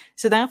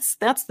 So that's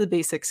the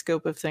basic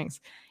scope of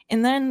things.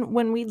 And then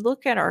when we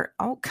look at our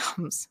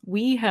outcomes,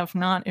 we have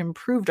not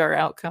improved our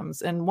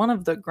outcomes. And one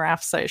of the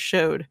graphs I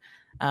showed,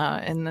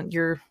 and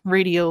your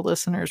radio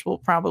listeners will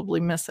probably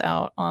miss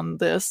out on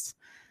this,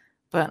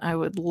 but I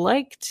would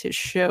like to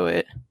show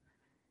it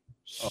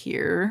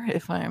here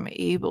if I'm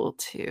able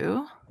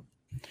to.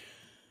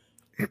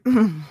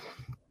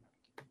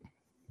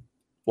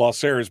 While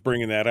Sarah's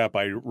bringing that up,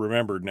 I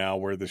remembered now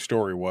where the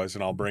story was,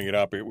 and I'll bring it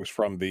up. It was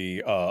from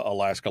the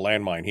Alaska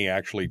Landmine. He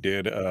actually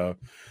did,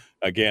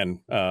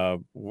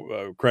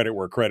 credit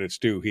where credit's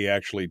due. He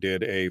actually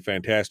did a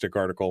fantastic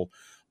article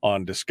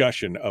on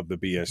discussion of the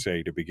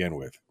BSA to begin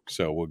with.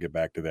 So we'll get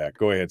back to that.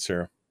 Go ahead,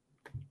 Sarah.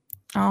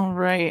 All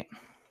right.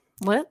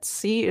 Let's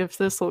see if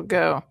this will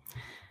go.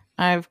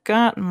 I've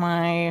got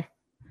my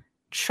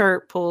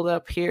chart pulled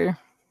up here.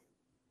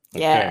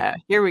 Okay. Yeah,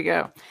 here we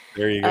go.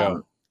 There you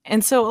go.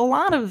 And so a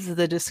lot of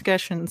the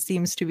discussion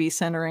seems to be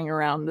centering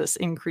around this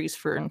increase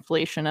for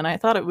inflation. And I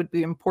thought it would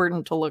be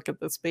important to look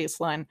at this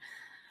baseline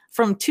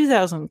from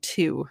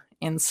 2002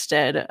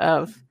 instead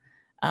of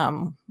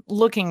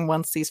looking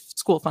once these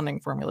school funding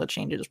formula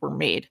changes were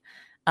made.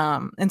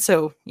 And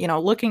so,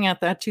 looking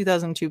at that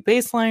 2002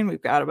 baseline,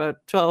 we've got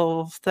about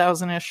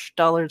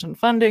 $12,000-ish in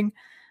funding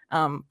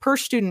per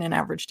student in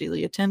average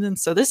daily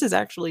attendance. So this is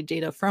actually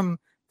data from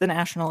the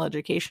National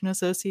Education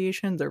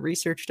Association. The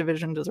research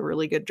division does a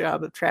really good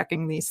job of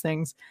tracking these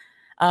things.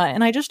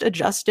 And I just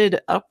adjusted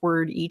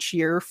upward each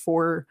year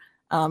for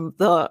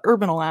the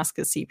Urban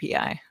Alaska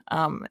CPI.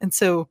 And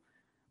so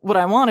what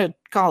I want to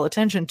call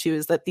attention to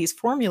is that these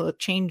formula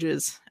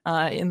changes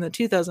in the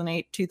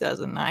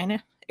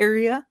 2008-2009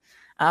 area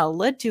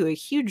led to a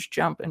huge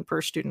jump in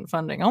per student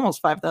funding,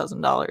 almost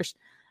 $5,000.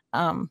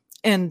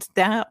 And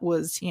that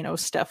was,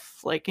 stuff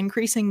like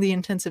increasing the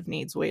intensive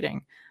needs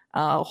weighting,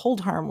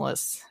 hold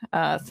harmless,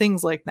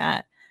 things like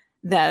that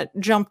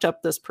jumped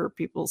up this per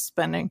pupil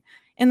spending.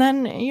 And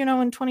then,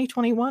 in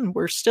 2021,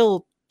 we're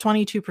still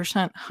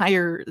 22%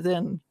 higher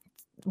than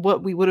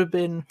what we would have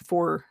been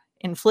for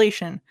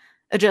inflation,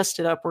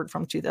 adjusted upward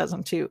from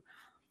 2002.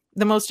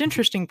 The most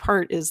interesting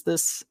part is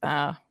this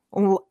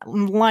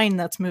line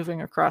that's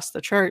moving across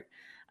the chart,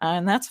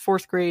 and that's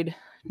fourth grade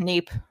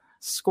NAEP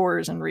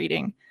scores in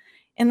reading.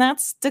 And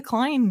that's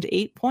declined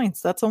 8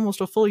 points. That's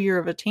almost a full year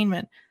of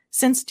attainment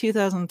since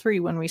 2003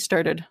 when we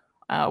started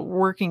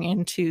working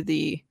into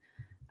the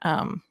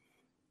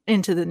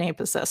NAEP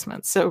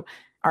assessment. So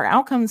our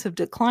outcomes have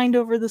declined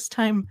over this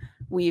time.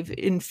 We have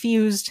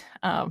infused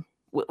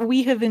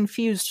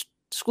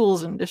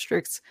schools and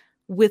districts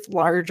with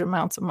large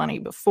amounts of money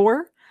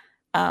before,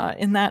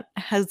 and that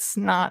has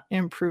not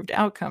improved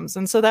outcomes.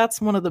 And so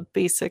that's one of the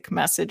basic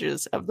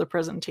messages of the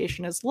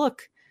presentation is,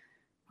 look,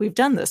 we've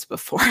done this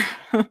before.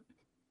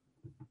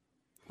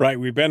 Right.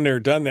 We've been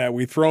there, done that.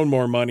 We've thrown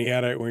more money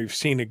at it. We've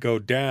seen it go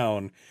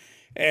down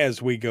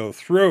as we go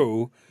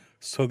through.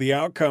 So the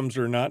outcomes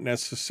are not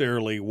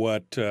necessarily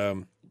what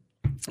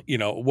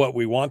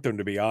we want them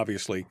to be,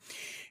 obviously.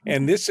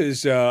 And this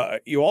is,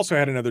 you also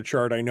had another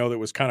chart, I know, that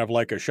was kind of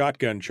like a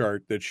shotgun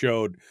chart that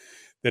showed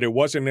that it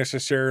wasn't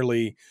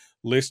necessarily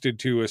listed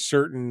to a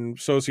certain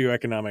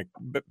socioeconomic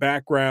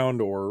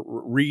background or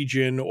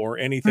region or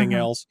anything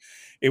else.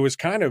 It was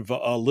kind of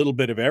a little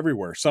bit of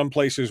everywhere. Some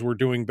places were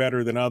doing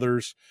better than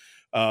others,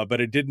 but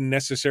it didn't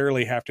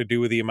necessarily have to do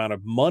with the amount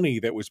of money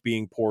that was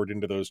being poured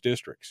into those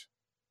districts.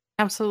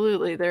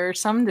 Absolutely. There are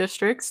some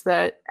districts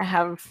that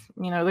have,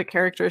 the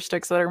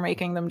characteristics that are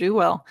making them do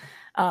well.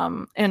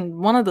 And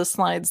one of the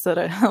slides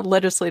that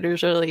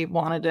legislators really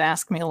wanted to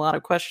ask me a lot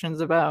of questions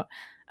about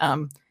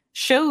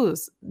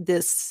shows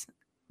this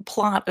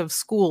plot of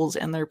schools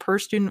and their per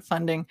student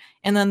funding,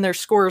 and then their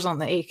scores on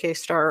the AK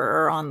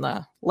star are on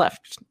the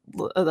left,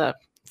 the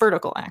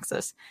vertical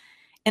axis.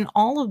 And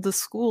all of the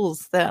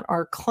schools that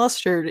are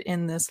clustered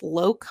in this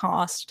low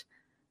cost,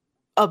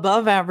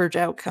 above average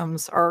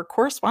outcomes are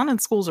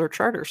correspondence schools or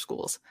charter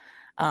schools.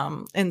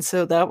 And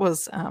so that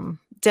was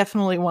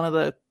definitely one of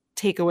the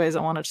takeaways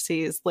I wanted to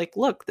see is like,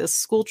 look, this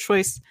school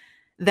choice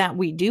that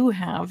we do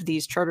have,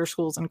 these charter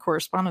schools and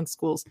correspondence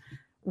schools,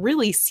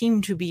 really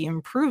seem to be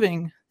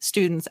improving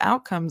students'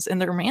 outcomes,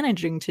 and they're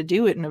managing to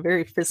do it in a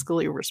very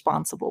fiscally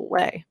responsible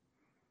way.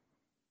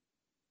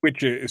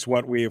 Which is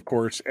what we, of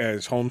course,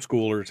 as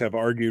homeschoolers have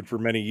argued for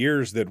many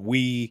years, that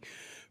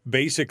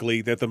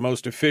the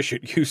most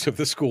efficient use of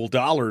the school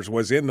dollars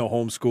was in the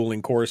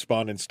homeschooling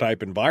correspondence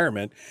type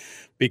environment,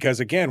 because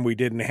again, we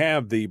didn't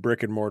have the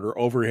brick and mortar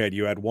overhead.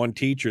 You had one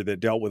teacher that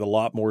dealt with a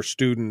lot more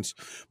students,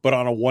 but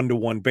on a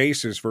one-to-one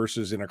basis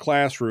versus in a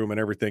classroom and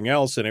everything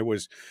else. And it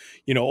was,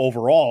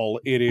 overall,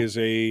 it is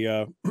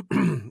a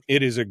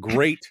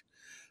great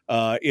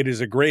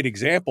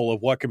example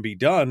of what can be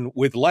done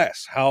with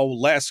less, how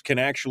less can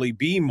actually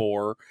be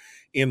more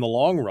in the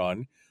long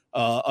run.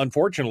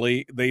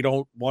 Unfortunately, they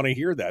don't want to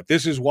hear that.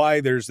 This is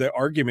why there's the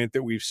argument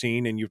that we've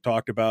seen, and you've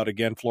talked about,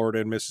 again, Florida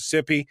and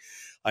Mississippi.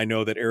 I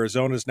know that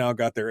Arizona's now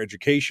got their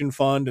education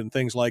fund and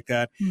things like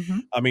that.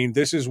 I mean,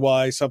 this is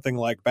why something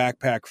like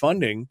backpack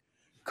funding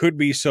could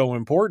be so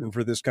important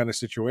for this kind of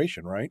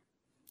situation, right?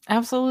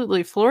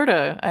 Absolutely.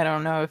 Florida, I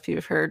don't know if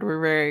you've heard,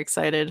 we're very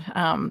excited.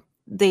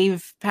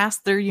 They've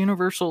passed their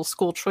universal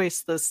school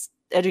choice, this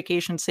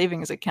education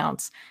savings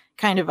accounts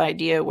kind of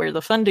idea where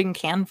the funding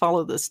can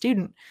follow the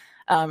student.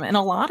 And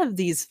a lot of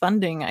these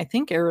funding, I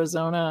think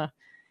Arizona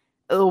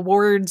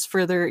awards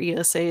for their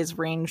ESAs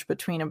range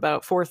between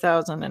about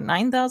 $4,000 and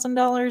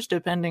 $9,000,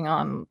 depending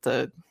on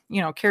the,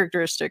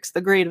 characteristics,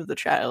 the grade of the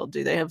child.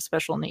 Do they have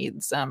special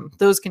needs?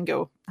 Those can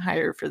go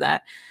higher for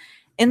that.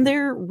 And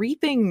they're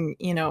reaping,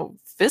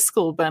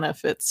 fiscal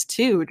benefits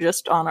too,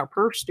 just on a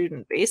per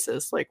student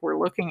basis. Like we're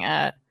looking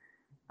at,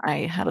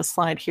 I had a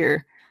slide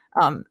here,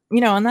 and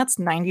that's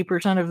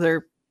 90% of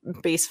their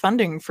base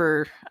funding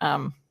for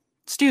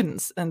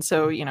students. And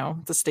so,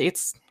 the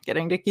state's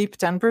getting to keep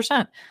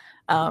 10%.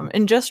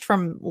 And just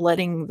from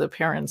letting the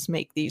parents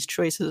make these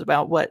choices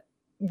about what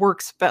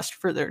works best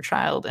for their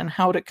child and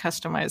how to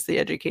customize the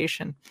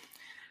education.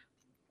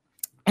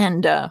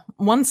 And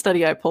one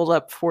study I pulled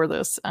up for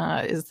this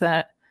is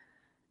that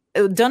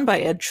it was done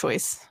by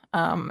EdChoice.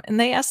 And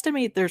they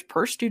estimate there's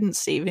per student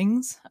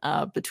savings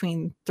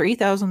between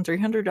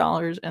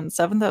 $3,300 and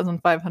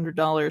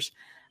 $7,500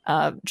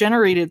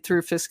 generated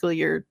through fiscal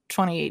year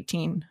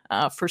 2018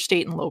 for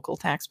state and local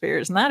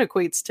taxpayers. And that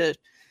equates to,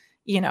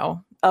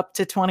 up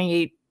to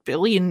 $28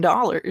 billion.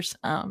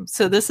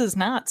 So this is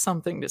not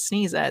something to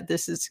sneeze at.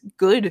 This is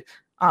good,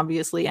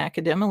 obviously,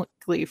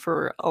 academically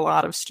for a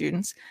lot of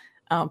students,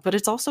 but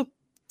it's also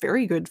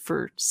very good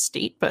for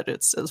state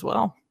budgets as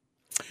well.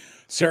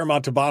 Sarah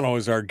Montalbano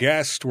is our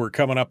guest. We're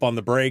coming up on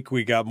the break.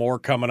 We got more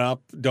coming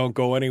up. Don't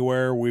go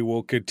anywhere. We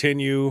will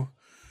continue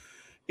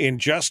in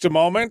just a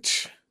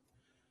moment.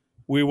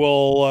 We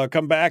will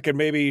come back and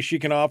maybe she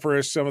can offer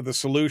us some of the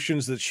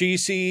solutions that she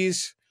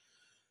sees.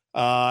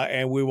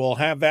 And we will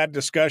have that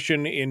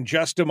discussion in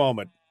just a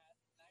moment.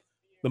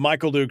 The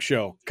Michael Duke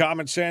Show.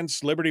 Common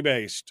sense,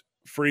 liberty-based,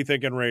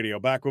 free-thinking radio.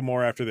 Back with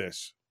more after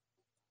this.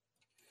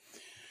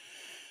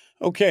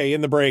 Okay, in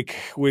the break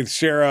with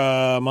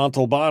Sarah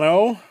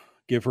Montalbano.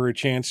 Give her a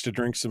chance to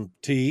drink some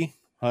tea,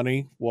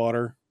 honey,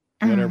 water,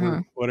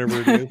 whatever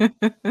it is.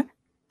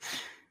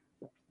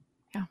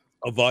 Yeah.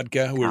 A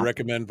vodka. We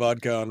recommend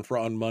vodka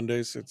on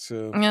Mondays. It's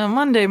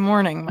Monday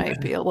morning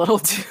might be a little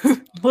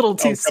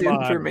too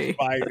soon for me.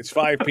 It's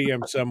 5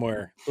 p.m.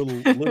 somewhere.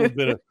 Little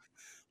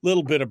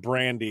bit of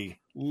brandy.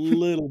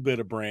 Little bit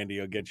of brandy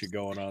will get you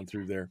going on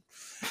through there.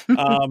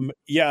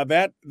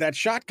 That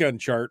shotgun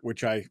chart,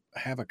 which I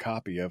have a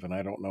copy of, and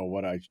I don't know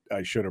what I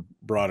should have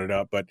brought it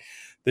up, but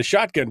the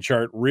shotgun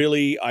chart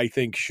really, I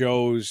think,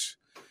 shows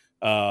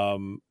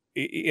in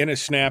a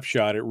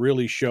snapshot, it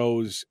really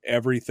shows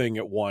everything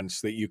at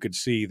once, that you could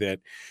see that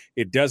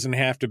it doesn't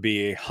have to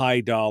be a high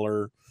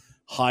dollar,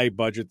 high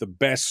budget, the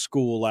best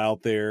school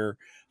out there.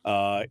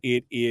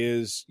 It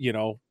is,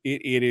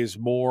 it is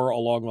more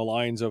along the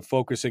lines of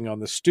focusing on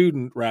the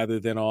student rather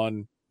than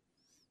on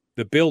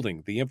the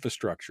building, the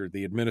infrastructure,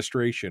 the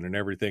administration, and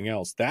everything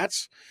else.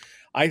 That's,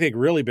 I think,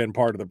 really been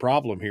part of the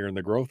problem here in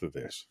the growth of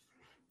this.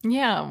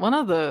 Yeah, one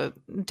of the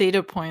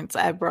data points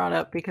I brought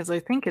up, because I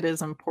think it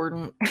is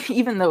important,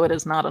 even though it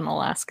is not an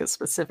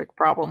Alaska-specific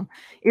problem,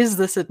 is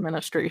this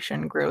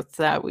administration growth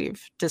that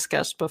we've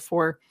discussed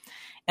before.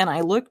 And I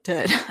looked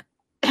at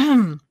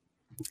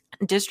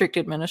district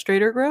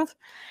administrator growth,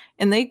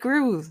 and they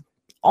grew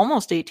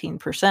almost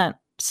 18%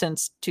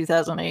 since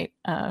 2008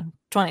 to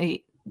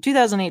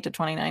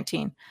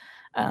 2019.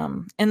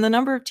 And the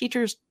number of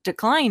teachers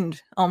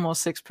declined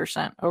almost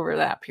 6% over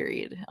that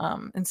period.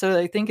 And so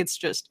I think it's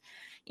just,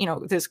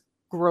 this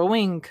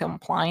growing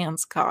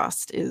compliance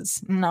cost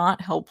is not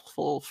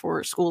helpful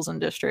for schools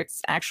and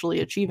districts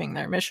actually achieving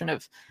their mission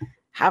of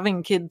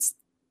having kids,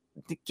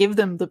 give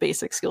them the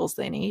basic skills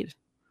they need.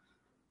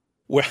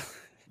 Well,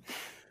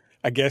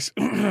 I guess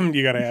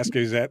you got to ask,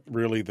 is that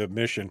really the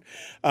mission?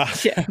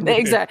 Yeah,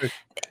 exactly.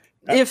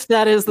 If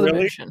that is the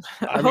mission.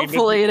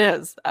 Hopefully it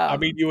is.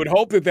 You would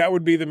hope that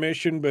would be the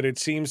mission, but it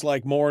seems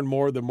like more and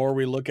more, the more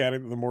we look at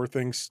it, the more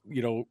things,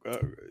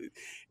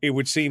 it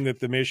would seem that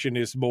the mission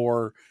is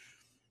more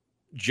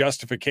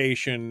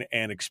justification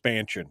and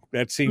expansion.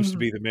 That seems to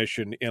be the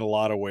mission in a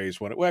lot of ways.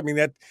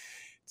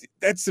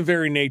 That's the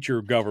very nature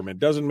of government.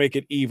 Doesn't make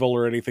it evil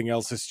or anything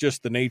else. It's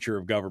just the nature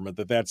of government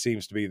that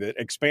seems to be the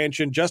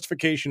expansion,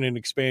 justification, and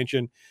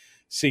expansion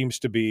seems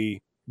to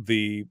be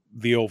the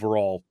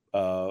overall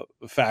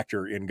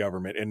factor in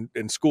government,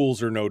 and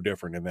schools are no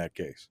different in that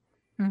case.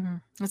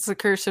 It's the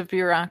curse of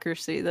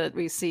bureaucracy that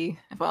we see.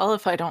 Well,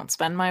 if I don't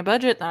spend my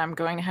budget, then I'm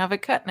going to have a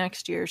cut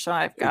next year, so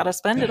I've got to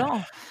spend it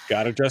all.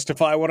 Got to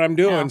justify what I'm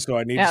doing, so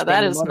I need to spend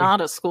that is money.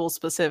 Not a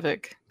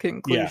school-specific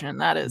conclusion.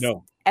 That is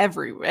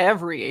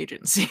every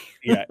agency.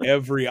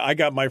 I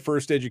got my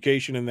first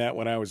education in that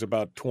when I was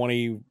about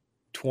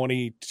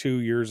 22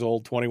 years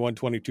old.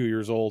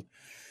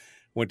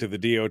 Went to the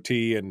DOT,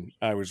 and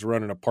I was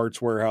running a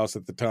parts warehouse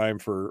at the time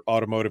for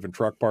automotive and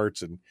truck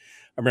parts. And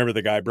I remember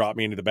the guy brought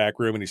me into the back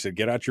room and he said,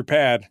 "Get out your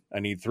pad. I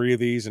need 3 of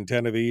these and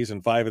 10 of these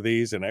and 5 of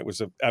these." And it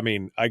was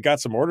I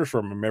got some orders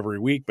from him every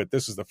week, but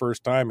this is the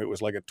first time it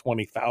was like a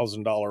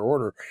 $20,000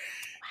 order.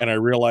 And I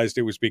realized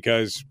it was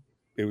because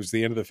it was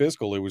the end of the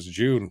fiscal. It was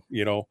June,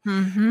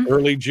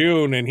 early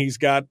June. And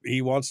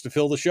he wants to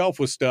fill the shelf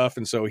with stuff.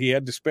 And so he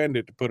had to spend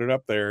it to put it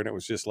up there. And it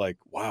was just like,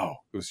 wow,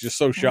 it was just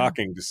so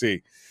shocking to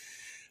see.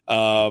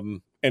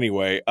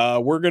 Anyway,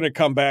 we're going to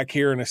come back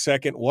here in a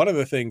second. One of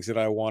the things that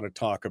I want to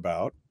talk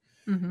about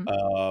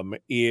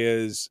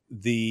is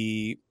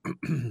the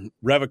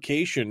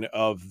revocation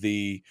of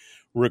the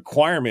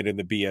requirement in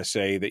the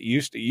BSA that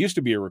used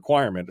to be a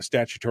requirement, a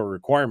statutory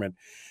requirement,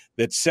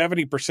 that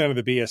 70% of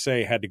the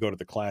BSA had to go to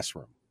the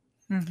classroom.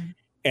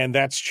 And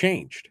that's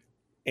changed.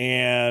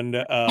 And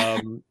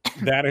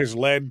that has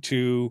led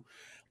to,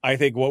 I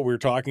think, what we're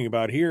talking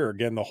about here,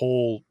 again,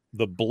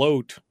 the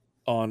bloat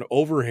on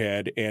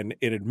overhead and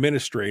in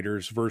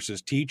administrators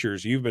versus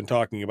teachers. You've been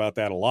talking about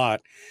that a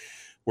lot,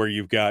 where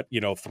you've got,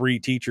 3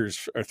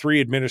 teachers or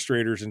 3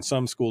 administrators in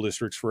some school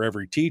districts for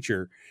every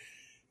teacher.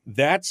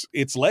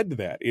 It's led to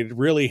that. It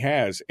really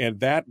has. And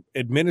that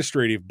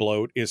administrative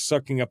bloat is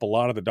sucking up a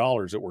lot of the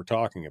dollars that we're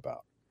talking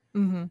about.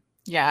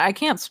 Yeah, I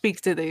can't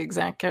speak to the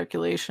exact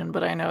calculation,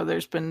 but I know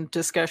there's been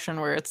discussion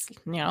where it's,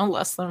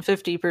 less than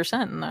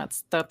 50%, and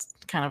that's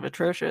kind of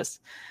atrocious.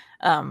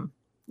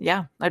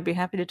 yeah, I'd be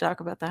happy to talk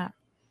about that.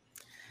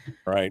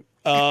 Right.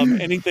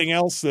 Anything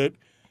else that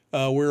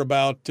we're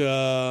about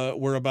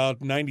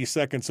 90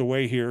 seconds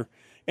away here.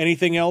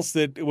 Anything else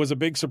that was a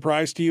big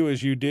surprise to you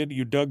as you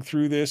dug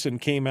through this and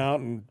came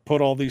out and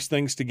put all these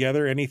things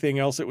together? Anything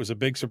else that was a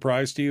big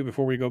surprise to you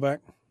before we go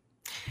back?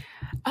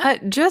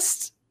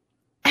 Just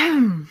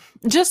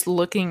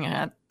looking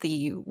at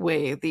the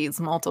way these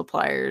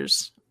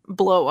multipliers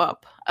blow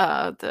up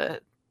the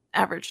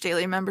average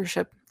daily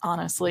membership,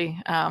 honestly,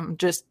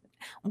 just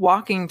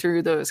walking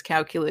through those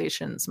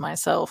calculations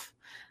myself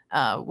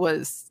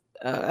was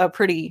a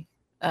pretty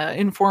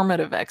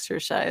informative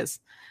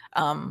exercise.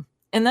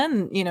 And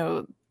then,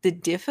 the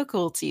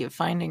difficulty of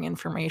finding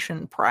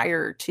information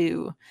prior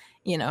to,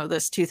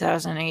 this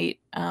 2008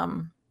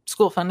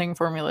 school funding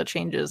formula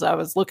changes. I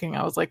was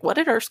like, what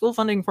did our school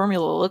funding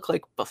formula look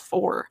like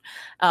before?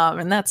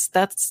 And that's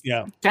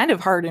kind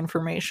of hard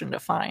information to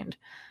find.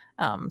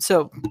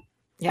 So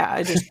yeah,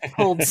 I just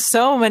pulled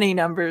so many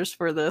numbers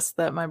for this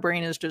that my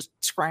brain is just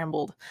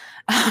scrambled.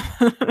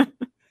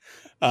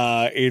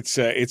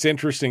 It's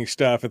interesting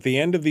stuff. At the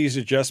end of these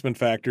adjustment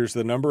factors,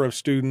 the number of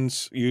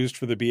students used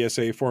for the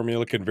BSA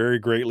formula can vary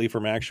greatly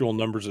from actual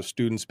numbers of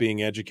students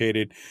being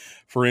educated.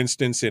 For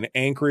instance, in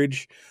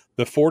Anchorage,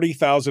 the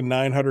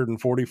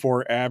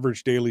 40,944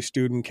 average daily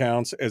student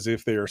counts as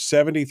if there are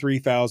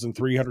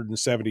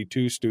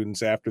 73,372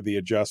 students after the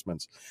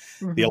adjustments.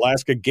 Mm-hmm. The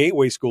Alaska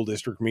Gateway School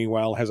District,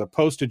 meanwhile, has a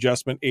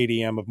post-adjustment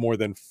ADM of more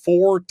than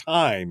 4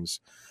 times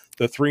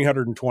the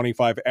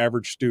 325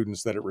 average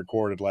students that it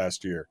recorded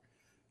last year.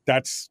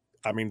 That's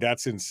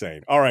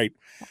insane. All right.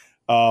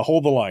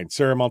 Hold the line.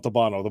 Sarah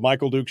Montalbano. The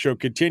Michael Duke Show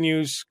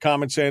continues.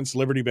 Common sense,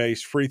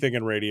 liberty-based, free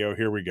thinking radio.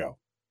 Here we go.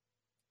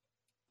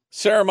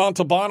 Sarah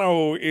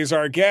Montalbano is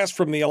our guest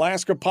from the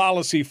Alaska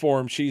Policy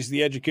Forum. She's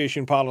the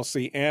education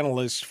policy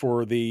analyst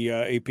for the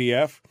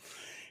APF.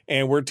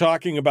 And we're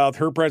talking about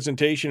her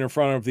presentation in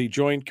front of the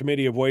Joint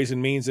Committee of Ways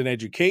and Means in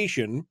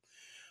Education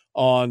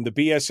on the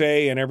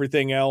BSA and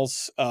everything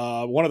else.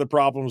 One of the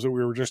problems that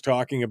we were just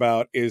talking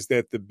about is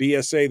that the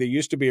BSA, there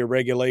used to be a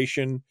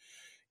regulation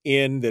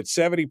in that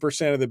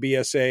 70% of the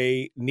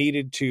BSA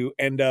needed to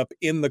end up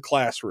in the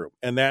classroom.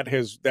 And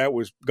that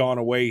was gone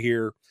away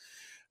here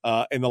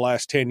in the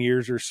last 10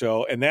 years or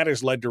so. And that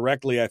has led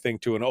directly, I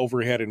think, to an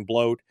overhead and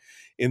bloat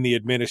in the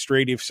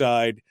administrative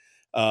side.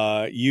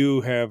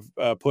 You have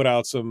put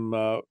out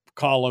some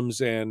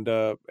columns and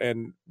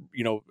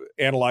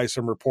analyze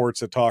some reports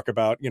that talk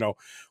about,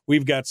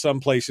 we've got some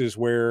places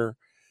where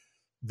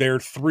there are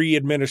 3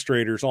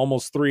 administrators,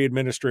 almost 3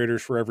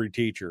 administrators for every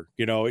teacher.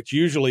 It's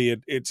usually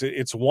it's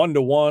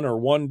 1-to-1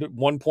 or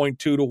 1.2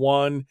 to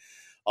 1.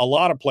 A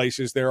lot of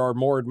places there are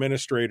more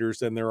administrators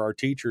than there are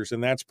teachers,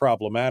 and that's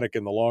problematic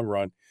in the long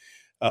run.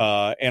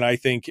 And I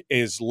think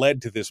is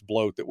led to this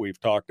bloat that we've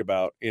talked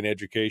about in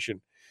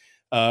education.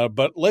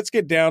 But let's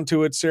get down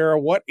to it, Sarah.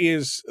 What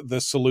is the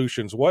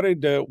solutions? What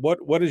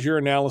does your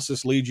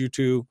analysis lead you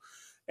to,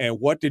 and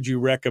what did you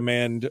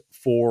recommend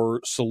for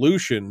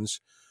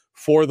solutions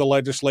for the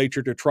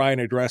legislature to try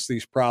and address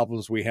these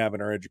problems we have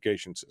in our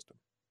education system?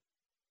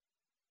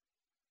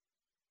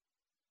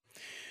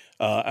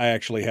 I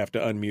actually have to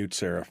unmute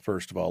Sarah,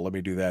 first of all. Let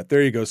me do that.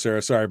 There you go,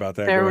 Sarah. Sorry about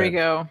that. There we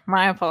go.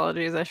 My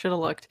apologies. I should have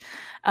looked.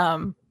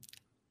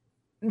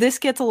 This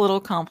gets a little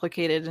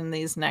complicated in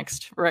these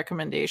next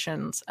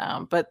recommendations,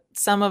 but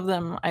some of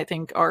them I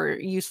think are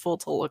useful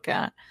to look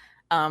at.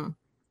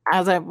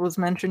 As I was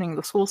mentioning,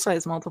 the school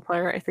size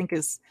multiplier I think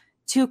is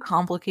too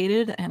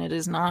complicated, and it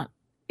is not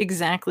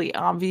exactly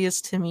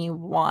obvious to me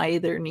why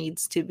there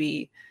needs to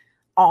be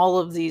all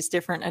of these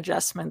different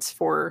adjustments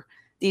for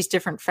these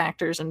different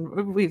factors.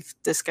 And we've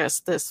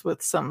discussed this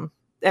with some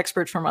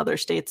experts from other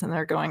states, and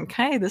they're going,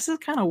 hey, this is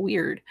kind of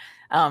weird.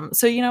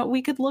 So,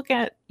 we could look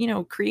at,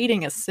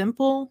 creating a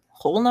simple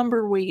whole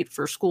number weight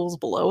for schools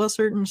below a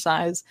certain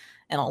size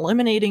and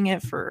eliminating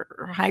it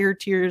for higher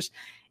tiers.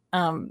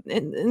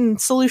 And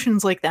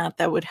solutions like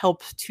that would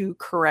help to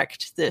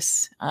correct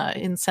this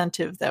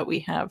incentive that we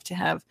have to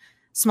have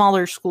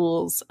smaller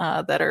schools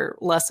that are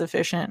less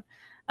efficient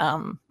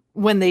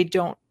when they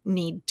don't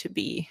need to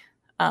be.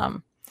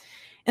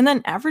 And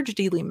then average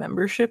daily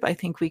membership, I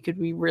think we could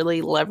be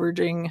really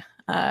leveraging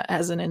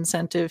as an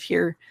incentive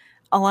here.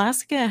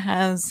 Alaska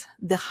has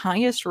the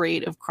highest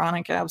rate of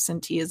chronic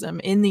absenteeism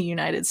in the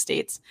United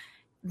States.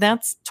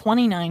 That's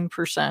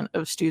 29%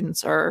 of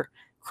students are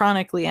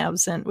chronically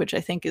absent, which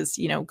I think is,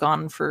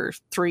 gone for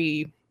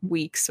 3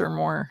 weeks or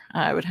more.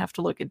 I would have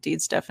to look at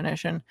Deed's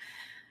definition.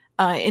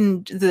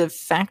 And the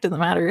fact of the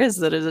matter is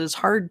that it is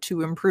hard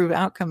to improve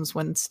outcomes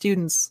when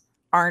students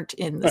aren't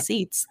in the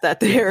seats, that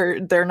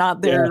they're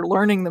not there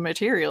learning the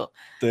material.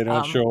 They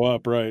don't show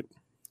up, right?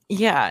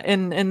 Yeah,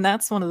 and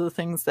that's one of the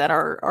things that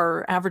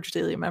our average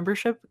daily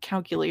membership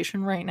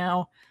calculation right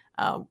now,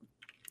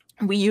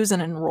 we use an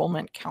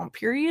enrollment count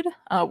period,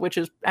 which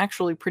is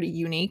actually pretty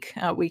unique.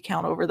 We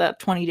count over that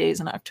 20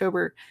 days in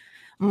October.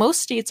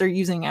 Most states are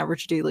using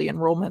average daily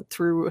enrollment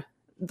through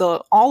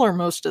all or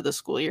most of the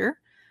school year.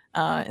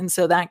 And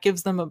so that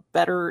gives them a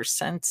better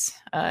sense,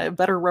 a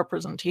better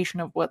representation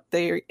of what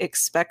they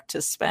expect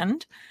to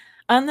spend.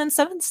 And then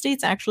 7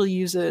 states actually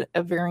use a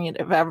variant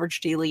of average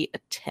daily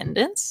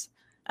attendance.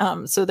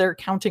 So they're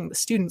counting the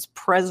students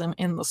present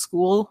in the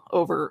school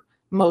over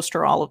most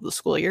or all of the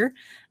school year.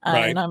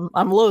 Right. And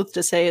I'm loath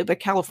to say it, but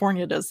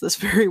California does this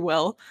very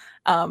well.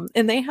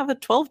 And they have a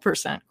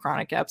 12%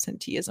 chronic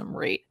absenteeism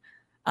rate.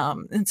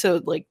 And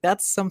so like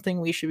that's something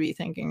we should be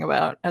thinking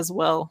about as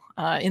well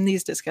in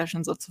these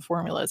discussions of the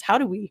formula is how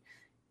do we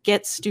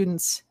get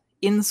students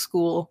in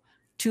school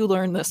to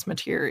learn this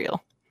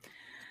material?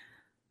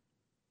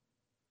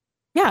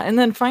 Yeah, and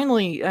then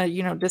finally,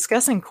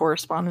 discussing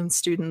correspondence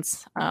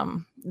students,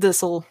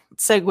 this will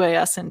segue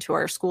us into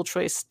our school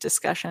choice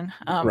discussion.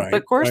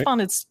 But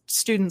correspondence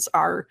students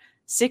are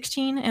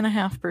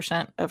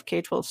 16.5% of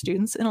K-12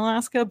 students in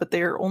Alaska, but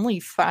they are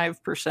only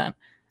 5%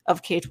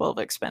 of K-12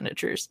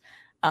 expenditures.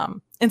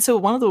 And so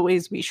one of the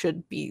ways we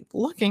should be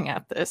looking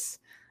at this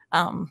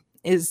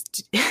is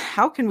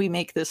how can we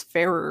make this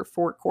fairer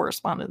for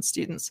correspondence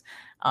students?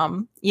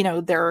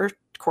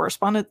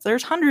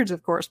 There's hundreds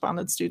of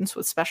correspondence students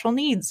with special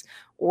needs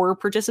or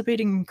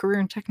participating in career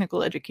and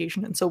technical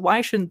education. And so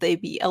why shouldn't they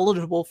be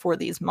eligible for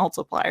these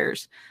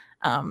multipliers,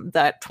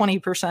 that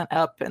 20%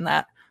 up and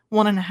that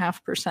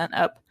 1.5%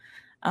 up,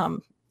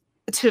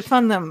 to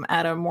fund them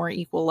at a more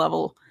equal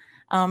level?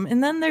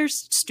 And then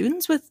there's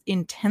students with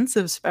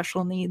intensive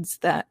special needs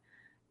that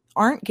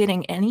aren't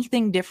getting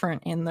anything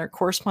different in their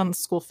correspondence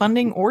school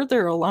funding or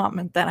their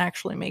allotment that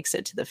actually makes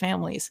it to the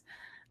families.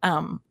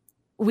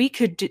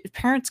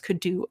 Parents could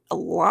do a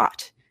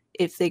lot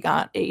if they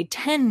got a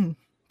 10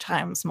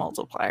 times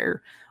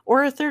multiplier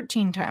or a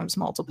 13 times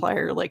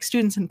multiplier like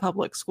students in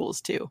public schools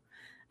too.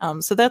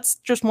 So that's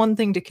just one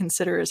thing to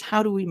consider is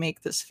how do we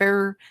make this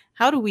fairer?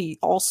 How do we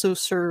also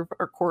serve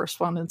our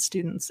correspondence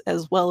students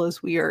as well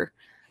as we are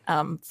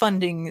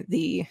funding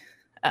the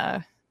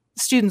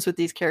students with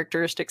these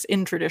characteristics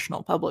in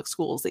traditional public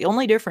schools? The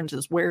only difference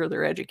is where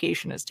their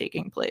education is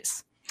taking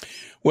place.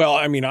 Well,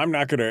 I mean, I'm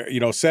not going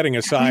to, setting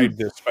aside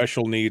the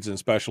special needs and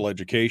special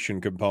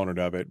education component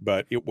of it,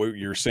 but what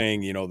you're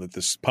saying, that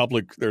this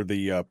public or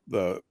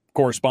the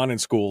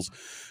correspondence schools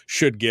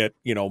should get,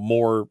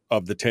 more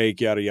of the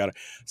take, yada, yada.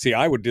 See,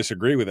 I would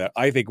disagree with that.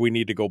 I think we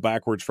need to go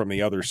backwards from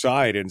the other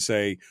side and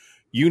say,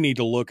 you need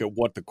to look at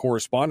what the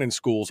correspondence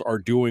schools are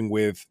doing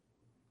with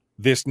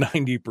this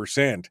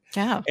 90%.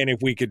 Yeah. And if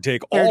we could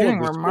take They're all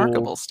doing of the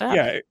remarkable schools, stuff.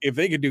 yeah, if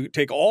they could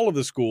take all of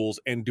the schools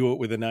and do it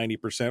with a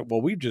 90%,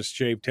 well, we've just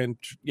shaved 10,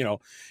 you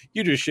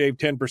just shaved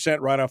 10%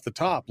 right off the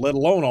top, let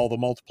alone all the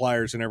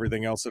multipliers and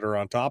everything else that are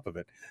on top of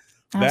it.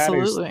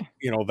 Absolutely.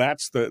 That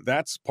is,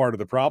 that's part of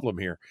the problem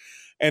here.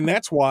 And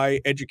that's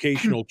why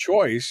educational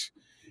choice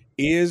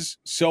is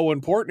so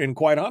important. And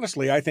quite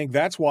honestly, I think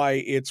that's why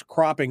it's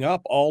cropping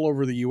up all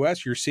over the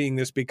U.S. You're seeing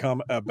this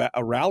become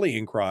a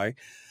rallying cry.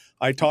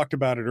 I talked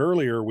about it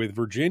earlier with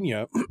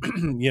Virginia,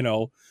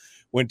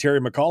 when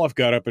Terry McAuliffe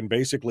got up and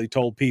basically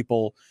told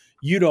people,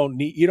 you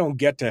don't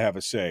get to have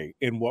a say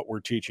in what we're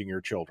teaching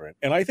your children.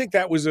 And I think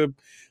that was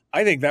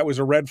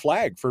a red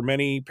flag for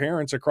many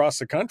parents across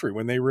the country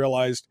when they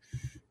realized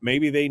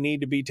maybe they need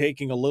to be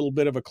taking a little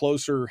bit of a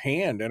closer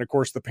hand. And of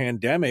course, the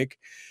pandemic,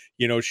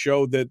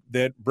 showed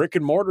that brick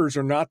and mortars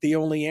are not the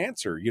only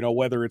answer,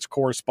 whether it's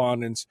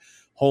correspondence,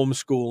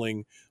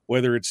 homeschooling,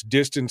 whether it's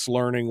distance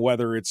learning,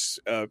 whether it's,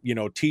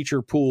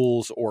 teacher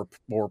pools or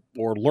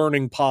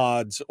learning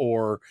pods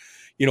or,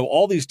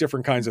 all these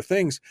different kinds of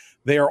things.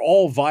 They are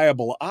all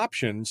viable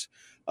options.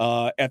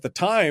 At the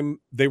time,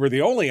 they were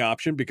the only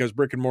option because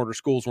brick and mortar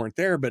schools weren't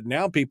there. But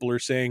now people are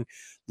saying,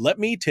 let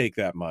me take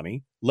that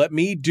money. Let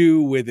me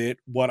do with it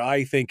what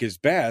I think is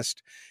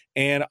best.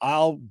 And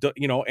I'll,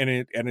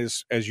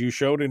 as you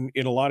showed in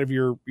a lot of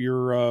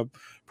your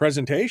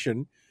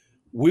presentation,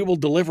 we will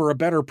deliver a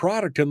better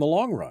product in the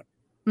long run.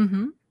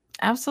 Mm-hmm.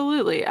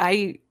 Absolutely.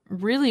 I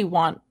really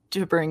want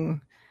to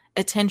bring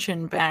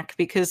attention back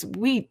because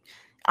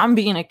I'm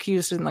being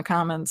accused in the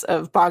comments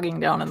of bogging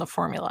down in the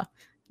formula.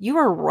 You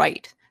are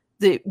right.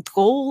 The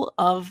goal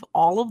of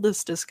all of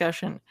this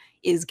discussion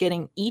is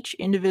getting each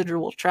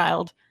individual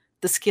child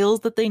the skills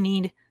that they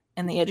need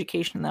and the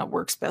education that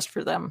works best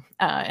for them.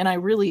 And I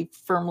really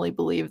firmly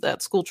believe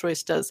that school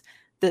choice does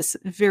this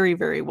very,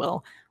 very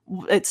well.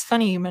 It's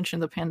funny you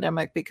mentioned the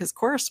pandemic because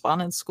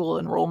correspondence school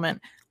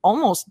enrollment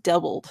almost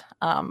doubled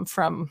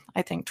from,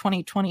 I think,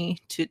 2020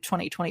 to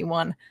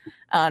 2021,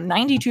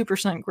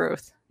 92%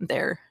 growth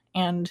there.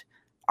 And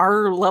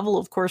our level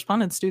of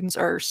correspondence students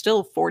are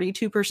still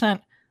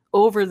 42%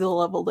 over the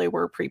level they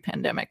were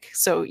pre-pandemic.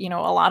 So, a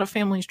lot of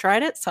families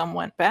tried it, some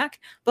went back,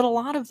 but a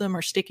lot of them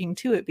are sticking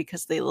to it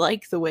because they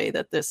like the way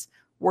that this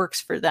works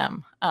for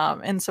them.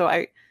 And so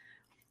I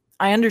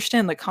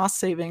understand the cost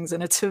savings,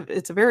 and it's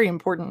a very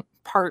important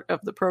part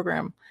of the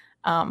program.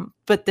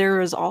 But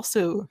there is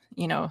also,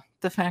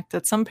 the fact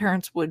that some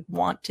parents would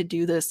want to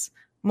do this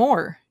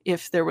more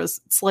if there was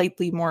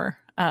slightly more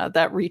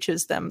that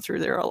reaches them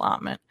through their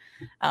allotment.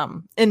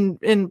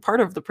 And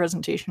part of the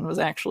presentation was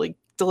actually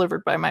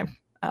delivered by my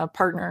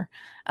partner,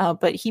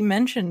 but he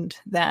mentioned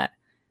that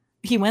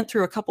he went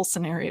through a couple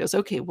scenarios.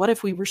 Okay, what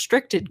if we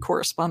restricted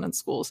correspondence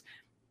schools?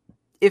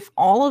 If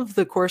all of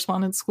the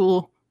correspondence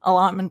school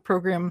allotment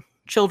program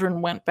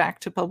children went back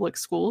to public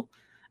school,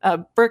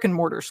 brick and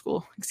mortar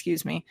school,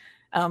 excuse me,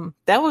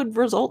 that would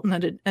result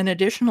in an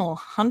additional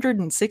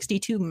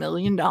 $162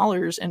 million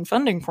in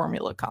funding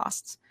formula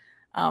costs.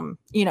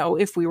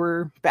 If we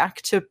were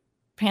back to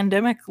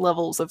pandemic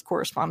levels of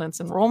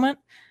correspondence enrollment,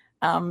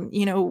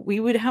 we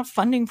would have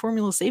funding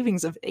formula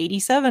savings of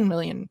 $87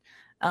 million.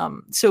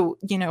 So,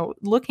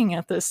 looking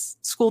at this,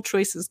 school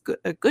choice is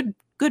a good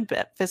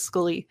bet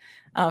fiscally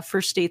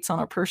for states on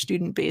a per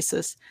student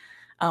basis.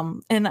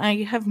 And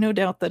I have no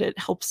doubt that it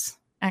helps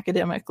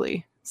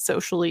academically,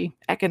 socially,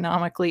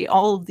 economically,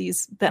 all of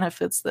these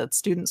benefits that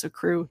students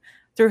accrue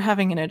through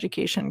having an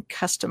education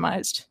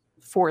customized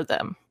for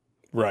them.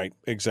 Right,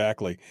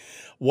 exactly.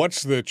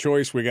 What's the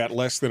choice? We got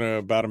less than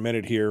about a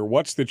minute here.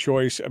 What's the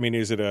choice? I mean,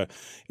 is it a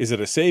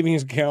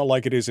savings account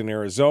like it is in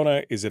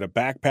Arizona? Is it a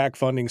backpack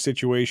funding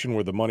situation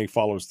where the money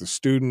follows the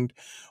student?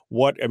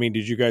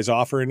 Did you guys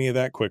offer any of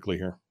that quickly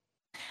here?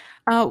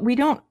 We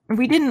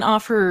didn't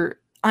offer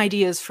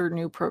ideas for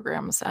new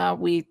programs.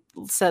 We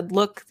said,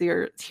 look,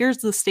 here's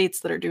the states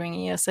that are doing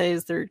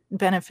ESAs. They're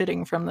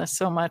benefiting from this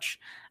so much.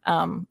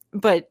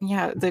 But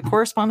yeah, the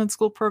correspondence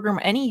school program,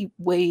 any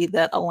way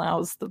that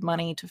allows the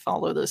money to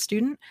follow the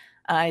student,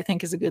 I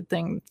think is a good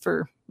thing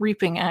for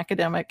reaping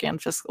academic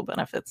and fiscal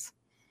benefits.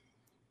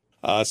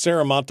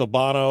 Sarah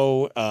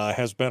Montalbano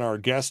has been our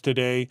guest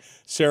today.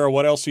 Sarah,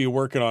 what else are you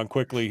working on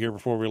quickly here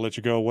before we let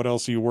you go? What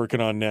else are you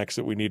working on next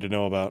that we need to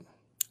know about?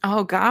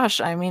 Oh,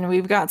 gosh. I mean,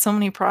 we've got so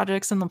many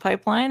projects in the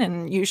pipeline,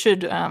 and you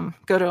should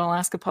go to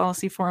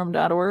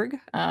alaskapolicyforum.org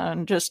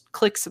and just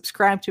click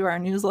subscribe to our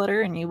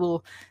newsletter, and you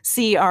will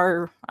see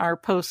our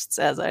posts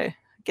as I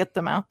get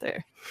them out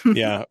there.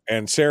 Yeah,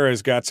 and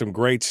Sarah's got some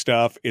great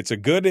stuff. It's a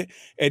good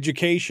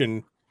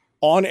education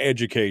on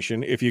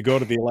education. If you go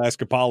to the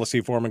Alaska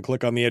Policy Forum and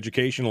click on the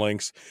education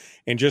links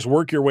and just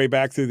work your way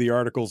back through the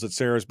articles that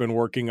Sarah's been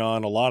working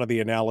on, a lot of the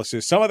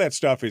analysis, some of that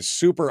stuff is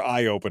super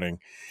eye-opening.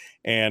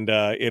 And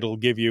it'll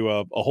give you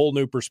a whole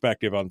new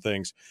perspective on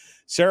things.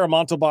 Sarah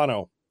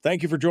Montalbano,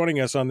 thank you for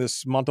joining us on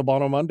this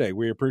Montalbano Monday.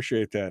 We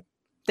appreciate that.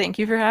 Thank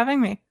you for having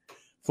me.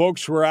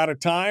 Folks, we're out of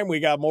time. We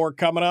got more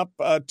coming up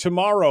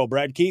tomorrow.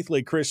 Brad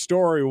Keithley, Chris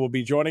Story will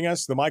be joining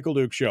us. The Michael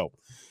Duke Show.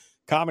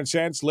 Common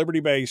sense,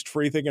 liberty-based,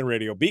 free-thinking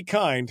radio. Be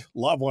kind,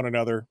 love one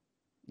another,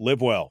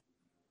 live well.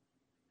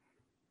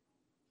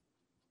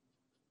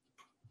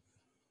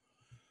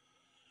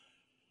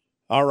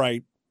 All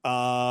right.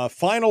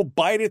 Final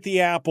bite at the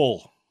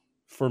apple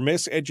for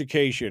Miss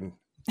Education,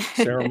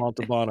 Sarah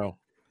Montalbano.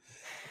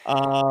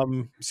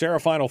 Sarah,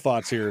 final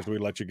thoughts here as we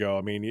let you go.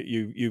 I mean,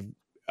 you've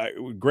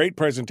great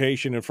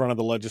presentation in front of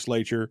the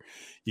legislature.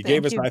 You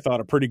gave us, I thought,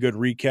 a pretty good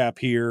recap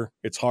here.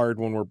 It's hard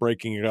when we're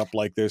breaking it up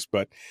like this,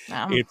 but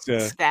it's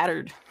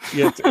scattered.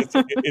 Yeah,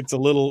 it's a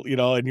little,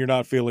 and you're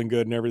not feeling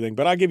good and everything.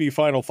 But I'll give you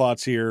final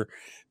thoughts here.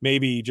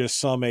 Maybe just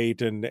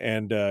summate and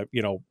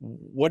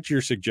what's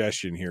your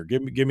suggestion here?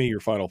 Give me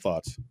your final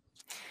thoughts.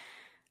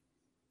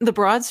 The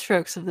broad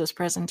strokes of this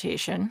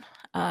presentation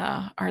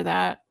are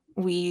that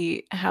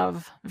we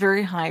have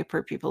very high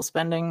per pupil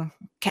spending,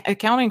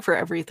 accounting for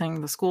everything.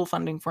 The school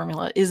funding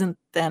formula isn't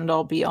the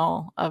end-all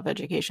be-all of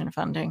education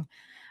funding.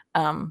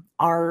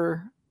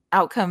 Our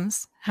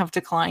outcomes have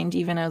declined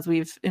even as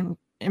we've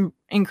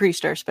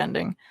increased our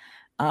spending.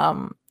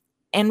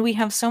 And we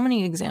have so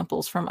many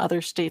examples from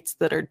other states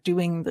that are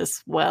doing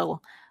this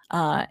well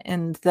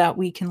and that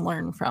we can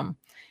learn from.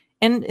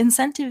 And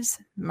incentives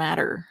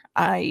matter.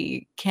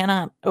 I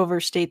cannot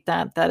overstate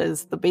that. That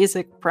is the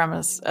basic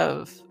premise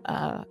of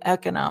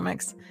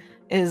economics,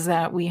 is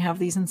that we have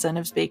these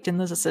incentives baked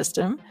into the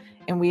system,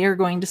 and we are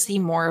going to see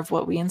more of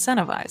what we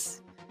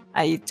incentivize.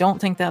 I don't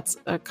think that's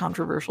a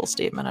controversial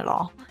statement at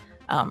all.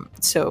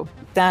 So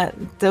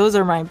those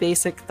are my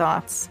basic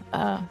thoughts,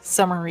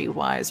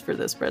 summary-wise, for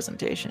this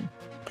presentation.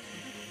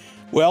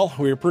 Well,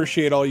 we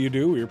appreciate all you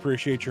do. We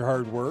appreciate your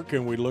hard work,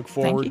 and we look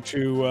forward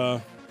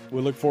to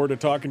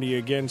talking to you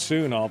again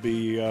soon. I'll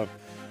be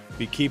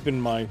keeping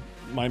my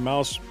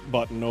mouse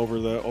button over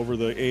the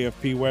APF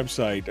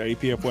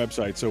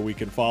website, so we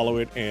can follow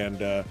it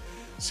and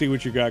see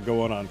what you got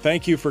going on.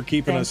 Thank you for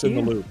keeping us in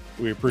the loop.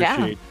 We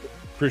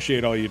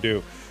appreciate all you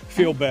do.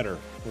 Feel better.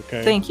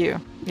 Okay. Thank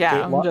you.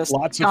 Yeah, I'm just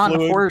on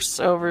a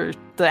horse over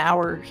the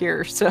hour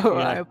here, so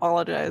I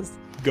apologize.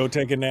 Go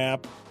take a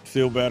nap.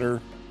 Feel better.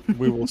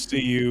 We will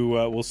see you.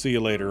 We'll see you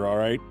later. All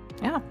right.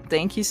 Yeah.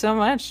 Thank you so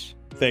much.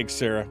 Thanks,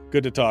 Sarah.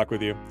 Good to talk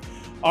with you.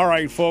 All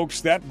right,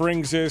 folks, that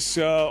brings us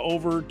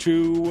over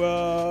to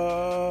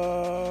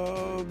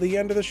the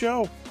end of the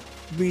show.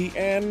 The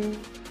end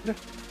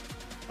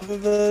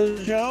of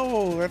the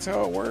show. That's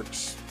how it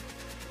works.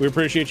 We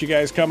appreciate you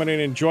guys coming in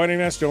and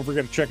joining us. Don't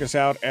forget to check us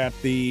out at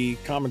the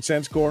Common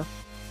Sense Corps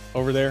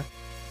over there.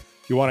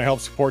 If you want to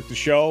help support the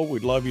show,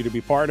 we'd love you to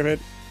be part of it.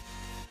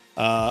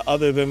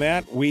 Other than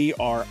that, we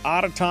are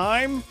out of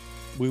time.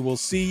 We will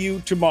see you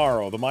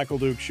tomorrow. The Michael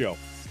Duke Show.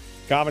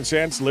 Common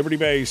sense,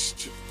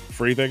 liberty-based,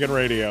 free-thinking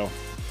radio.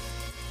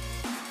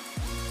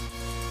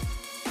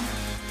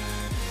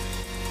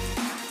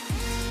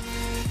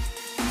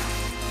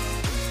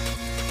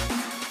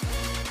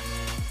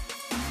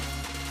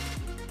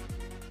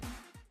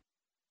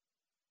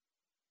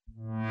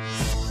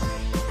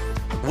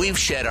 We've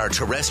shed our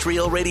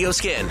terrestrial radio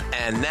skin,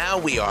 and now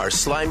we are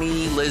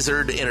slimy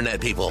lizard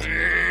internet people.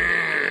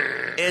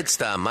 It's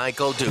the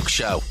Michael Duke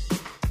Show.